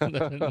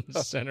the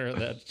center of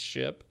that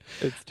ship.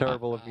 It's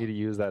terrible of me to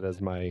use that as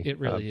my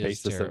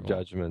basis of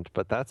judgment,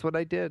 but that's what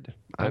I did.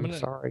 I'm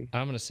sorry.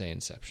 I'm going to say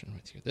Inception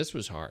with you. This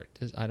was hard.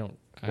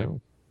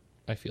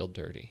 I feel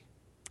dirty.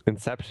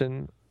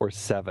 Inception or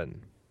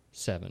Seven?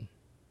 Seven.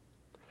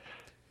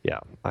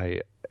 Yeah,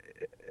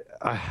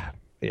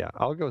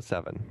 I'll go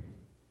Seven.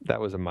 That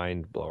was a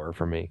mind blower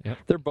for me. Yep.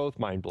 They're both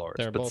mind blowers.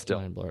 They're but both still.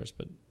 mind blowers,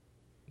 but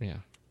yeah.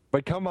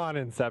 But come on,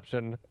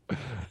 Inception.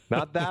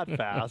 Not that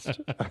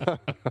fast.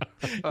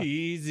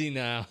 Easy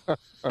now.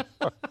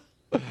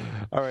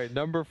 All right,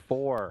 number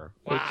 4.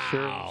 Wow. It's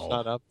sure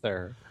not up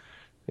there.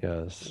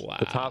 Yes. Wow.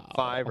 The top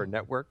 5 are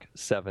Network,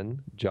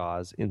 Seven,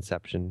 Jaws,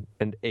 Inception,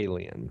 and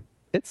Alien.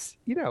 It's,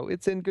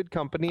 it's in good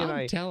company. And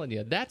I'm telling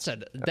you, that's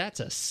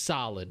a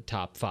solid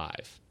top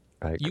 5.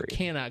 I agree. You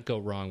cannot go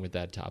wrong with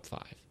that top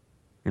 5.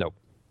 Nope.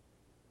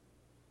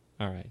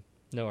 All right.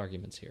 No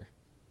arguments here.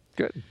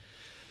 Good.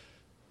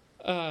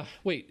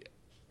 Wait.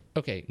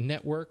 Okay.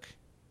 Network.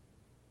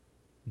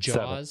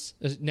 Jaws.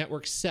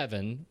 Network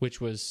 7,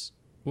 which was...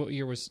 What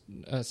year was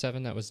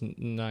 7? That was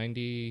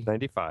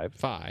 95.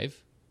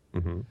 5.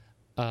 Mm-hmm.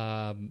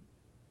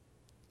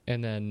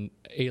 And then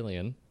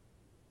Alien.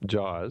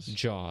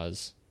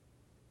 Jaws.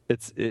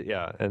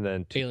 Yeah. And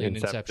then Alien,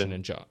 Inception,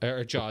 and Jaws.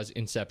 Or Jaws,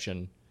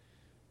 Inception,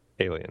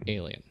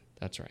 Alien.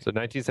 That's right. So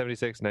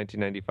 1976,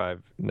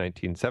 1995,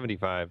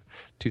 1975,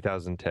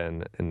 2010,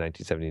 and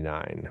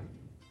 1979.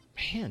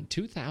 Man,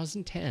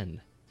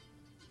 2010.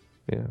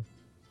 Yeah.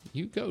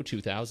 You go,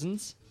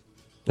 2000s.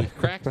 You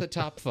cracked the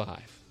top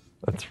 5.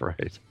 That's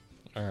right.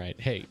 All right.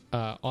 Hey,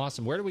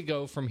 awesome. Where do we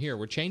go from here?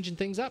 We're changing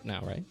things up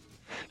now, right?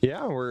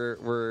 Yeah,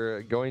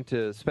 we're going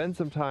to spend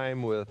some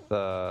time with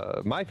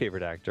my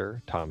favorite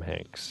actor, Tom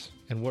Hanks.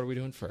 And what are we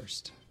doing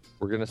first?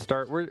 We're going to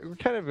start. We're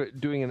kind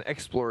of doing an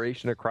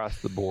exploration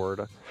across the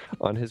board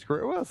on his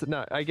career. Well, it's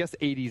not. I guess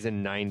 80s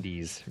and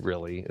 90s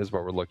really is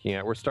what we're looking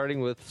at. We're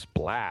starting with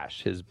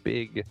Splash, his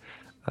big,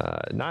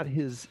 not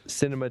his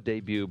cinema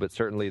debut, but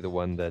certainly the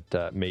one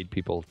that made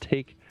people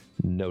take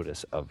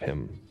notice of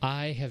him.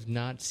 I have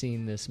not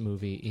seen this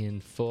movie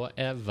in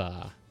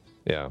forever.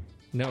 Yeah.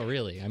 No,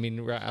 really. I mean,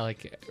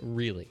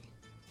 really,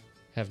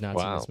 have not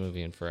seen this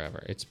movie in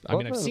forever.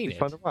 I've seen it.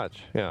 Fun to watch.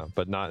 Yeah,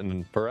 but not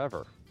in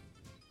forever.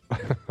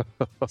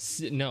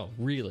 No,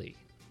 really.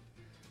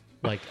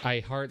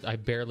 I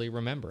barely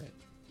remember it.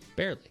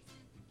 Barely.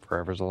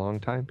 Forever's a long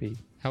time, Pete.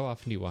 How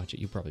often do you watch it?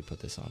 You probably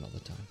put this on all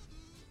the time.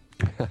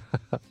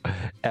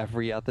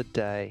 Every other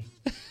day.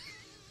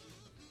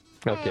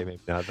 Okay, maybe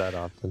not that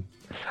often.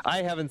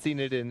 I haven't seen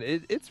it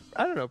it's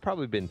I don't know,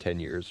 probably been 10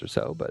 years or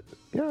so, but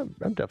yeah,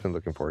 I'm definitely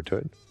looking forward to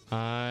it.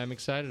 I'm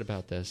excited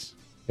about this.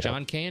 Yeah.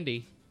 John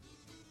Candy.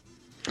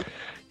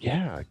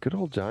 Yeah, good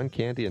old John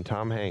Candy and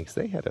Tom Hanks.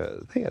 They had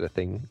a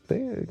thing.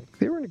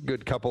 They were in a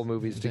good couple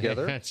movies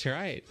together. That's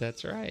right.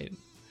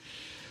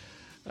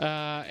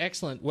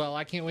 Excellent. Well,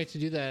 I can't wait to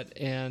do that.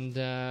 And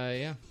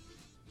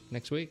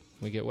next week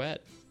we get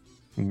wet.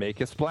 Make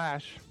a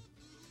splash.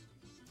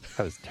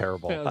 That was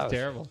terrible. That was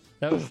terrible.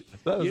 That was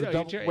a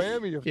double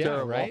whammy of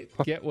terrible. Right?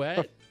 Get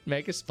wet,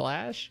 make a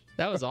splash.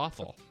 That was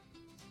awful.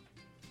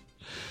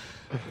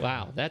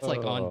 Wow, that's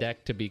on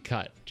deck to be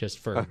cut just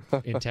for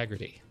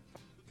integrity.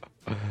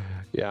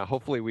 Yeah,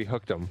 hopefully we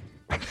hooked them.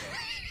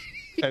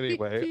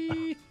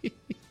 Anyway.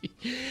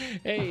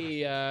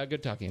 Hey,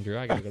 good talk, Andrew.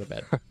 I gotta go to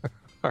bed.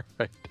 All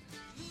right.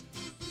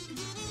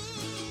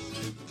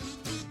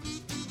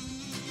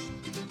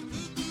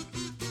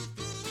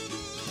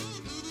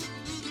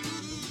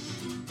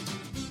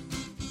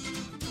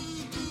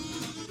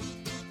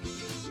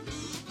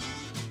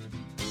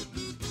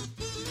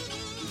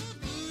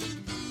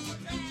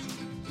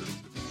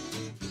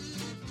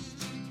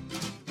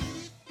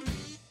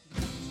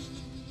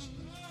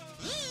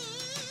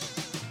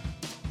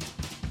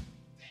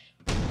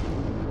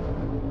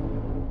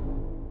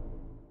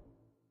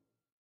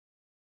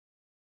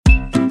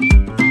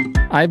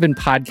 I've been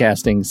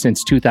podcasting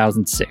since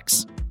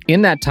 2006.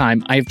 In that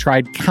time, I've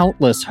tried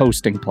countless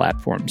hosting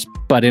platforms,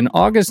 but in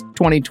August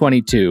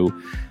 2022,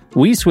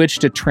 we switched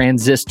to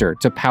Transistor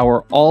to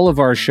power all of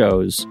our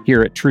shows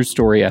here at True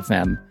Story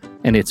FM,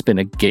 and it's been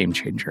a game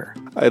changer.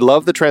 I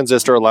love the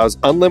Transistor allows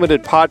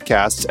unlimited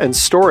podcasts and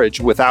storage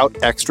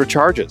without extra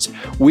charges.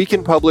 We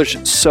can publish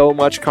so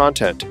much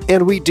content,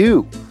 and we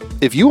do.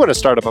 If you want to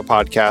start up a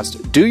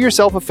podcast, do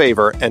yourself a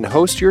favor and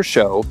host your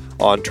show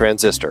on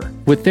Transistor.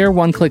 With their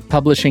one-click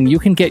publishing, you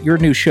can get your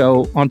new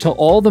show onto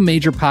all the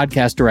major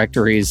podcast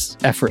directories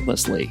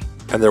effortlessly.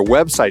 And their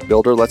website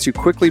builder lets you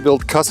quickly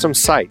build custom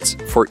sites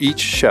for each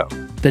show.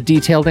 The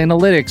detailed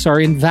analytics are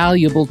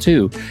invaluable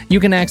too. You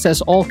can access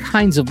all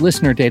kinds of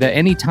listener data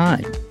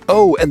anytime.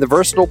 Oh, and the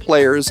versatile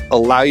players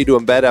allow you to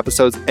embed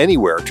episodes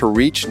anywhere to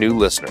reach new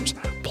listeners.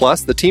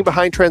 Plus, the team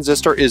behind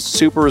Transistor is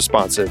super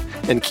responsive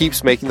and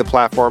keeps making the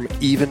platform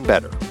even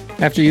better.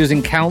 After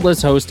using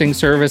countless hosting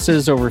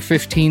services over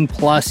 15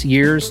 plus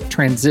years,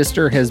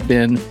 Transistor has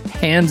been,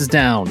 hands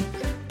down,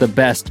 the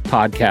best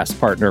podcast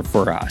partner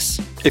for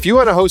us. If you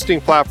want a hosting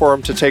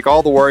platform to take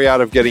all the worry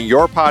out of getting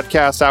your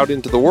podcast out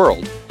into the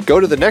world, go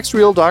to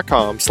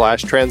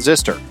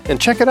thenextreel.com/transistor and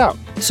check it out.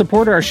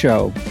 Support our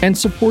show and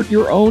support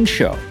your own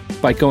show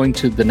by going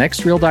to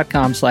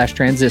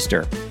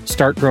thenextreel.com/transistor.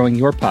 Start growing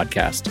your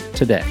podcast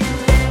today.